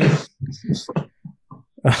conviction.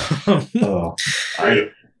 I'm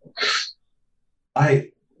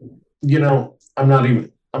not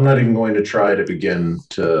even going to try to begin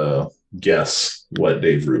to guess what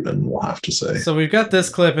Dave Rubin will have to say. So we've got this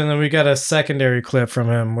clip, and then we got a secondary clip from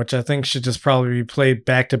him, which I think should just probably be played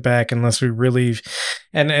back to back, unless we really,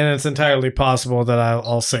 and it's entirely possible that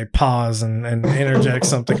I'll say pause and interject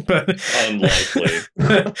something, but unlikely.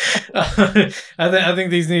 I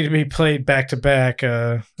think these need to be played back to back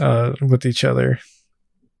with each other.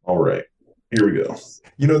 All right, here we go.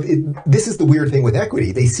 You know, this is the weird thing with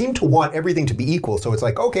equity. They seem to want everything to be equal. So it's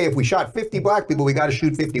like, okay, if we shot 50 black people, we got to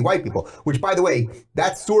shoot 50 white people, which, by the way,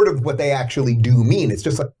 that's sort of what they actually do mean. It's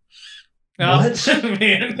just like, what?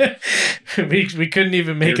 Man, we couldn't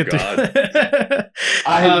even make Dear it through.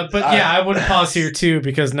 I would pause here too,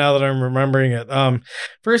 because now that I'm remembering it,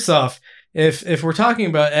 first off, if we're talking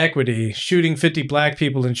about equity, shooting 50 black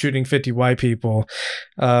people and shooting 50 white people,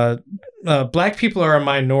 black people are a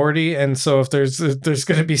minority, and so if there's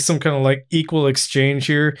going to be some kind of like equal exchange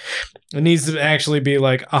here, it needs to actually be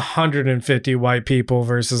like 150 white people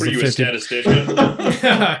versus What are the you, 50. a statistician?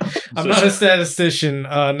 I'm not a statistician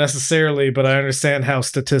necessarily, but I understand how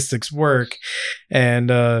statistics work,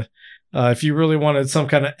 and if you really wanted some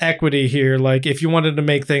kind of equity here, like if you wanted to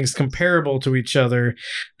make things comparable to each other,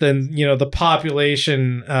 then, you know, the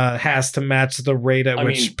population has to match the rate at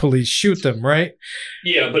which police shoot them, right?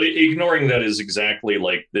 Yeah, but ignoring that is exactly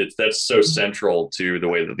like that's so central to the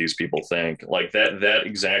way that these people think. Like that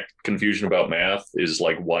exact confusion about math is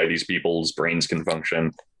like why these people's brains can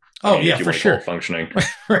function. Oh, yeah, for sure. Functioning.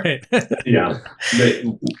 Right. Yeah.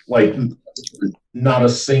 Like, not a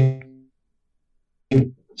single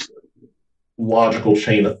logical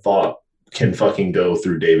chain of thought can fucking go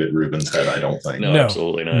through David Rubin's head, I don't think. No,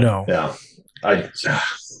 absolutely not. No. Yeah. I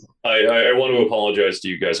want to apologize to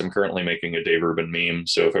you guys. I'm currently making a Dave Rubin meme,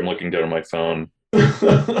 so if I'm looking down at my phone.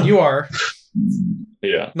 You are.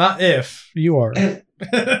 Yeah. Not if. You are.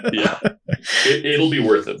 Yeah. It'll be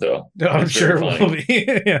worth it, though. I'm sure it will be.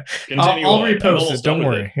 Yeah. I'll repost it. Don't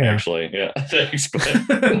worry. Yeah. Actually, yeah. Thanks.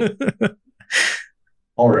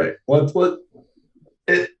 All right.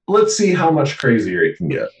 Let's see how much crazier it can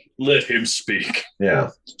get. Let him speak. Yeah.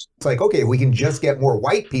 it's like, okay, if we can just get more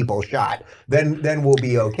white people shot, then we'll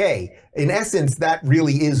be okay. In essence, that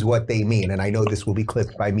really is what they mean. And I know this will be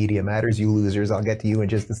clipped by Media Matters, you losers. I'll get to you in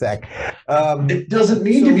just a sec. It doesn't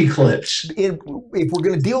need to be clipped. If we're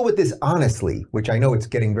going to deal with this honestly, which I know it's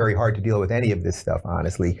getting very hard to deal with any of this stuff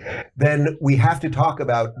honestly, then we have to talk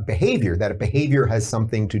about behavior, that a behavior has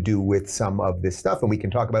something to do with some of this stuff. And we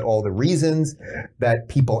can talk about all the reasons that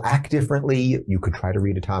people act differently. You could try to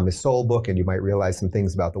read a Thomas Sowell book and you might realize some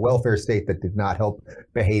things about the welfare state that did not help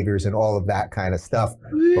behaviors and all of that kind of stuff.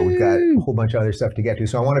 But we've got a whole bunch of other stuff to get to.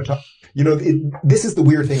 So I want to talk, this is the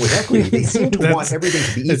weird thing with equity. They seem to want everything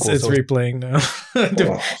to be equal. It's replaying now.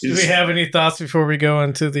 do we have any thoughts before we go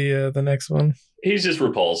into the next one? He's just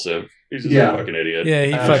repulsive. He's just a fucking idiot. Yeah,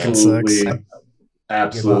 he fucking sucks.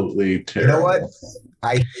 Absolutely terrible.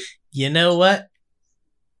 You know what?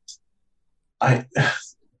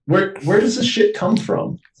 Where does this shit come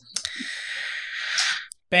from?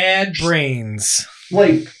 Bad brains.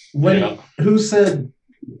 Like who said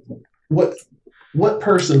what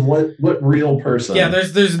person, what real person? Yeah,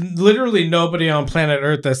 there's literally nobody on planet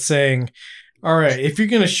Earth that's saying, all right, if you're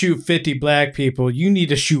gonna shoot 50 black people, you need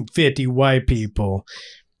to shoot 50 white people.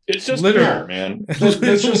 It's just literal, man.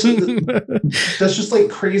 That's just like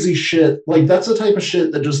crazy shit. Like that's the type of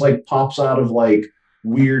shit that just like pops out of like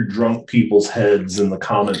weird drunk people's heads in the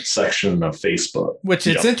comments section of Facebook. Which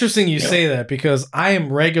it's interesting you say that, because I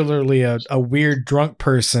am regularly a weird drunk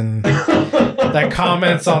person that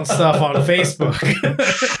comments on stuff on Facebook.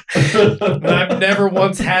 And I've never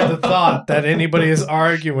once had the thought that anybody is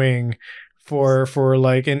arguing for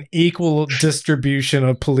like an equal distribution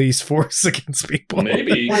of police force against people.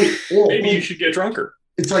 Maybe you should get drunker.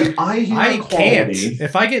 It's like I can't.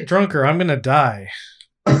 If I get drunker, I'm gonna die.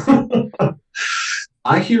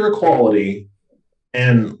 I hear equality,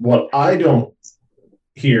 and what I don't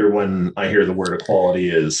hear when I hear the word equality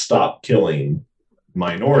is stop killing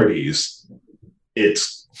minorities.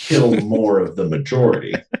 It's kill more of the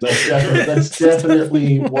majority. That's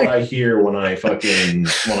definitely what I hear when I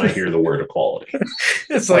hear the word equality.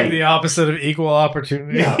 It's like the opposite of equal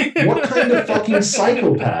opportunity. Yeah. What kind of fucking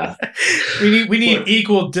psychopath? We need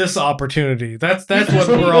equal disopportunity. That's what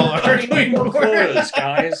we're all arguing for. Quotas,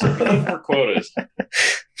 guys. More quotas.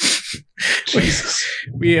 Jesus.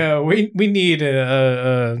 We need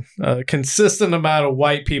a consistent amount of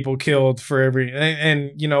white people killed for every,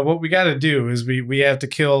 and you know what we got to do is we have to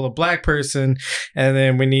kill a black person, and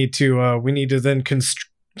then we need to then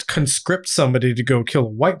conscript somebody to go kill a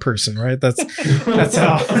white person, right? That's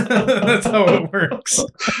how that's how it works.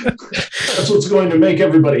 That's what's going to make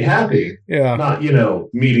everybody happy. Yeah. Not,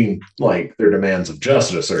 meeting like their demands of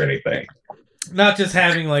justice or anything. Not just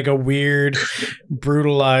having like a weird,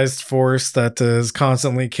 brutalized force that is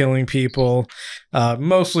constantly killing people,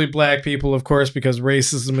 mostly black people, of course, because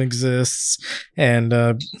racism exists, and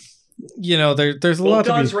there's a lot.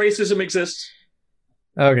 Does racism exist?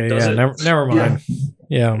 Okay, Does yeah, never mind.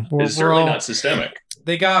 Yeah, it's certainly not systemic.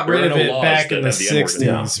 They got rid of it back in the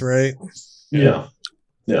 60s, right? Yeah.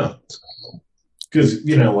 Because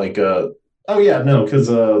because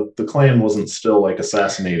the Klan wasn't still like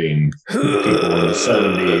assassinating people in the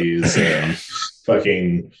 70s, and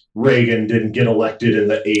fucking Reagan didn't get elected in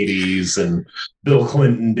the 80s, and Bill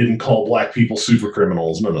Clinton didn't call black people super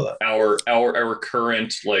criminals. None of that. Our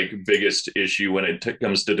current biggest issue when it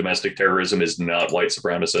comes to domestic terrorism is not white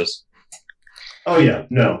supremacists. Oh yeah,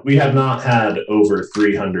 no, we have not had over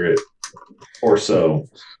 300 or so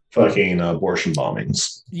fucking abortion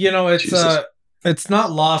bombings. It's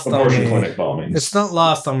not lost abortion on me. Clinic bombings. It's not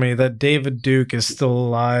lost on me that David Duke is still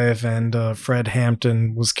alive and Fred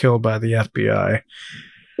Hampton was killed by the FBI.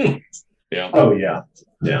 Yeah. Oh yeah.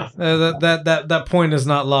 Yeah. That point is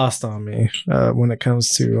not lost on me when it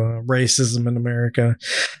comes to racism in America.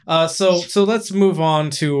 So let's move on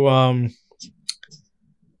to.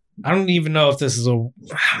 I don't even know if this is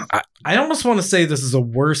I almost want to say this is a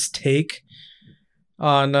worse take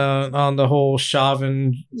on the whole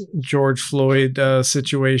Chauvin George Floyd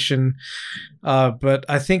situation, but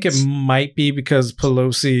I think it might be because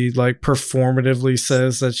Pelosi performatively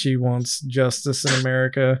says that she wants justice in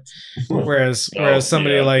America, whereas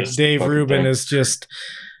somebody like Dave Rubin is just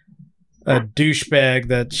a douchebag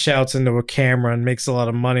that shouts into a camera and makes a lot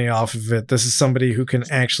of money off of it. This is somebody who can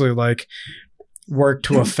actually work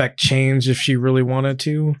to affect change if she really wanted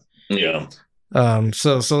to. Yeah.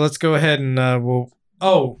 So let's go ahead and we'll.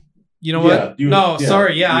 Oh, you know what?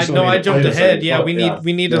 Sorry. Yeah, I jumped ahead. Yeah, we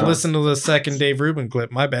need to listen to the second Dave Rubin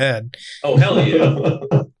clip. My bad. Oh, hell yeah.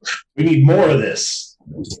 We need more of this.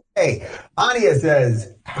 Hey, Anya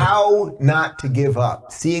says, how not to give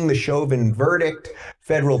up? Seeing the Chauvin verdict,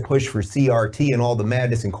 federal push for CRT, and all the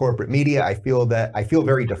madness in corporate media, I feel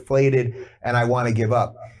very deflated and I want to give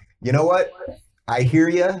up. You know what? I hear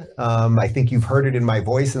you. I think you've heard it in my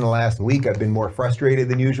voice in the last week. I've been more frustrated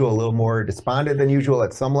than usual, a little more despondent than usual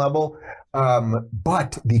at some level.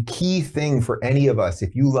 But the key thing for any of us,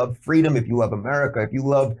 if you love freedom, if you love America,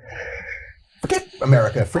 forget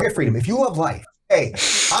America, forget freedom, if you love life. Hey,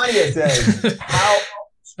 Anya says, how...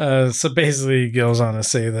 So basically he goes on to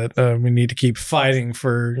say that we need to keep fighting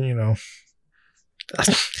for,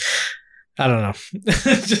 I don't know.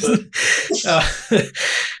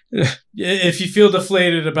 If you feel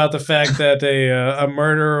deflated about the fact that a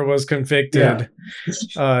murderer was convicted,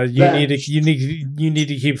 you need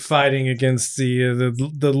to keep fighting against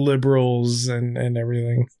the liberals and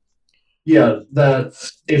everything. Yeah, that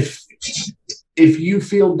if you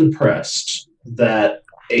feel depressed that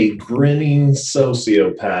a grinning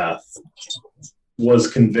sociopath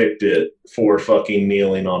was convicted for fucking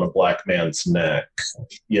kneeling on a black man's neck,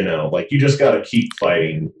 you just got to keep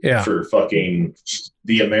fighting for fucking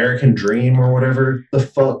the American dream or whatever the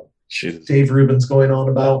fuck Dave Rubin's going on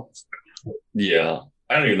about. Yeah.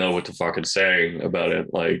 I don't even know what to fucking say about it.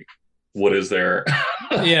 What is there?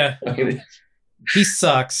 Yeah. He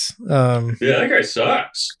sucks. Yeah, that guy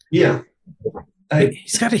sucks. Yeah.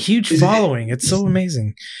 He's got a huge following. It's so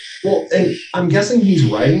amazing. Well, and I'm guessing he's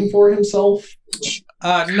writing for himself.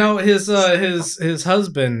 No, his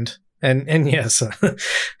husband and yes,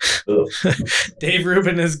 Dave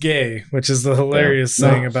Rubin is gay, which is the hilarious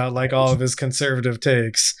thing about all of his conservative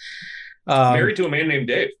takes. Married to a man named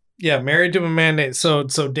Dave. Yeah, married to a man named so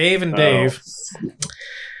Dave and Dave.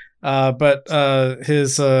 But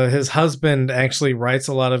his husband actually writes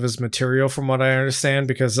a lot of his material, from what I understand,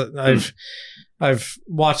 because I've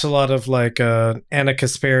watched a lot of Anna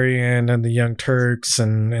Kasparian and the Young Turks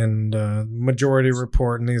and Majority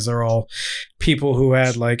Report, and these are all people who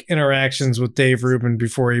had interactions with Dave Rubin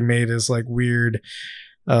before he made his weird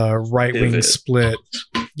right wing split.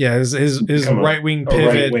 Yeah, his right wing pivot,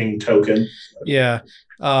 right wing token. Yeah.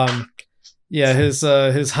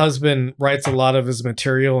 His husband writes a lot of his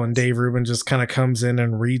material, and Dave Rubin just kind of comes in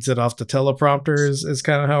and reads it off the teleprompter. Is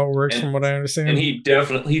kind of how it works, from what I understand. And he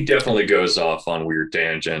definitely goes off on weird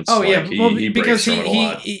tangents. Oh yeah, because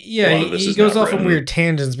he goes off on weird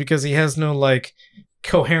tangents because he has no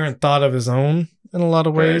coherent thought of his own in a lot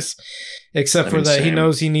of ways, except for that he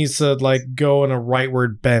knows he needs to go in a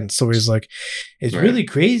rightward bent. So he's it's really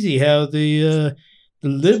crazy how the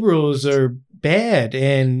liberals are bad,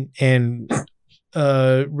 and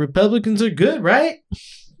Republicans are good, right?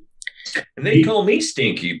 And they call me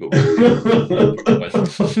stinky, but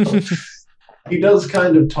he does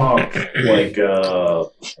kind of talk like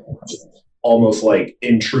almost like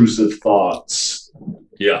intrusive thoughts.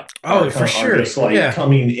 Yeah. Oh, for sure. Just like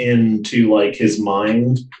coming into like his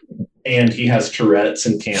mind, and he has Tourette's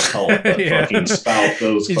and can't help but fucking spout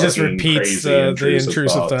those. He just repeats the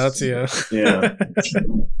intrusive thoughts. Yeah.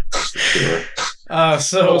 Sure.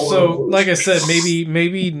 So like I said,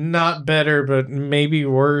 maybe not better, but maybe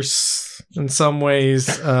worse in some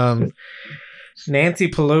ways. Nancy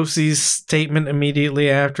Pelosi's statement immediately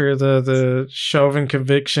after the Chauvin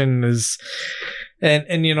conviction is,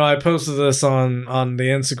 and you know, I posted this on the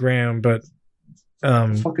Instagram, but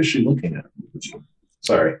what the fuck is she looking at?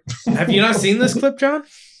 Sorry. Have you not seen this clip, John?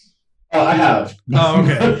 I have. Oh,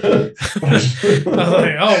 okay. I was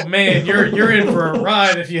like, oh man, you're in for a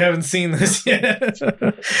ride if you haven't seen this yet.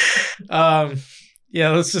 Yeah,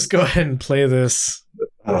 let's just go ahead and play this.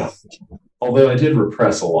 Although I did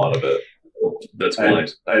repress a lot of it. That's fine.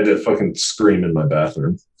 I had to fucking scream in my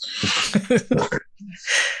bathroom.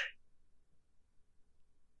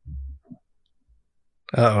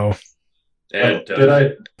 Uh-oh. And, did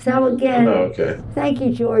I? So again, okay. Thank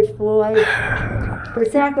you, George Floyd, for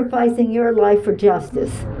sacrificing your life for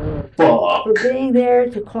justice. For being there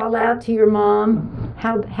to call out to your mom.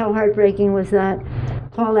 How heartbreaking was that?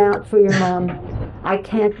 Call out for your mom. I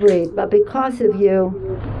can't breathe. But because of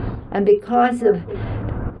you, and because of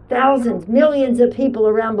thousands, millions of people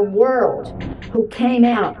around the world who came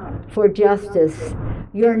out for justice,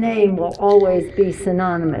 your name will always be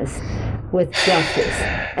synonymous with justice.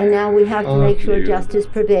 And now we have to make sure justice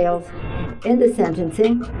prevails in the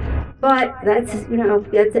sentencing. But that's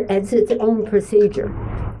its own procedure.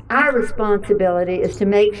 Our responsibility is to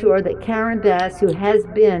make sure that Karen Bass, who has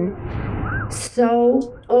been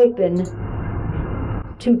so open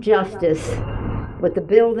to justice with the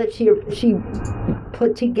bill that she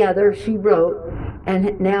put together, she wrote,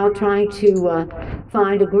 and now trying to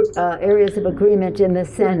find areas of agreement in the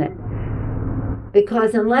Senate.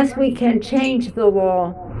 Because unless we can change the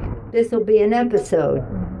law, this will be an episode.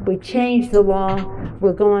 We change the law,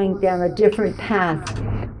 we're going down a different path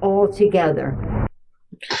altogether.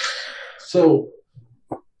 So,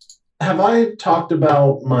 have I talked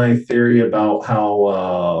about my theory about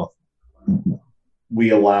how we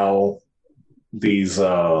allow these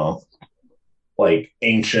like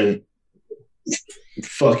ancient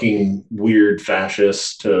fucking weird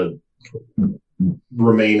fascists to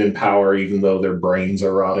remain in power even though their brains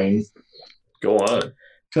are rotting? Go on.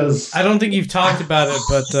 Because I don't think you've talked about it,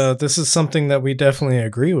 but this is something that we definitely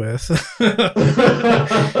agree with.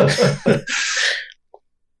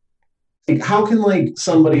 Like, how can like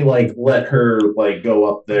somebody like let her like go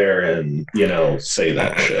up there and say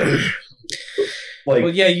that shit? Like,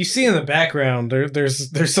 well, yeah, you see in the background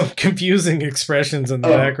there's some confusing expressions in the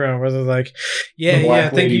background where they're like, I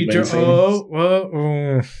think you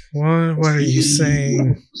what are you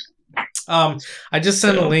saying? I just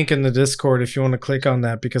sent a link in the Discord if you want to click on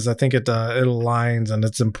that, because I think it aligns, and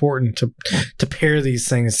it's important to pair these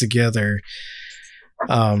things together.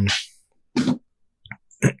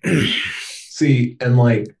 See, and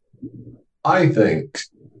like, I think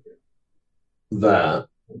that,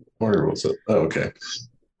 where was it? Oh, okay.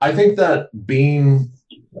 I think that being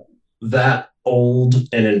that old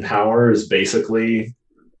and in power is basically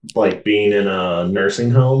like being in a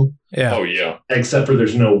nursing home. Yeah. Oh, yeah. Except for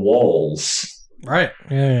there's no walls. Right.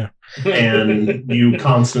 Yeah. And you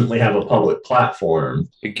constantly have a public platform.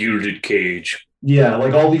 A gilded cage. Yeah,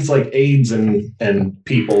 like all these like aides and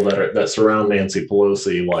people that surround Nancy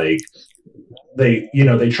Pelosi, like they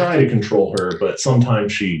try to control her, but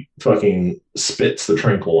sometimes she fucking spits the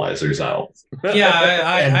tranquilizers out. Yeah,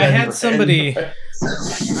 I had somebody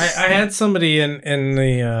in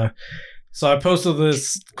the so I posted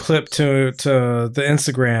this clip to the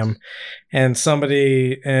Instagram, and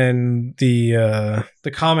somebody in the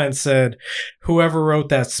comments said, "Whoever wrote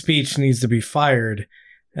that speech needs to be fired,"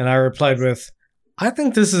 and I replied with, I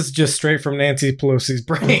think this is just straight from Nancy Pelosi's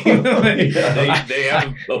brain. They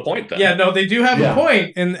have a point then. Yeah, no, they do have a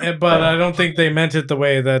point, but I don't think they meant it the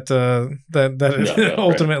way that it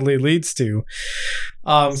ultimately leads to.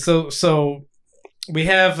 So we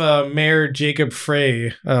have Mayor Jacob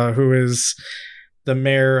Frey, who is the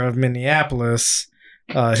mayor of Minneapolis.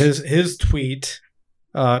 His tweet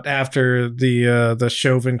after the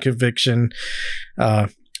Chauvin conviction.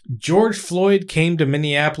 George Floyd came to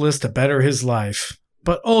Minneapolis to better his life,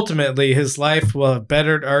 but ultimately his life will have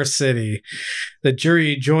bettered our city. The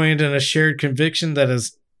jury joined in a shared conviction that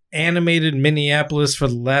is animated Minneapolis for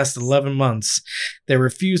the last 11 months. They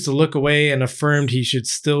refused to look away and affirmed he should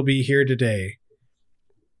still be here today.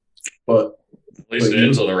 But at least it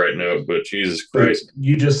ends on the right note, but Jesus Christ.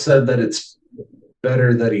 You just said that it's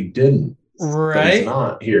better that he didn't. Right? He's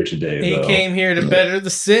not here today, He though. came here to better the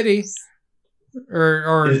city.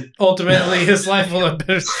 Or ultimately his life will have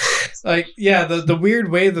been like, yeah, the weird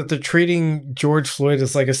way that they're treating George Floyd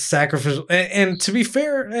is like a sacrificial, and to be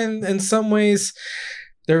fair, and in some ways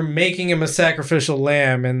they're making him a sacrificial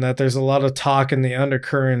lamb, and that there's a lot of talk in the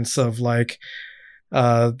undercurrents of like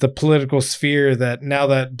the political sphere that now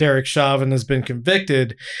that Derek Chauvin has been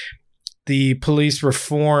convicted, the police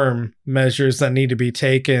reform measures that need to be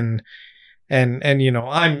taken, and you know,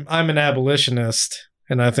 I'm an abolitionist.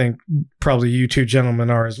 And I think probably you two gentlemen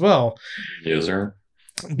are as well. Yes, sir.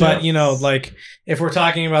 But, you know, like, if we're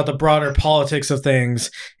talking about the broader politics of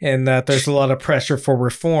things and that there's a lot of pressure for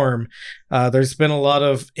reform, there's been a lot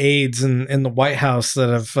of aides in the White House that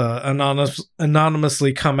have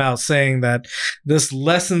anonymously come out saying that this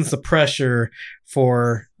lessens the pressure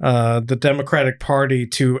for the Democratic Party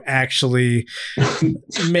to actually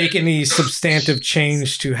make any substantive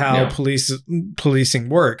change to how policing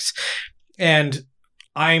works. And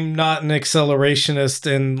I'm not an accelerationist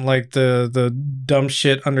in like the dumb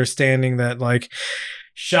shit understanding that like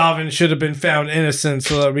Chauvin should have been found innocent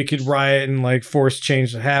so that we could riot and like force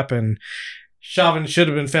change to happen. Chauvin should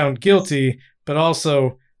have been found guilty, but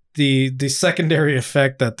also the secondary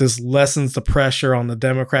effect that this lessens the pressure on the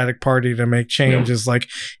Democratic Party to make change is like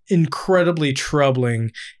incredibly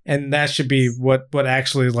troubling, and that should be what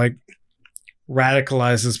actually like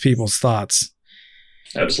radicalizes people's thoughts.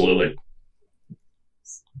 Absolutely.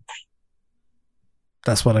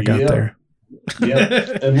 That's what I got there. Yeah,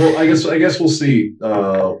 and well, I guess we'll see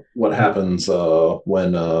what happens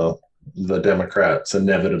when the Democrats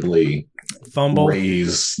inevitably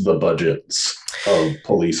raise the budgets of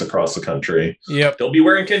police across the country. Yep, they'll be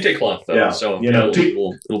wearing kente cloth though, so you know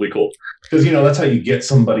it'll be cool. Because you know that's how you get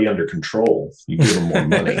somebody under control. You give them more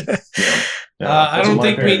money. I don't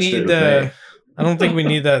think we need the. I don't think we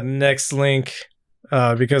need that next link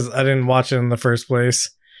because I didn't watch it in the first place.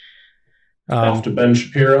 After Ben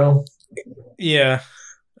Shapiro? Yeah.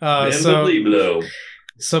 So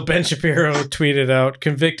Ben Shapiro tweeted out,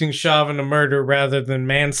 convicting Chauvin of murder rather than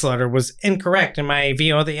manslaughter was incorrect in my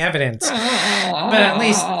view of the evidence. But at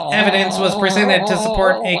least evidence was presented to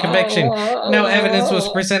support a conviction. No evidence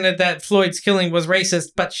was presented that Floyd's killing was racist,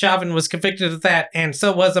 but Chauvin was convicted of that, and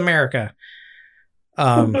so was America.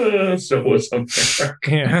 So was America.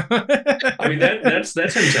 Yeah. I mean that's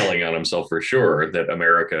him telling on himself for sure that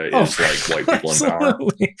America is like white people in power.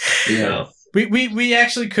 Yeah. We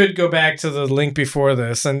actually could go back to the link before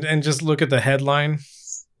this and just look at the headline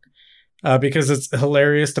because it's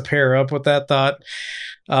hilarious to pair up with that thought.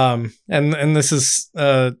 And this is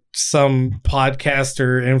some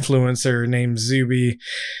podcaster influencer named Zuby.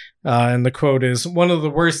 And the quote is, one of the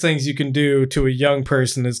worst things you can do to a young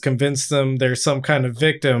person is convince them they're some kind of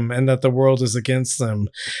victim and that the world is against them.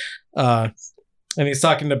 And he's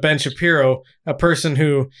talking to Ben Shapiro, a person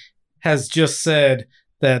who has just said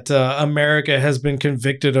that America has been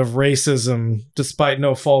convicted of racism despite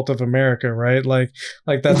no fault of America, right? Like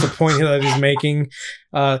that's the point that he's making.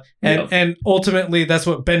 And ultimately, that's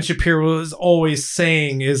what Ben Shapiro is always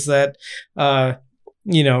saying is that,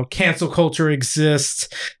 you know, cancel culture exists.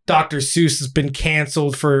 Dr. Seuss has been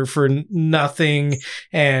canceled for nothing,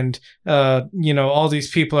 and you know, all these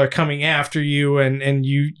people are coming after you, and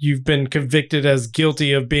you've been convicted as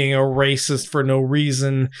guilty of being a racist for no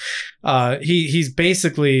reason. He's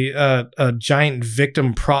basically a giant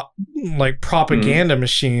victim propaganda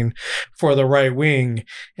machine for the right wing,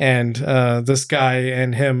 and this guy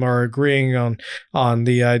and him are agreeing on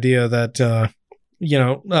the idea that you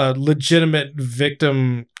know, legitimate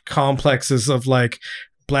victim complexes of like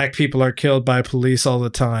black people are killed by police all the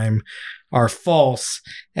time are false,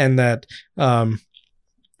 and that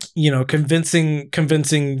you know,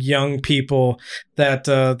 convincing young people that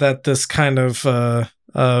that this kind of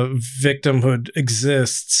victimhood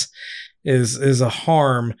exists is a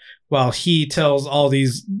harm, while he tells all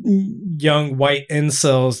these young white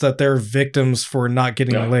incels that they're victims for not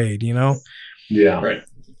getting laid, you know? Yeah. Right.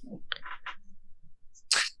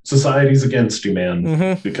 Society's against you,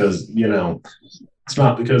 man, because, you know, it's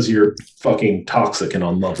not because you're fucking toxic and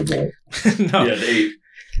unlovable. No. Yeah,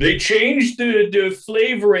 they changed the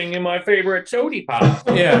flavoring in my favorite soda pop.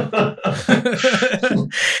 Yeah.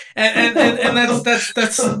 and that's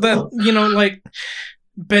that, you know, like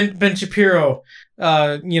Ben Shapiro,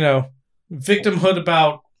 you know, victimhood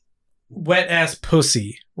about wet ass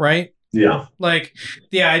pussy, right? Yeah. Like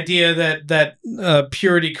the idea that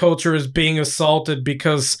purity culture is being assaulted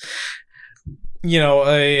because, you know,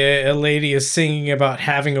 a lady is singing about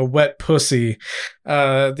having a wet pussy.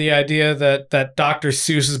 The idea that Dr.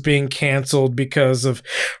 Seuss is being canceled because of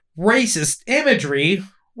racist imagery.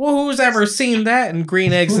 Well, who's ever seen that in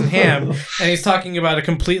Green Eggs and Ham? And he's talking about a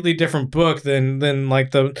completely different book than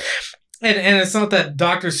like the... And it's not that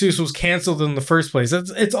Dr. Seuss was canceled in the first place.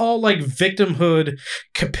 It's all like victimhood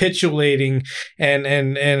capitulating, and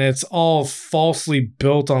it's all falsely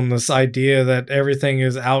built on this idea that everything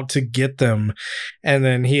is out to get them. And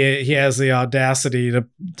then he has the audacity to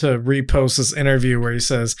repost this interview where he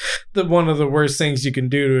says that one of the worst things you can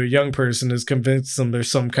do to a young person is convince them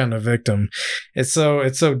there's some kind of victim. It's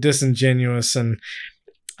so disingenuous, and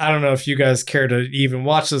I don't know if you guys care to even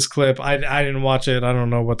watch this clip. I didn't watch it. I don't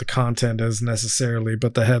know what the content is necessarily,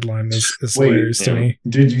 but the headline is hilarious to me.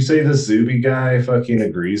 Did you say the Zuby guy fucking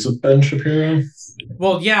agrees with Ben Shapiro?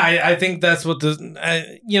 Well, yeah, I think that's what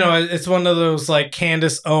it's one of those like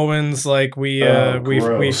Candace Owens, like we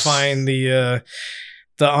find the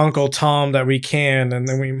Uncle Tom that we can, and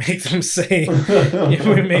then we make them say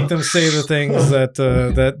the things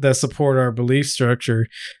that support our belief structure.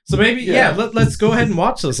 So maybe let's go ahead and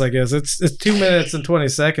watch this. I guess it's 2 minutes and 20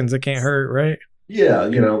 seconds. It can't hurt, right? Yeah,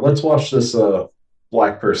 let's watch this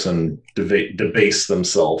black person debase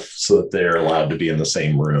themselves so that they're allowed to be in the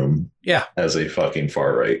same room. Yeah, as a fucking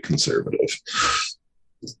far right conservative.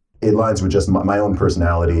 It lines with just my own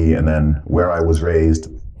personality, and then where I was raised.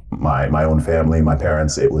 My own family, my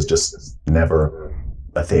parents, it was just never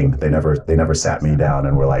a thing. They never sat me down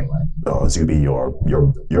and were like, "Oh, Zuby, you're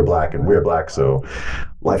black and we're black, so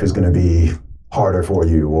life is going to be harder for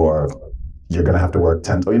you, or you're going to have to work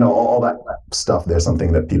 10." All that stuff. There's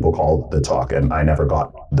something that people call the talk, and I never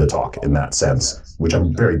got the talk in that sense, which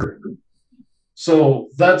I'm very grateful. So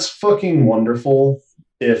that's fucking wonderful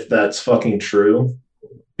if that's fucking true,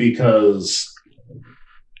 because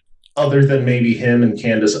other than maybe him and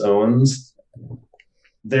Candace Owens,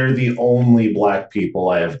 they're the only black people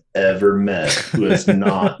I have ever met who has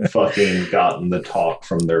not fucking gotten the talk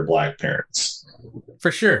from their black parents. For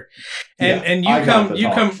sure. And you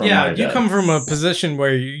come from a position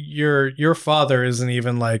where your father isn't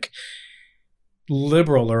even like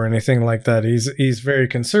liberal or anything like that. He's very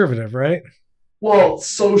conservative, right? Well,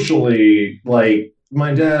 socially, like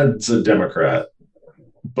my dad's a Democrat,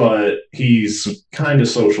 but he's kind of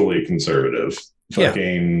socially conservative,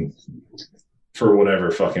 fucking for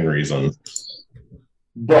whatever fucking reason.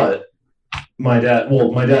 But my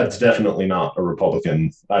dad's definitely not a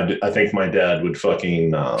Republican. I think my dad would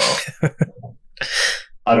fucking, I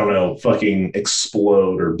don't know, fucking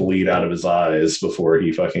explode or bleed out of his eyes before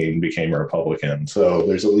he fucking became a Republican. So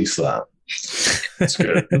there's at least that. That's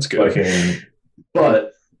good. That's good. Fucking,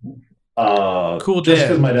 but cool. Just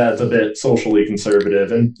because my dad's a bit socially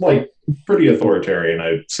conservative and like pretty authoritarian,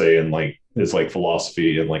 I'd say, in like his like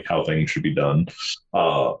philosophy and like how things should be done.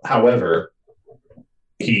 However,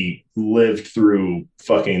 he lived through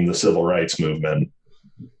fucking the civil rights movement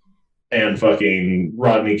and fucking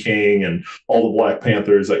Rodney King and all the Black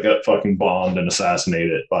Panthers that got fucking bombed and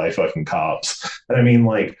assassinated by fucking cops. And I mean,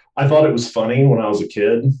 like, I thought it was funny when I was a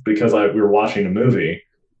kid because we were watching a movie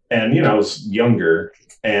and, I was younger.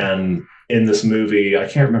 And in this movie, I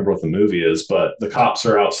can't remember what the movie is, but the cops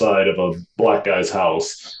are outside of a black guy's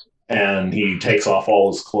house and he takes off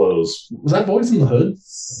all his clothes. Was that Boys in the Hood?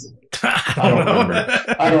 I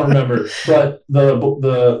don't remember. But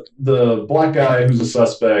the black guy who's a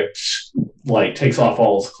suspect like takes off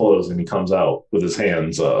all his clothes and he comes out with his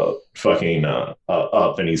hands up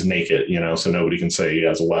and he's naked, so nobody can say he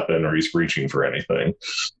has a weapon or he's reaching for anything.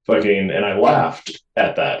 And I laughed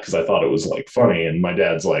at that because I thought it was like funny, and my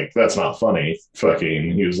dad's like, "That's not funny."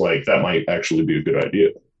 He was like, "That might actually be a good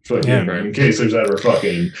idea." In case there's ever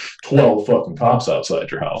fucking 12 fucking cops outside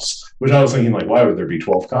your house, which I was thinking, like, why would there be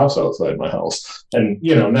 12 cops outside my house? And,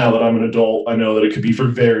 now that I'm an adult, I know that it could be for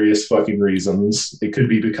various fucking reasons. It could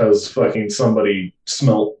be because fucking somebody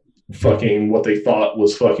smelt fucking what they thought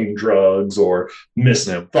was fucking drugs or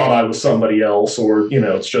thought I was somebody else, or,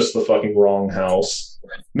 it's just the fucking wrong house.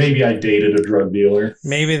 Maybe I dated a drug dealer.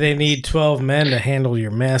 Maybe they need 12 men to handle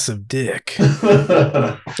your massive dick. Which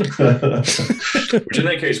in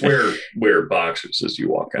that case, wear boxers as you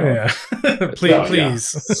walk out. Yeah.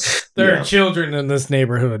 Please. Yeah. There are children in this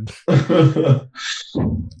neighborhood.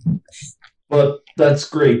 But that's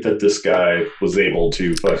great that this guy was able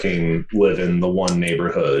to fucking live in the one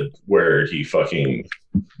neighborhood where he fucking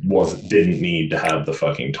didn't need to have the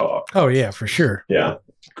fucking talk. Oh yeah, for sure. Yeah.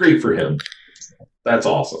 Great for him. That's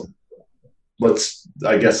awesome.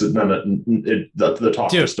 I guess the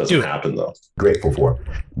talk just doesn't happen though. Grateful for,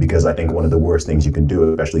 because I think one of the worst things you can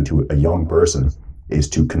do, especially to a young person, is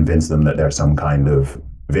to convince them that they're some kind of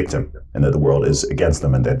victim and that the world is against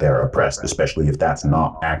them and that they're oppressed, especially if that's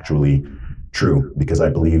not actually true. Because I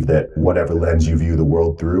believe that whatever lens you view the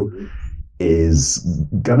world through is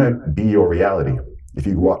gonna be your reality. If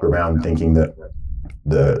you walk around thinking that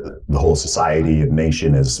the whole society and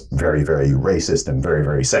nation is very, very racist and very,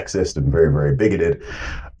 very sexist and very, very bigoted,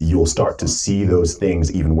 you'll start to see those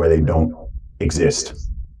things even where they don't exist,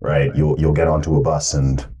 right? You'll get onto a bus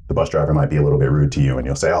and the bus driver might be a little bit rude to you and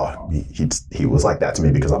you'll say, oh, he was like that to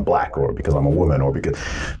me because I'm black or because I'm a woman or because,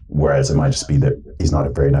 whereas it might just be that he's not a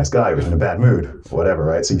very nice guy, he's in a bad mood, whatever,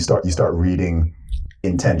 right? So you start reading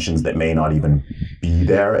intentions that may not even be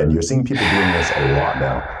there, and you're seeing people doing this a lot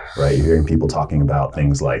now, right? You're hearing people talking about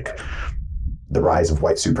things like the rise of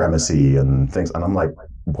white supremacy and things, and I'm like,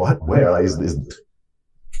 what? Where? Like,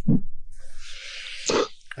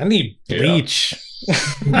 I need bleach.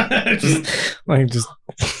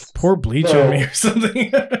 just pour bleach on me or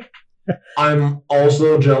something. I'm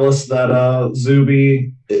also jealous that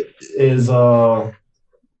Zuby is, I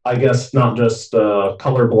guess, not just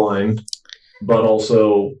colorblind, but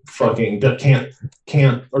also fucking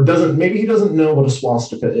can't or doesn't, maybe he doesn't know what a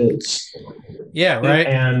swastika is. Yeah, right.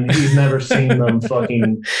 And he's never seen them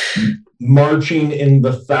fucking marching in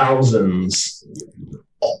the thousands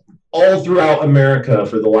all throughout America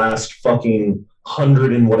for the last fucking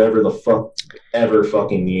 100 and whatever the fuck ever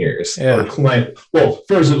fucking years. Yeah. Well,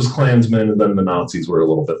 first it was Klansmen and then the Nazis were a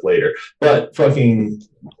little bit later. But fucking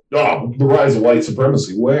the rise of white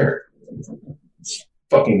supremacy, where?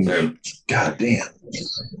 Fucking goddamn.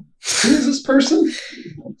 Who is this person?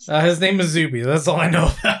 His name is Zuby. That's all I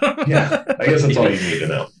know about him. Yeah, I guess that's all you need to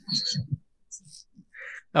know.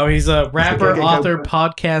 Oh, he's a rapper, author,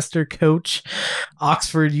 podcaster, coach,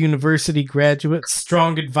 Oxford University graduate,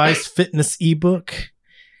 Strong Advice Fitness ebook.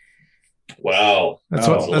 Wow. That's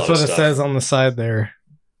what it says on the side there.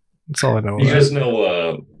 That's all I know. You guys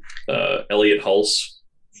know Elliot Hulse?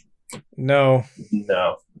 No.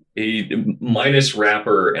 He, minus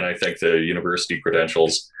rapper and I think the university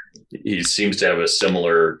credentials, he seems to have a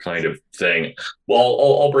similar kind of thing. Well,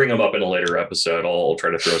 I'll bring him up in a later episode. I'll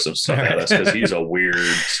try to throw some stuff at us because he's a weird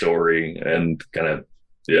story and kind of,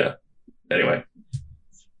 yeah. Anyway.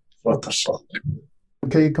 What the fuck?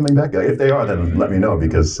 Okay, coming back. If they are, then let me know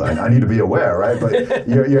because I need to be aware, right? But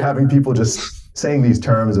you're having people just saying these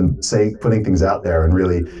terms and putting things out there and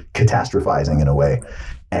really catastrophizing in a way.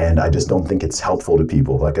 And I just don't think it's helpful to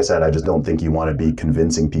people. Like I said, I just don't think you want to be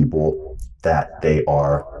convincing people that they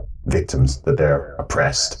are victims, that they're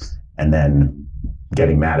oppressed, and then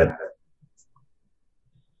getting mad at.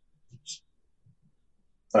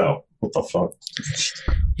 Oh, what the fuck?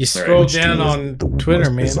 You scroll down on Twitter,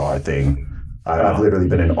 man. Bizarre thing. I've literally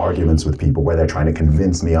been in arguments with people where they're trying to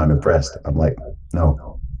convince me I'm oppressed. I'm like,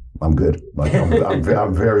 no, I'm good. Like,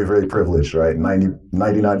 I'm very, very privileged, right?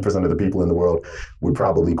 99% of the people in the world would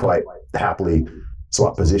probably quite happily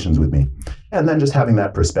swap positions with me. And then just having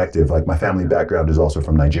that perspective, like my family background is also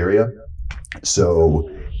from Nigeria. So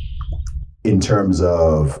in terms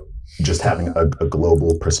of just having a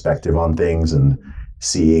global perspective on things and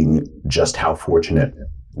seeing just how fortunate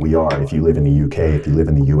we are, if you live in the UK, if you live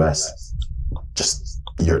in the US, just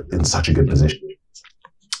you're in such a good position.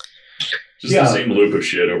 Just the same loop of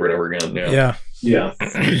shit over and over again. Yeah.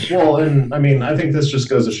 Well, and I mean, I think this just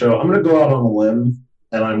goes to show, I'm going to go out on a limb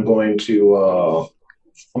and I'm going to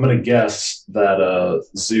guess that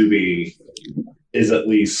Zuby is at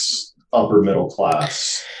least upper middle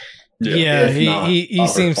class. Yeah, he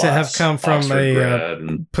seems to have come from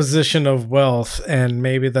a position of wealth, and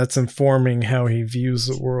maybe that's informing how he views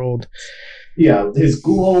the world. Yeah, his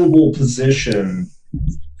global position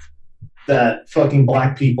that fucking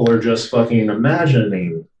black people are just fucking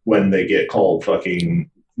imagining when they get called fucking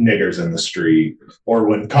niggers in the street, or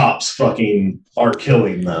when cops fucking are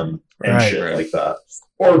killing them and shit like that.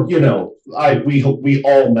 Or, you know, we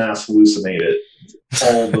all mass hallucinate it.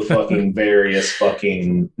 All the fucking various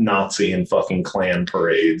fucking Nazi and fucking Klan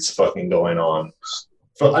parades fucking going on.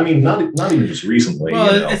 I mean, not even just recently.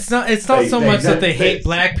 Well, you know. it's not so much that they hate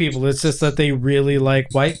black people. It's just that they really like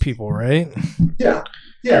white people, right? Yeah.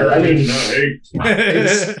 Yeah, I mean, what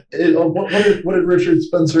did Richard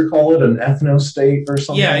Spencer call it? An ethno state or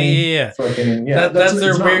something? Yeah. Fucking, that's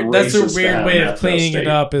their weird way of cleaning it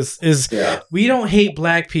up. Is we don't hate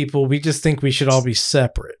black people. We just think we should all be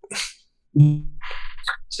separate.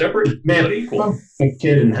 Separate, man. Equal. A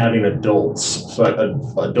kid and having adult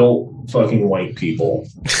fucking white people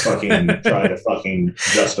fucking try to fucking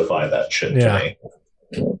justify that shit to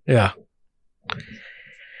me. Yeah.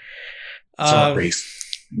 It's not race.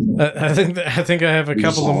 I think I have a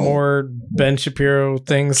couple of more Ben Shapiro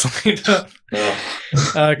things lined up.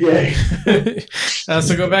 Yay.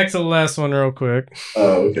 So go back to the last one real quick.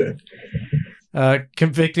 Oh, okay.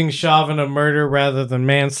 Convicting Chauvin of murder rather than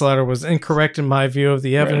manslaughter was incorrect in my view of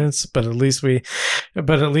the evidence, but at least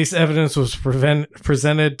evidence was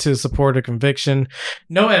presented to support a conviction.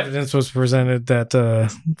 No evidence was presented that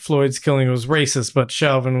Floyd's killing was racist, but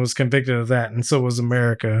Chauvin was convicted of that, and so was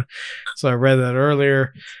America. So I read that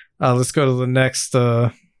earlier. Let's go to the next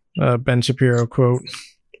Ben Shapiro quote.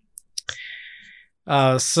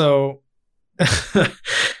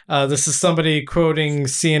 This is somebody quoting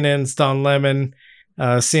CNN's Don Lemon.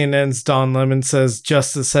 CNN's Don Lemon says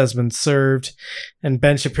justice has been served, and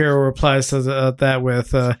Ben Shapiro replies to that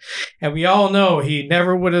with, and we all know he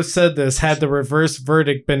never would have said this had the reverse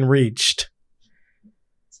verdict been reached.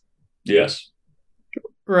 Yes.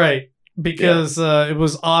 Right, because it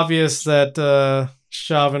was obvious that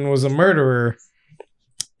Chauvin was a murderer,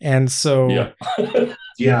 and so... Yeah.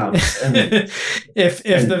 Yeah. if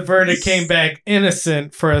the verdict came back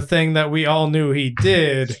innocent for a thing that we all knew he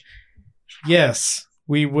did, yes,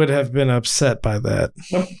 we would have been upset by that.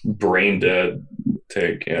 Brain dead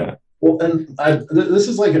take, yeah. Well, and this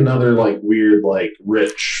is like another like weird like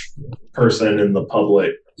rich person in the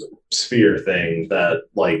public sphere thing that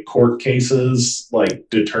like court cases like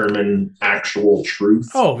determine actual truth.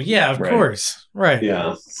 Oh yeah, of course, right?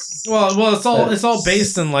 Yeah. Well, it's all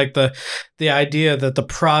based in like the idea that the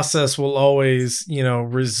process will always,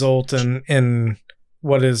 result in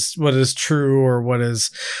what is true or what is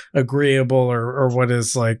agreeable or what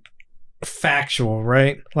is like factual,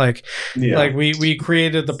 right? Like we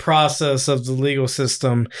created the process of the legal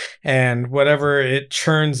system, and whatever it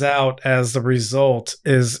churns out as the result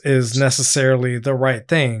is necessarily the right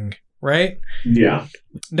thing, right? Yeah.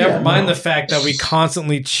 Never mind the fact that we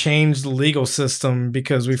constantly change the legal system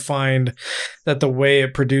because we find that the way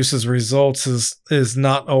it produces results is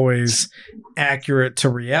not always accurate to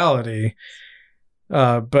reality.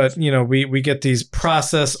 But we get these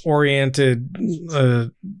process oriented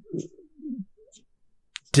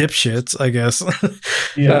dipshits, I guess.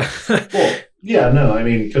 Yeah. Well, yeah, no, I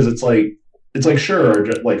mean, because it's like sure,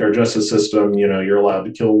 our justice system, you're allowed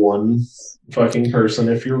to kill one fucking person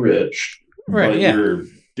if you're rich, right? But yeah, you're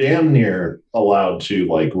damn near allowed to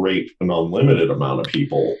like rape an unlimited amount of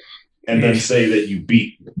people, and then say that you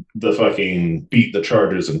beat the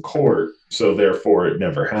charges in court, so therefore it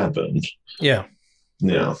never happened. Yeah.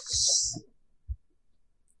 Yeah.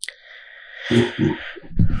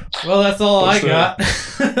 Well, that's all I got.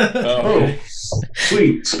 Oh,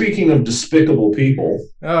 sweet. Speaking of despicable people.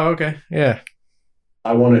 Oh, okay. Yeah.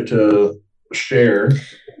 I wanted to share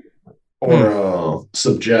or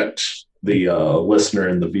subject the listener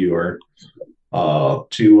and the viewer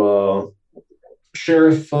to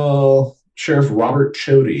Sheriff Robert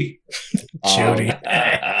Chody. Chody.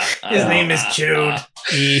 His name is Chode.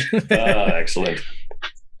 Excellent.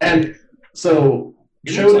 And so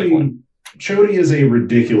Chody is a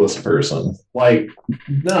ridiculous person. Like,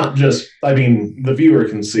 not just, I mean, the viewer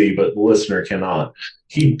can see, but the listener cannot.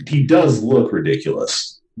 He does look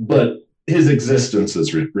ridiculous, but his existence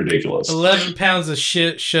is ridiculous. 11 pounds of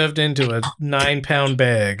shit shoved into a 9-pound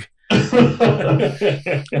bag.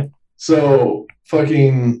 So,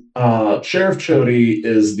 fucking Sheriff Chody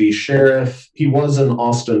is the sheriff. He was an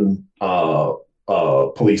Austin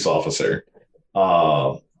police officer,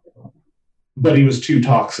 but he was too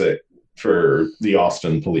toxic for the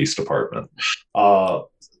Austin Police Department.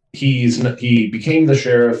 He became the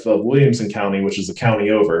sheriff of Williamson County, which is the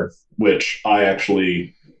county over, which I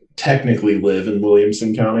actually technically live in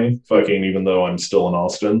Williamson County, fucking even though I'm still in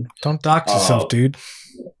Austin. Don't dox yourself, dude.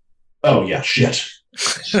 Oh yeah, shit.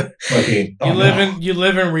 Fucking, you live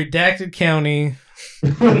in redacted county.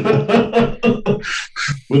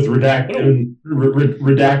 With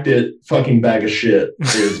redacted fucking bag of shit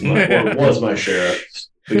was my sheriff.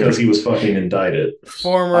 Because he was fucking indicted.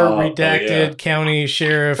 Former redacted county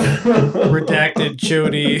sheriff, redacted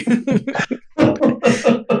Chody. I'll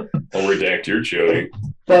redact your Chody.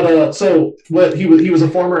 But he was a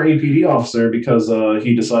former APD officer because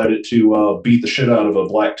he decided to beat the shit out of a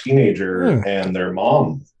black teenager and their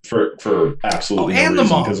mom for absolutely no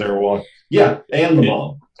reason because they were walking. Yeah, and the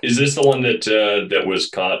mom. Is this the one that was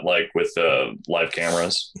caught like with live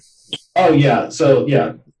cameras? Oh yeah, so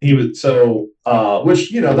yeah. He was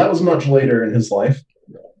which that was much later in his life,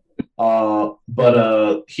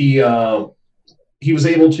 but he was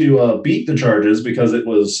able to beat the charges because it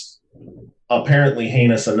was apparently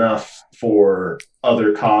heinous enough for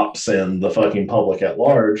other cops and the fucking public at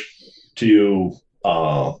large to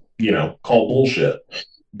call bullshit.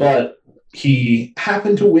 But he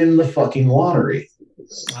happened to win the fucking lottery.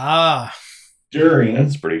 During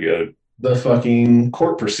That's pretty good. the fucking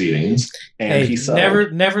court proceedings, and he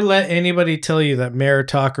settled. never let anybody tell you that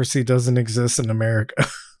meritocracy doesn't exist in America.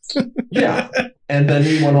 Yeah. And then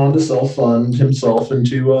he went on to self-fund himself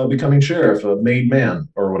into becoming sheriff, a made man,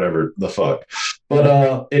 or whatever the fuck.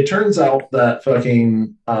 But it turns out that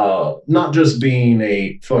fucking, not just being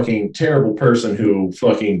a fucking terrible person who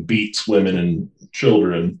fucking beats women and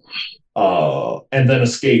children, and then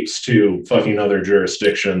escapes to fucking other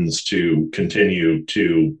jurisdictions to continue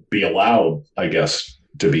to be allowed, I guess,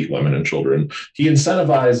 to beat women and children. He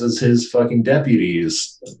incentivizes his fucking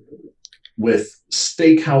deputies with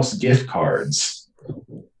steakhouse gift cards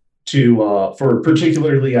to for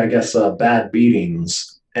particularly, I guess, bad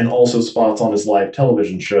beatings, and also spots on his live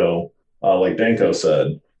television show, like Danko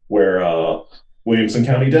said, where Williamson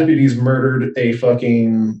County deputies murdered a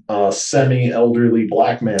fucking semi-elderly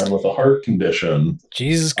black man with a heart condition.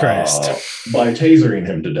 Jesus Christ. By tasering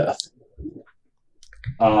him to death.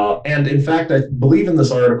 And in fact, I believe in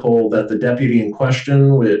this article that the deputy in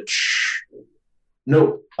question,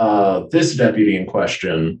 this deputy in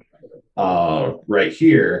question, right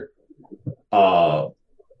here,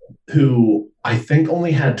 who I think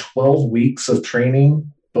only had 12 weeks of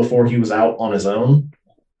training before he was out on his own,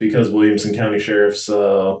 because Williamson County sheriffs,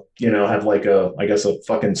 have like a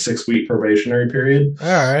fucking 6-week probationary period. All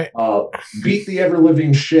right. Beat the ever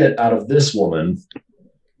living shit out of this woman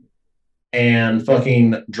and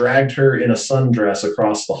fucking dragged her in a sundress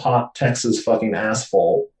across the hot Texas fucking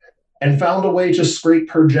asphalt and found a way to scrape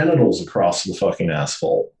her genitals across the fucking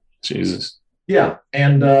asphalt. Jesus. Yeah.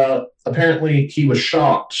 And apparently he was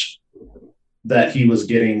shocked that he was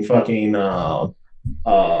getting fucking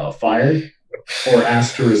fired or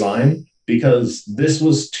asked to resign, because this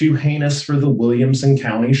was too heinous for the Williamson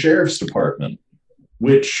County Sheriff's Department,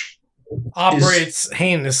 which operates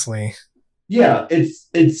heinously. Yeah,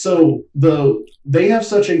 it's so they have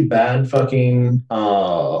such a bad fucking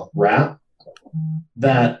rap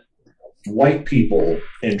that white people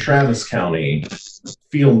in Travis County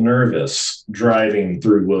feel nervous driving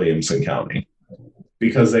through Williamson County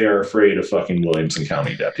because they are afraid of fucking Williamson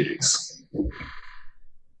County deputies.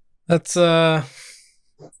 That's you've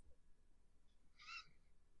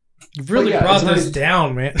really brought this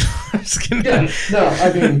down, man. Yeah, no,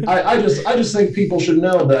 I mean, I just think people should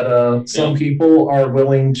know that some people are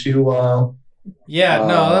willing to.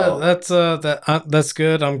 That's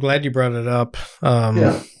good. I'm glad you brought it up.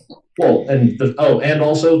 Yeah. Well, and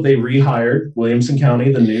also they rehired Williamson County,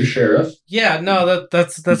 the new sheriff. Yeah, no,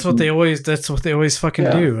 that's what they always fucking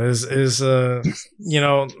do is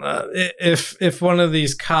if one of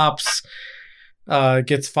these cops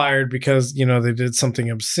gets fired because they did something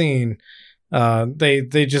obscene,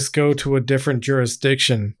 they just go to a different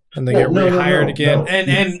jurisdiction and they get rehired again.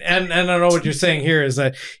 And I know what you're saying here is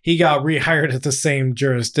that he got rehired at the same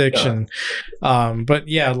jurisdiction. But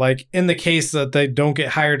yeah, like in the case that they don't get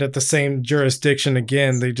hired at the same jurisdiction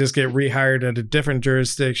again, they just get rehired at a different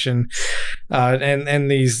jurisdiction.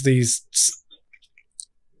 And these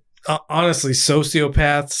honestly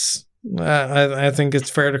sociopaths, I think it's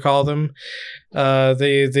fair to call them.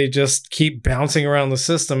 They just keep bouncing around the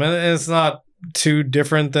system, and it's not too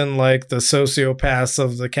different than like the sociopaths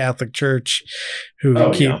of the Catholic Church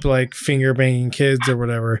who keep like finger banging kids or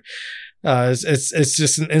whatever. It's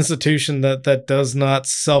just an institution that does not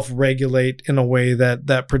self-regulate in a way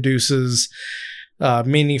that produces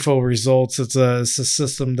meaningful results. It's a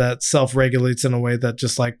system that self-regulates in a way that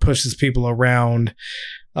just like pushes people around.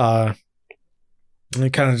 And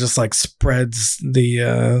it kind of just like spreads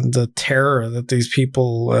the terror that these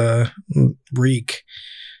people wreak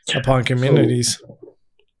upon communities. So,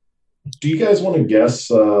 do you guys want to guess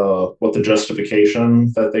what the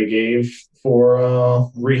justification that they gave for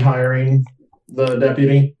rehiring the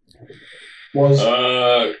deputy was?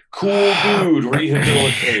 Cool dude,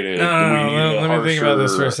 rehabilitated. Let me think about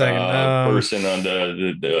this for a second. Person on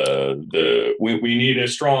we need a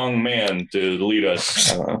strong man to lead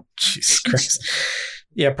us. Jesus Christ.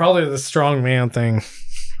 Yeah, probably the strong man thing.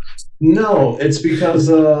 No, it's because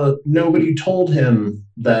nobody told him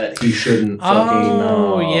that he shouldn't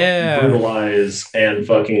fucking brutalize and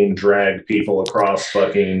fucking drag people across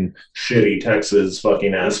fucking shitty Texas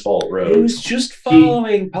fucking asphalt roads. He was just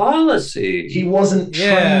following policy. He wasn't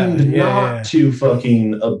trained not to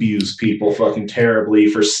fucking abuse people fucking terribly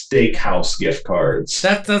for steakhouse gift cards.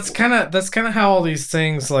 That's kind of how all these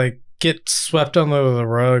things like get swept under the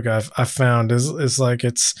rug. I've found is like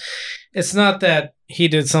it's not that he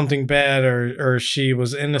did something bad or she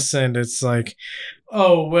was innocent. It's like,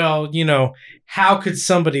 oh well, how could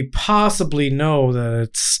somebody possibly know that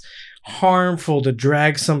it's harmful to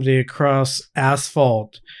drag somebody across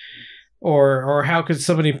asphalt? Or how could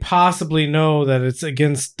somebody possibly know that it's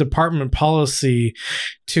against department policy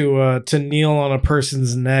to kneel on a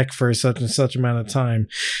person's neck for such and such amount of time?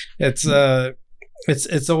 It's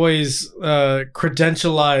always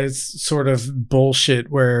credentialized sort of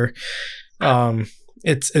bullshit where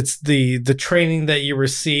it's the training that you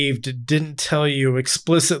received didn't tell you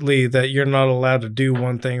explicitly that you're not allowed to do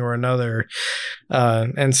one thing or another,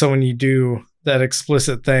 and so when you do that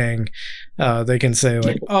explicit thing, they can say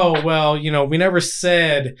like, oh well, we never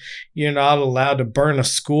said you're not allowed to burn a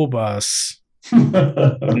school bus.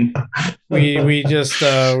 we just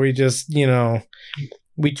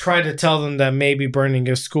we try to tell them that maybe burning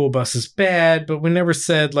a school bus is bad, but we never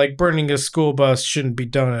said like burning a school bus shouldn't be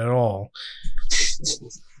done at all.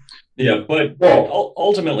 Yeah, but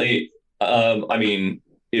ultimately, I mean,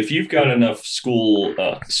 if you've got enough school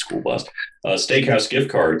bus, steakhouse gift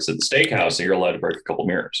cards at the steakhouse, and you're allowed to break a couple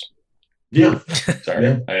mirrors. Yeah. Sorry,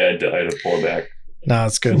 Yeah. I had to pull it back. No,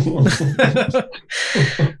 it's good.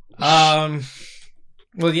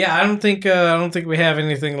 Well, yeah, I don't think we have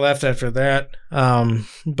anything left after that.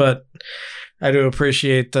 But I do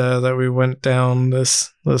appreciate that we went down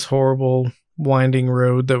this horrible winding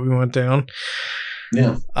road that we went down.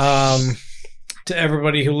 Yeah. To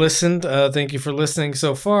everybody who listened, thank you for listening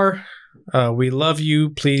so far. We love you.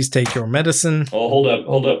 Please take your medicine. Oh, hold up.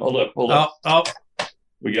 Oh.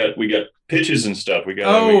 We got pitches and stuff.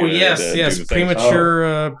 Yes.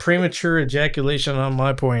 Premature ejaculation on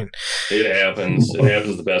my point. It happens. It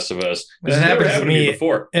happens to the best of us. It happens to me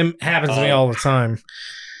before. It happens to me all the time.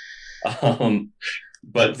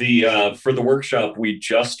 But for the workshop, we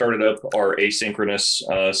just started up our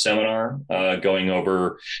asynchronous seminar, going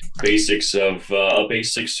over basics of a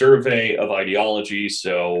basic survey of ideology.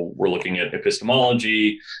 So we're looking at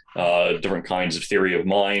epistemology, different kinds of theory of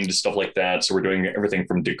mind, stuff like that. So we're doing everything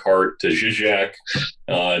from Descartes to Zizek.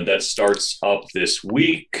 That starts up this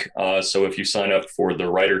week. So if you sign up for the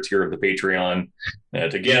writer tier of the Patreon,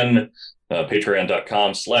 again,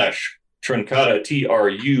 patreon.com/Truncata, TRUNCATA.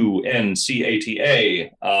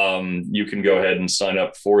 You can go ahead and sign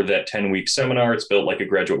up for that 10-week seminar. It's built like a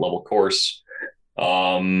graduate level course,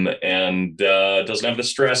 and doesn't have the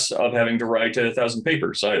stress of having to write 1,000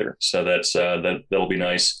 papers either. So that'll be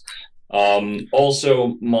nice.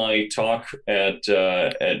 Also, my talk at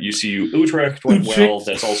UCU Utrecht went well.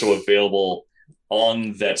 That's also available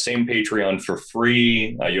on that same Patreon for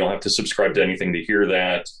free. You don't have to subscribe to anything to hear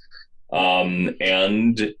that.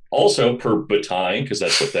 And also per Bataille, because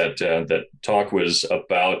that's what that talk was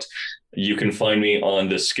about. You can find me on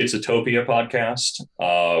the Schizotopia podcast,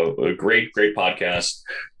 a great podcast.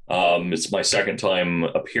 It's my second time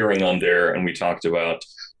appearing on there, and we talked about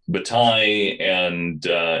Bataille and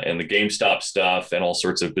the GameStop stuff and all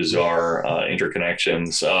sorts of bizarre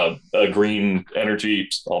interconnections, green energy.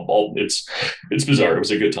 It's bizarre. It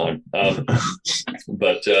was a good time.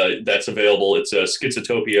 But that's available. It's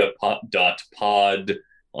schizotopia.pod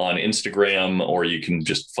on Instagram, or you can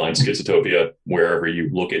just find Schizotopia wherever you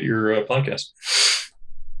look at your podcast.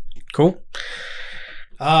 Cool.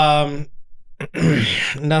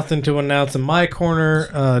 Nothing to announce in my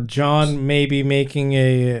corner. John may be making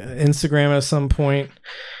a Instagram at some point,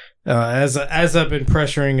 as I've been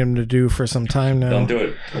pressuring him to do for some time now. Don't do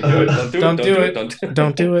it.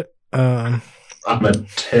 Don't do it. I'm a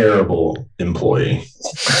terrible employee.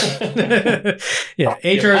 Yeah,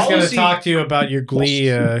 HR is going to talk to you about your Glee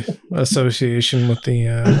association with the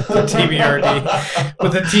TBRD,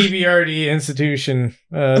 with the TBRD institution.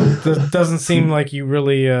 That doesn't seem like you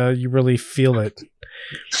really feel it.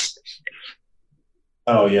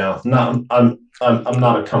 Oh yeah, no, I'm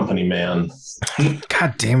not a company man.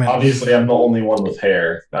 God damn it! Obviously, I'm the only one with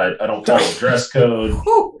hair. I don't follow dress code.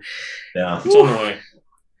 Yeah, it's on the way.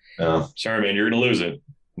 Yeah. Sorry, man, you're gonna lose it.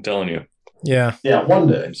 I'm telling you. Yeah. Yeah, one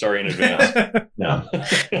day. I'm sorry in advance. Yeah.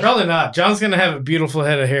 Probably not. John's gonna have a beautiful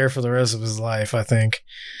head of hair for the rest of his life, I think.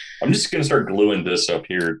 I'm just gonna start gluing this up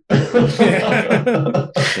here.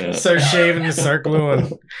 Yeah. Start shaving and start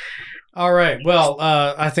gluing. All right. Well,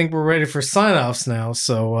 I think we're ready for sign-offs now.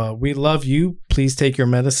 So we love you. Please take your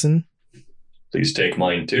medicine. Please take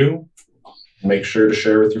mine too. Make sure to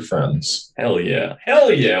share with your friends. Hell yeah.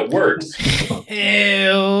 Hell yeah. It worked.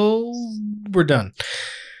 Hell, we're done.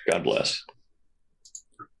 God bless.